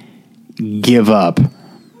emotionally give up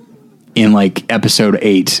in like episode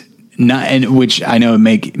 8. Not, and which I know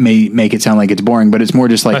may make it sound like it's boring, but it's more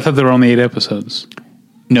just like, I thought there were only 8 episodes.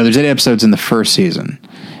 No, there's 8 episodes in the first season.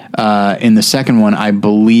 In the second one, I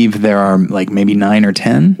believe there are like maybe 9 or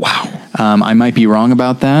 10. Wow. I might be wrong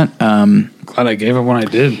about that. Glad I gave up when I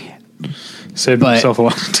did. Saved myself a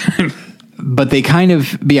lot of time. But they kind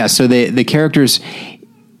of, yeah, so the characters,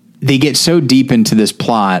 they get so deep into this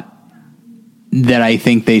plot that I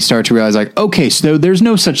think they start to realize, like, okay, so there's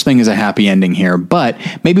no such thing as a happy ending here, but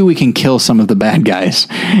maybe we can kill some of the bad guys.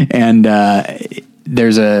 And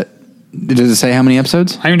does it say how many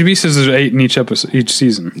episodes? IMDb says there's 8 in each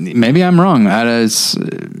season. Maybe I'm wrong.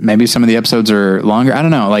 Maybe some of the episodes are longer. I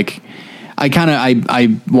don't know. Like,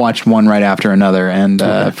 I watched one right after another, and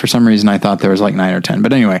for some reason I thought there was like 9 or 10.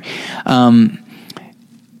 But anyway,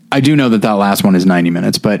 I do know that last one is 90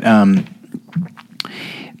 minutes. But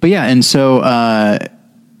yeah, and so I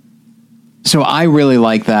really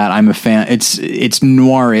like that. I'm a fan. It's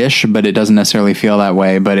noir-ish, but it doesn't necessarily feel that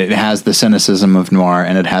way. But it has the cynicism of noir,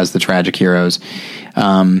 and it has the tragic heroes.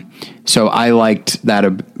 So I liked that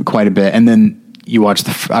quite a bit. And then I watched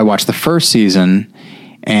the first season,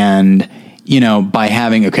 and by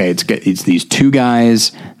having it's these 2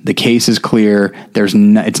 guys. The case is clear.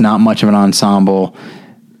 It's not much of an ensemble.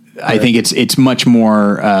 I think it's much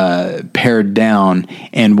more pared down,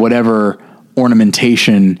 and whatever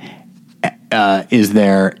ornamentation is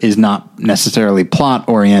there is not necessarily plot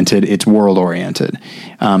oriented; it's world oriented.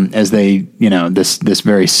 As they, this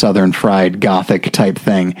very Southern fried Gothic type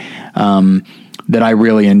thing that I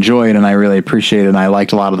really enjoyed and I really appreciated, and I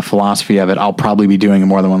liked a lot of the philosophy of it. I'll probably be doing a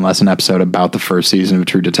more than one lesson episode about the first season of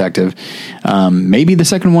True Detective, maybe the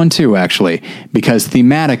second one too, actually, because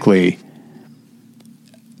thematically.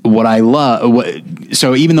 What I love,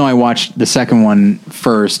 so even though I watched the second one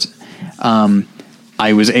first,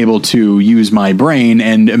 I was able to use my brain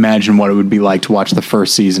and imagine what it would be like to watch the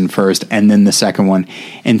first season first and then the second one.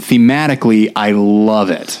 And thematically, I love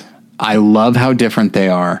it. I love how different they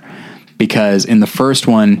are, because in the first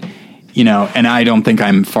one, and I don't think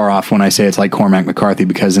I'm far off when I say it's like Cormac McCarthy,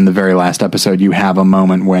 because in the very last episode, you have a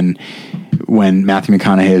moment when Matthew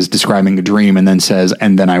McConaughey is describing a dream and then says,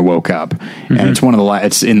 "And then I woke up," mm-hmm. and it's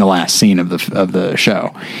it's in the last scene of the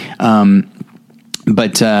show.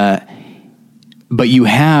 But you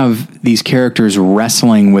have these characters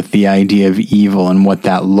wrestling with the idea of evil and what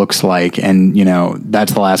that looks like, and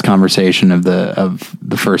that's the last conversation of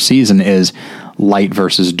the first season is light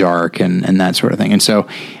versus dark and that sort of thing. And so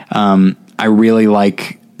I really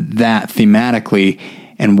like that thematically.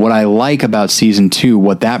 And what I like about season 2,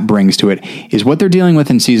 what that brings to it, is what they're dealing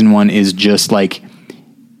with in season 1 is just like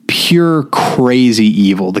pure crazy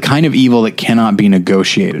evil, the kind of evil that cannot be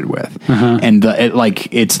negotiated with. Uh-huh. And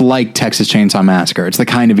it's like Texas Chainsaw Massacre. It's the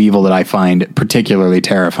kind of evil that I find particularly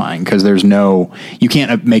terrifying, because you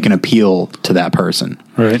can't make an appeal to that person.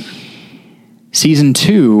 Right. Season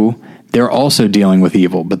 2, they're also dealing with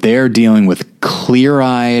evil, but they're dealing with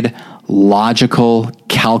clear-eyed, logical,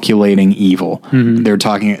 calculating evil. Mm-hmm.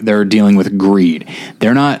 They're dealing with greed.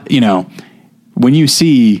 They're not, when you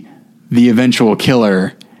see the eventual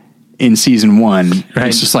killer in season 1, right.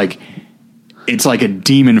 It's just like, it's like a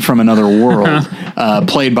demon from another world,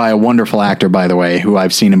 played by a wonderful actor, by the way, who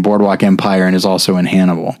I've seen in Boardwalk Empire and is also in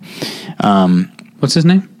Hannibal. What's his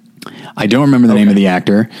name? I don't remember the name of the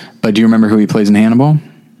actor, but do you remember who he plays in Hannibal?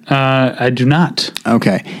 I do not.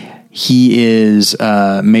 Okay. He is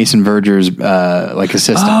Mason Verger's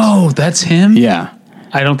assistant. Oh, that's him? Yeah.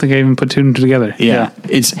 I don't think I even put 2 and 2 together. Yeah.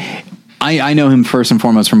 I know him first and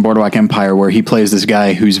foremost from Boardwalk Empire, where he plays this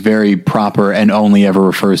guy who's very proper and only ever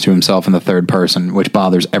refers to himself in the third person, which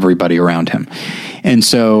bothers everybody around him. And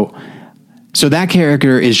so that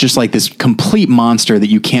character is just like this complete monster that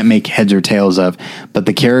you can't make heads or tails of. But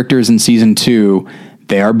the characters in season 2,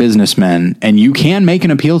 they are businessmen, and you can make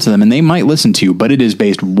an appeal to them, and they might listen to you, but it is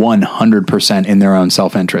based 100% in their own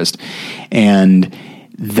self-interest. And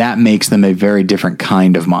that makes them a very different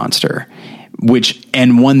kind of monster,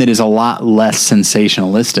 and one that is a lot less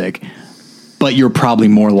sensationalistic, but you're probably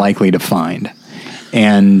more likely to find.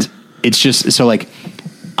 And it's just, so like,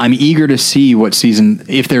 I'm eager to see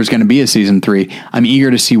if there's going to be a season 3, I'm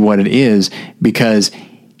eager to see what it is, because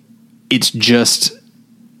it's just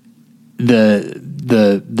the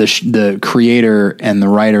creator and the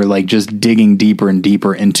writer like just digging deeper and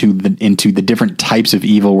deeper into the different types of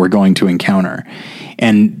evil we're going to encounter.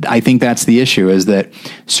 And I think that's the issue, is that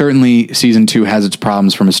certainly season 2 has its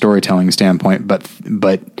problems from a storytelling standpoint, but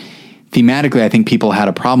thematically I think people had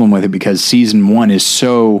a problem with it because season 1 is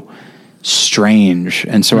so strange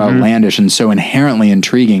and so outlandish and so inherently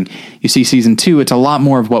intriguing. You see season 2, it's a lot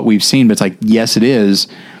more of what we've seen, but it's like, yes, it is.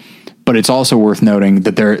 But it's also worth noting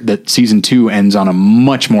that that season 2 ends on a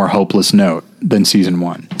much more hopeless note than season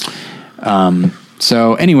 1.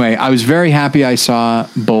 So anyway, I was very happy I saw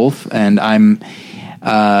both, and I'm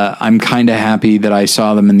kind of happy that I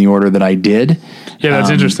saw them in the order that I did. Yeah, that's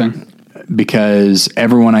interesting. Because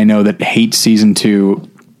everyone I know that hates season 2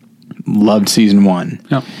 loved season 1.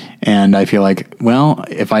 Yep. And I feel like, well,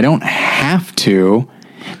 if I don't have to,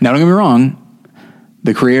 now don't get me wrong,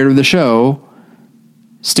 the creator of the show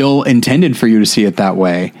still intended for you to see it that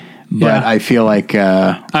way. But I feel like...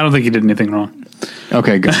 I don't think he did anything wrong.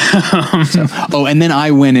 Okay, good. And then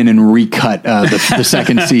I went in and recut the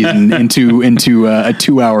second season into a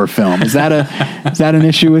 2-hour film. Is that an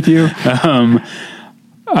issue with you?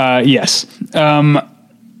 Yes.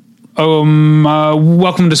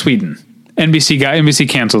 Welcome to Sweden. NBC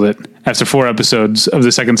canceled it after 4 episodes of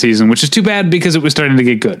the second season, which is too bad because it was starting to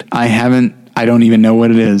get good. I don't even know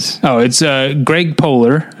what it is. Oh, it's Greg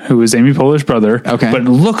Poehler, who is Amy Poehler's brother. Okay. But it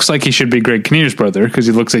looks like he should be Greg Kinnear's brother because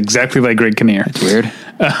he looks exactly like Greg Kinnear. That's weird.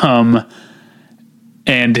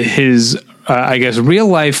 And his, I guess, real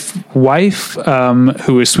life wife,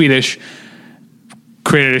 who is Swedish,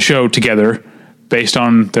 created a show together based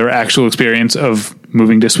on their actual experience of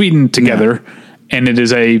moving to Sweden together. Yeah. And it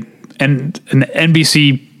is an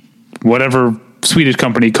NBC, whatever Swedish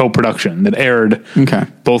company co-production that aired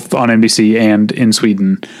both on NBC and in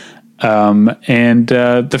Sweden.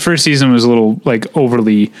 The first season was a little like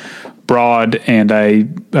overly broad, and I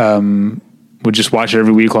would just watch it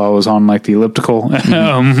every week while I was on like the elliptical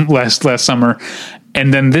last summer.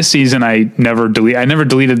 And then this season I never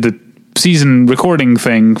deleted the season recording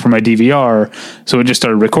thing from my DVR, so it just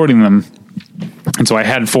started recording them. And so I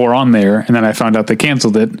had 4 on there, and then I found out they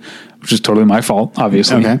canceled it, which is totally my fault,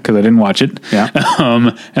 obviously, because I didn't watch it. Yeah.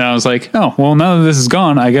 And I was like, oh, well, now that this is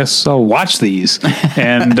gone, I guess I'll watch these.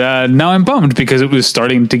 And now I'm bummed because it was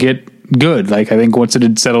starting to get good. Like, I think once it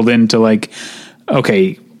had settled into like,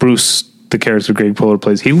 okay, Bruce, the character Greg Poehler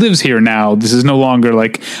plays, he lives here now. This is no longer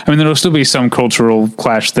like, I mean, there'll still be some cultural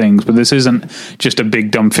clash things, but this isn't just a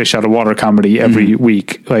big dumb fish out of water comedy every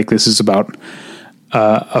week. Like, this is about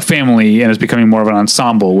a family, and it's becoming more of an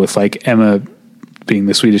ensemble with like Emma being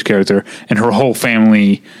the Swedish character and her whole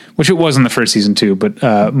family, which it was in the first season too, but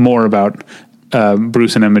more about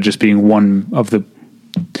Bruce and Emma just being one of the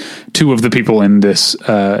 2 of the people in this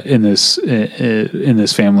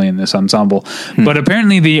family, in this ensemble. But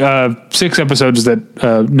apparently the 6 episodes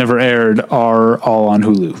that never aired are all on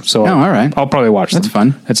Hulu. So all right. I'll probably watch them. That's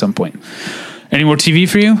fun at some point. Any more TV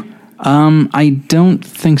for you? I don't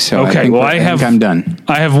think so. Okay, I'm done.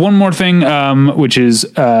 I have one more thing, which is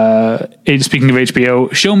speaking of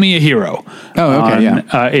HBO, Show Me a Hero. Oh, okay, on,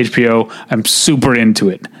 HBO. I'm super into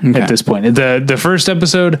it at this point. The first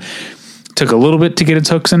episode took a little bit to get its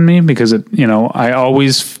hooks in me because I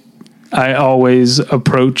always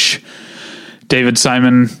approach David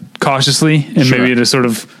Simon cautiously and maybe at a sort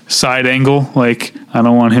of side angle. Like, I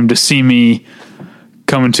don't want him to see me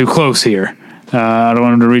coming too close here. I don't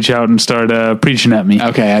want him to reach out and start preaching at me.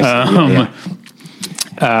 Okay, I see.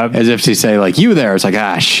 As if to say, like, you there. It's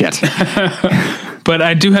like, shit. But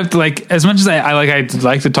I do have to, like, as much as I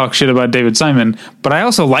like to talk shit about David Simon, but I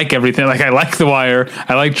also like everything. Like, I like The Wire,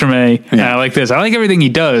 I like Treme, and I like this. I like everything he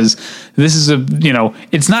does. This is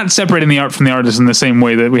it's not separating the art from the artist in the same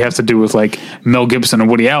way that we have to do with, like, Mel Gibson or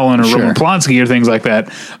Woody Allen or Roman Polanski or things like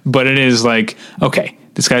that. But it is like, okay,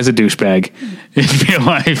 this guy's a douchebag in real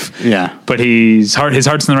life. Yeah. But his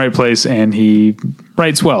heart's in the right place, and he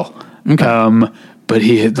writes well. Okay.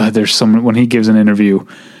 But there's when he gives an interview,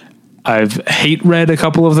 I've read a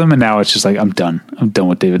couple of them, and now it's just like, I'm done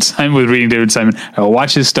with David Simon, with reading David Simon. I will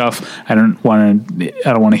watch his stuff. I don't want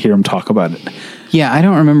to hear him talk about it. Yeah. I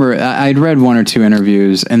don't remember. I'd read 1 or 2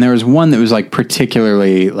 interviews, and there was one that was like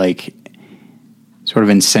particularly like sort of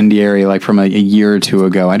incendiary, like from a year or 2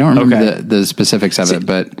 ago. I don't remember the specifics of it,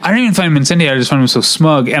 but I don't even find him incendiary. I just find him so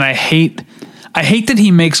smug, and I hate that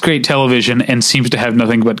he makes great television and seems to have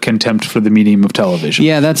nothing but contempt for the medium of television.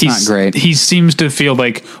 Yeah, that's not great. He seems to feel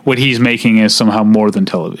like what he's making is somehow more than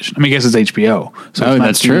television. I mean, I guess it's HBO. So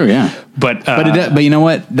that's true. Yeah, but you know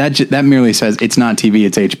what? That merely says it's not TV.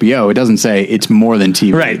 It's HBO. It doesn't say it's more than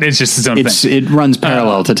TV. Right. It's just its own thing. It runs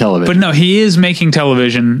parallel to television. But no, he is making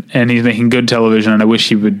television, and he's making good television. And I wish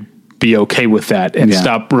he would be okay with that and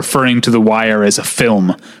stop referring to The Wire as a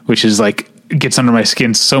film, which is like, gets under my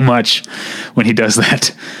skin so much when he does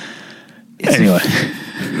that. Anyway,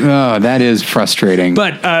 Oh, that is frustrating.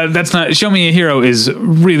 But that's not. Show Me a Hero is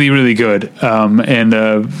really, really good, and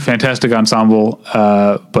a fantastic ensemble,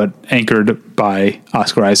 but anchored by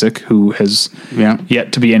Oscar Isaac, who has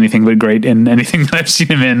yet to be anything but great in anything that I've seen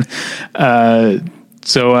him in. I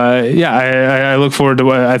look forward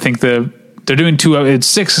to. I think they're doing two. It's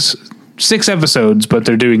six episodes, but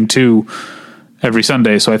they're doing 2 every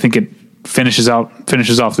Sunday. So I think it finishes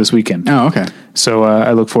off this weekend. Oh, okay. So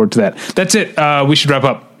I look forward to that. That's it. We should wrap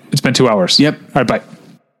up. It's been 2 hours. Yep. All right. Bye.